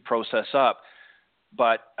speed the process up,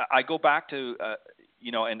 but I go back to,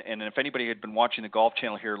 and if anybody had been watching the Golf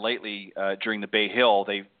Channel here lately during the Bay Hill,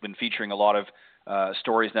 they've been featuring a lot of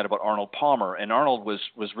stories now about Arnold Palmer. And Arnold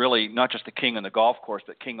was really not just the king on the golf course,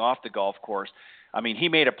 but king off the golf course. I mean, he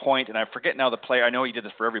made a point, and I forget now the player. I know he did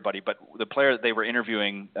this for everybody, but the player that they were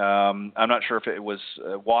interviewing, I'm not sure if it was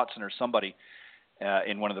Watson or somebody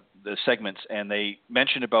in one of the segments, and they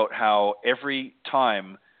mentioned about how every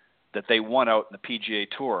time that they won out in the PGA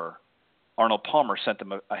Tour, Arnold Palmer sent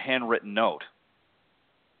them a handwritten note.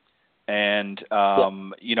 And,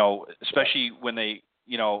 especially when they,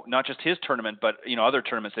 not just his tournament, but, other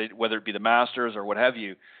tournaments, whether it be the Masters or what have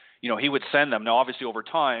you, he would send them. Now, obviously, over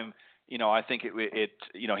time, I think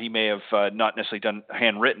he may have not necessarily done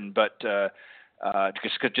handwritten, but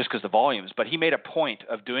just because the volumes. But he made a point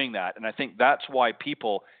of doing that, and I think that's why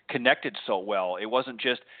people connected so well. It wasn't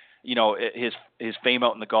just, his fame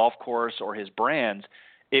out in the golf course or his brands.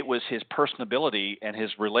 It was his personability and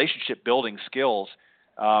his relationship building skills.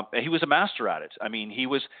 He was a master at it. I mean, he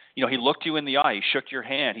was, he looked you in the eye, he shook your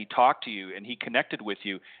hand, he talked to you, and he connected with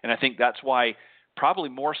you. And I think that's why, probably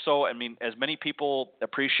more so, I mean, as many people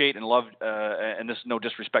appreciate and love, and this is no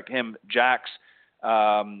disrespect to him, Jack's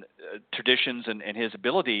traditions and his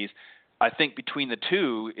abilities, I think between the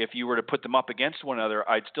two, if you were to put them up against one another,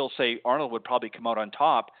 I'd still say Arnold would probably come out on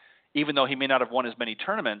top, even though he may not have won as many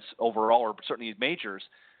tournaments overall, or certainly majors.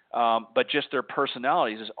 But just their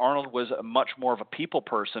personalities, as Arnold was much more of a people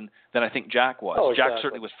person than I think Jack was. Oh, exactly. Jack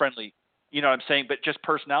certainly was friendly, you know what I'm saying, but just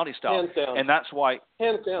personality style. Hands down. And that's why,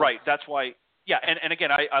 Hands down. Right, that's why, yeah, and again,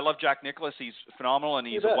 I love Jack Nicklaus. He's phenomenal, and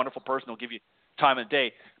he's a wonderful person. He'll give you time of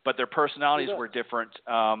day, but their personalities were different,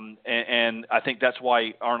 and I think that's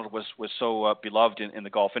why Arnold was so beloved in the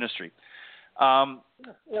golf industry. Yeah,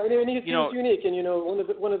 I mean, he's unique, and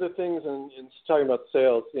one of the things in talking about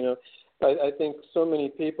sales, I think so many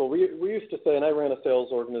people. We used to say, and I ran a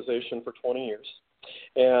sales organization for 20 years,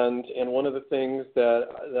 and one of the things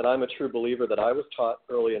that I'm a true believer that I was taught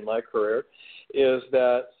early in my career is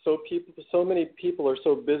that so many people are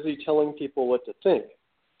so busy telling people what to think.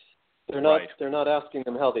 They're not asking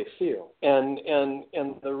them how they feel. And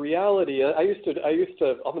the reality, I used to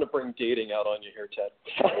I'm going to bring dating out on you here, Ted.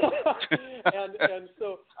 and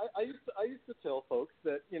so I used to tell folks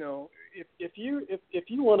that, if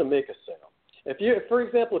you want to make a sale, for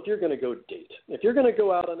example, if you're going to go date, if you're going to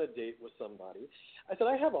go out on a date with somebody, I said,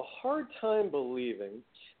 I have a hard time believing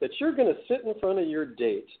that you're going to sit in front of your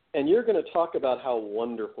date and you're going to talk about how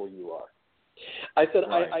wonderful you are. I said,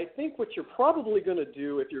 right. I think what you're probably going to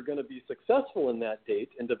do if you're going to be successful in that date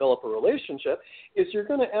and develop a relationship is you're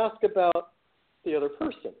going to ask about the other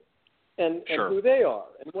person and who they are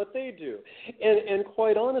and what they do. And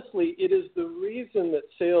quite honestly, it is the reason that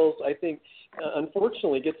sales, I think,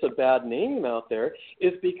 unfortunately gets a bad name out there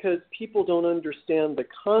is because people don't understand the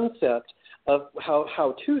concept of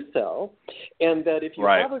how to sell, and that if you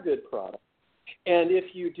have a good product and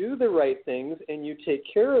if you do the right things and you take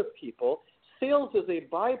care of people, sales is a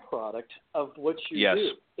byproduct of what you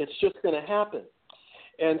do. It's just going to happen.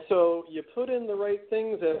 And so you put in the right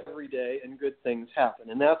things every day and good things happen.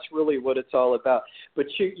 And that's really what it's all about. But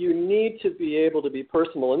you need to be able to be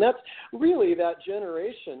personal. And that's really that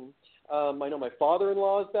generation. I know my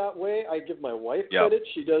father-in-law is that way. I give my wife credit.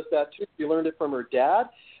 She does that too. She learned it from her dad.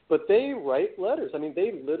 But they write letters. I mean,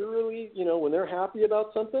 they literally, when they're happy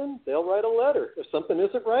about something, they'll write a letter. If something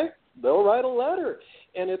isn't right, they'll write a letter.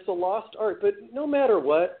 And it's a lost art. But no matter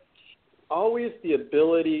what, always the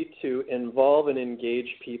ability to involve and engage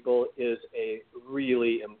people is a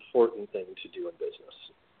really important thing to do in business.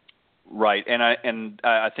 Right. And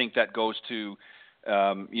I think that goes to,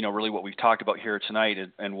 really what we've talked about here tonight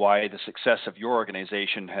and why the success of your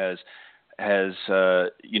organization has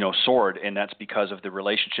soared, and that's because of the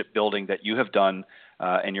relationship building that you have done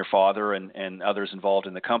and your father and others involved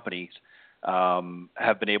in the company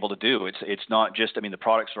have been able to do. It's not just, the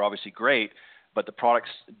products are obviously great, but the products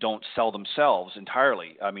don't sell themselves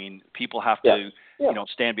entirely. I mean, people have to,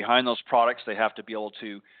 stand behind those products. They have to be able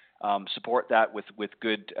to support that with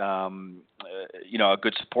good, a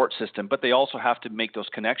good support system, but they also have to make those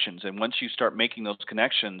connections. And once you start making those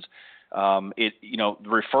connections, the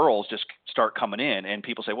referrals just start coming in, and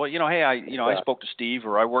people say, well, hey, I spoke to Steve,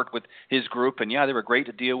 or I worked with his group, and they were great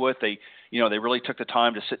to deal with. They really took the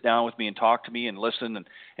time to sit down with me and talk to me and listen,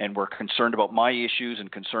 and were concerned about my issues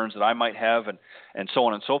and concerns that I might have, and so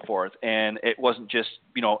on and so forth. And it wasn't just,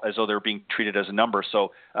 as though they were being treated as a number.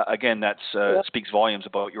 So again, that speaks volumes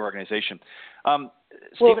about your organization.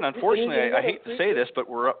 Stephen, unfortunately, I hate to say this, but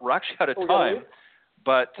we're actually out of time.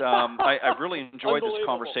 But I've really enjoyed this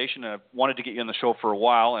conversation. I've wanted to get you on the show for a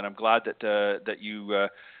while, and I'm glad that you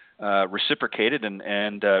reciprocated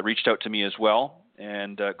and reached out to me as well.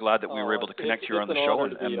 and glad that we were able to connect here on the an show.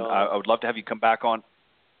 honor to And be on. I would love to have you come back on.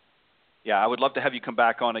 Yeah, I would love to have you come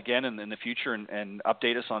back on again in the future and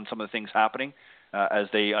update us on some of the things happening as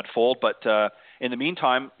they unfold. But in the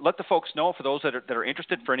meantime, let the folks know, for those that are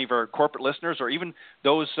interested, for any of our corporate listeners, or even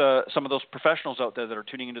those some of those professionals out there that are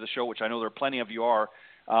tuning into the show, which I know there are plenty of you are,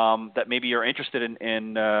 that maybe are interested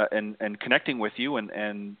in connecting with you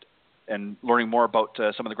and learning more about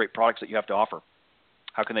some of the great products that you have to offer.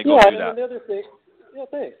 How can they go do that? And the other thing,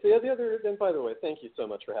 thanks. And by the way, thank you so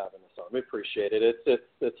much for having us on. We appreciate it.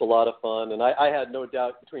 It's a lot of fun, and I had no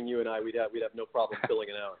doubt between you and I we'd have no problem filling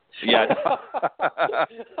an hour.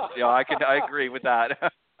 Yeah, I agree with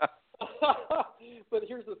that. But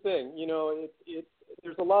here's the thing,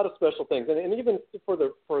 there's a lot of special things, and even for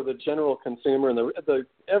the general consumer and the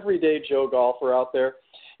everyday Joe golfer out there,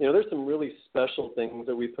 there's some really special things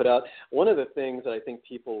that we put out. One of the things that I think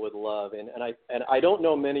people would love, and I don't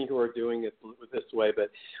know many who are doing it this way, but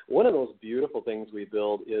one of the most beautiful things we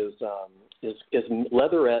build is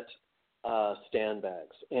leatherette stand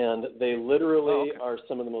bags, and they literally are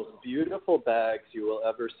some of the most beautiful bags you will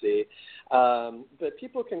ever see. But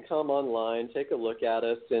people can come online, take a look at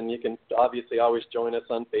us, and you can obviously always join us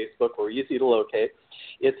on Facebook. We're easy to locate.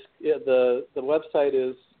 The website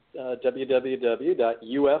is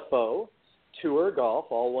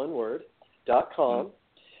www.ufotourgolf, all one word, .com.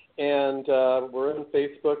 And we're on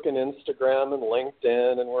Facebook and Instagram and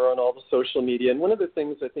LinkedIn, and we're on all the social media. And one of the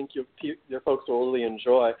things I think your folks will really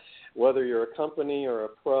enjoy, whether you're a company or a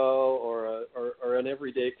pro or an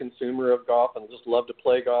everyday consumer of golf and just love to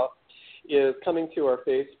play golf, is coming to our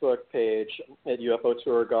Facebook page at UFO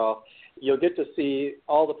Tour Golf. You'll get to see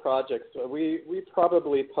all the projects. We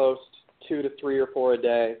probably post 2 to 3 or 4 a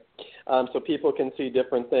day, so people can see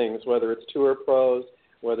different things, whether it's tour pros,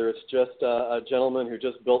 whether it's just a gentleman who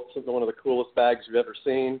just built one of the coolest bags you've ever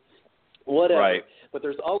seen, whatever. Right. But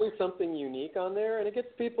there's always something unique on there, and it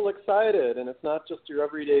gets people excited, and it's not just your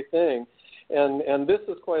everyday thing. And this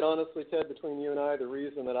is, quite honestly, Ted, between you and I, the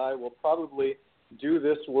reason that I will probably do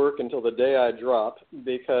this work until the day I drop,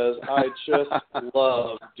 because I just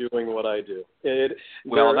love doing what I do.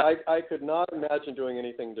 I could not imagine doing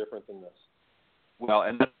anything different than this. Well,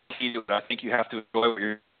 and that's key to it. I think you have to enjoy what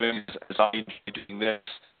you're doing, as I enjoy doing this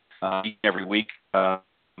every week.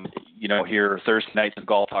 Here Thursday nights at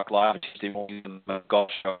Golf Talk Live, Tuesday mornings in the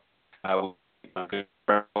golf show. Good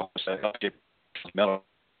friends, some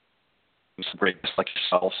great guests like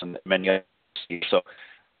yourselves and many others. So,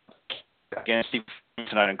 again, Steve,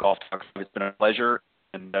 tonight on Golf Talk, it's been a pleasure,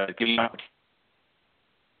 and giving you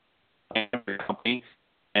your company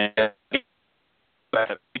and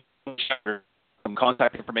some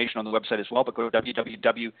contact information on the website as well, but go to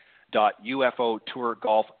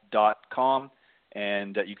www.ufotourgolf.com,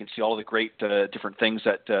 and you can see all of the great different things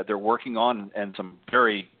that they're working on, and some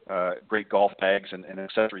very great golf bags and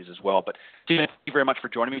accessories as well. But Stephen, thank you very much for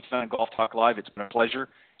joining me tonight on Golf Talk Live. It's been a pleasure,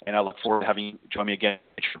 and I look forward to having you join me again.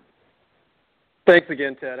 Thanks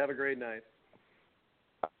again, Ted. Have a great night.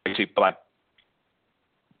 You too. Bye-bye.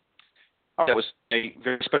 That was a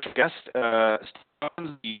very special guest, the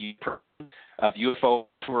president of UFO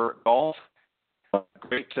Tour Golf.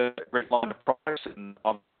 Great line of products and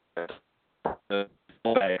I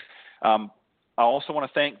also want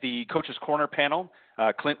to thank the Coach's Corner panel,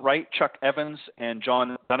 Clint Wright, Chuck Evans, and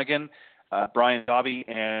John Dunnigan, Brian Dobbie,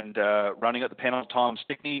 and rounding out the panel, Tom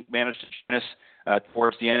Stickney managed to join us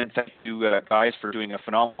towards the end. Thank you, guys, for doing a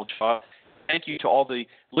phenomenal job. Thank you to all the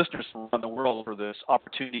listeners from around the world for this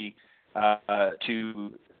opportunity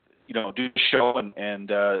to do the show and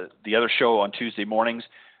the other show on Tuesday mornings.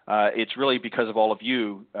 It's really because of all of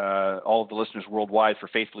you, all of the listeners worldwide, for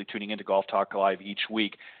faithfully tuning into Golf Talk Live each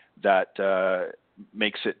week that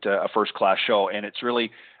makes it a first-class show. And it's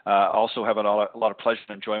really also have a lot of pleasure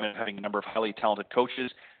and enjoyment of having a number of highly talented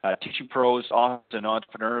coaches, teaching pros, authors, and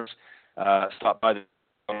entrepreneurs stop by.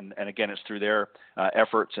 And again, it's through their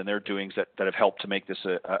efforts and their doings that have helped to make this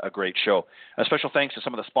a great show. A special thanks to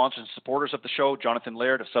some of the sponsors and supporters of the show. Jonathan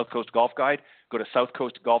Laird of South Coast Golf Guide. Go to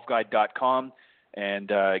southcoastgolfguide.com and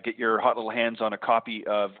get your hot little hands on a copy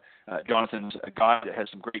of Jonathan's guide that has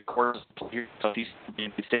some great courses here in Southeast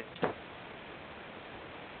United States.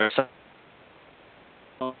 You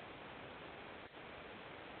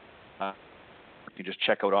can just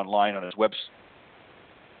check out online on his website.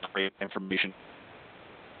 Great information.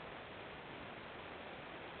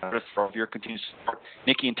 For all of your continued support.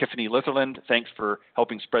 Nikki and Tiffany Litherland, thanks for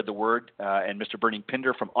helping spread the word. And Mr. Bernie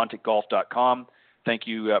Pinder from OnticGolf.com. Thank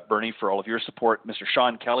you, Bernie, for all of your support. Mr.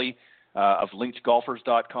 Sean Kelly of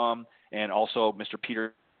LinkedGolfers.com, and also Mr.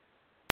 Peter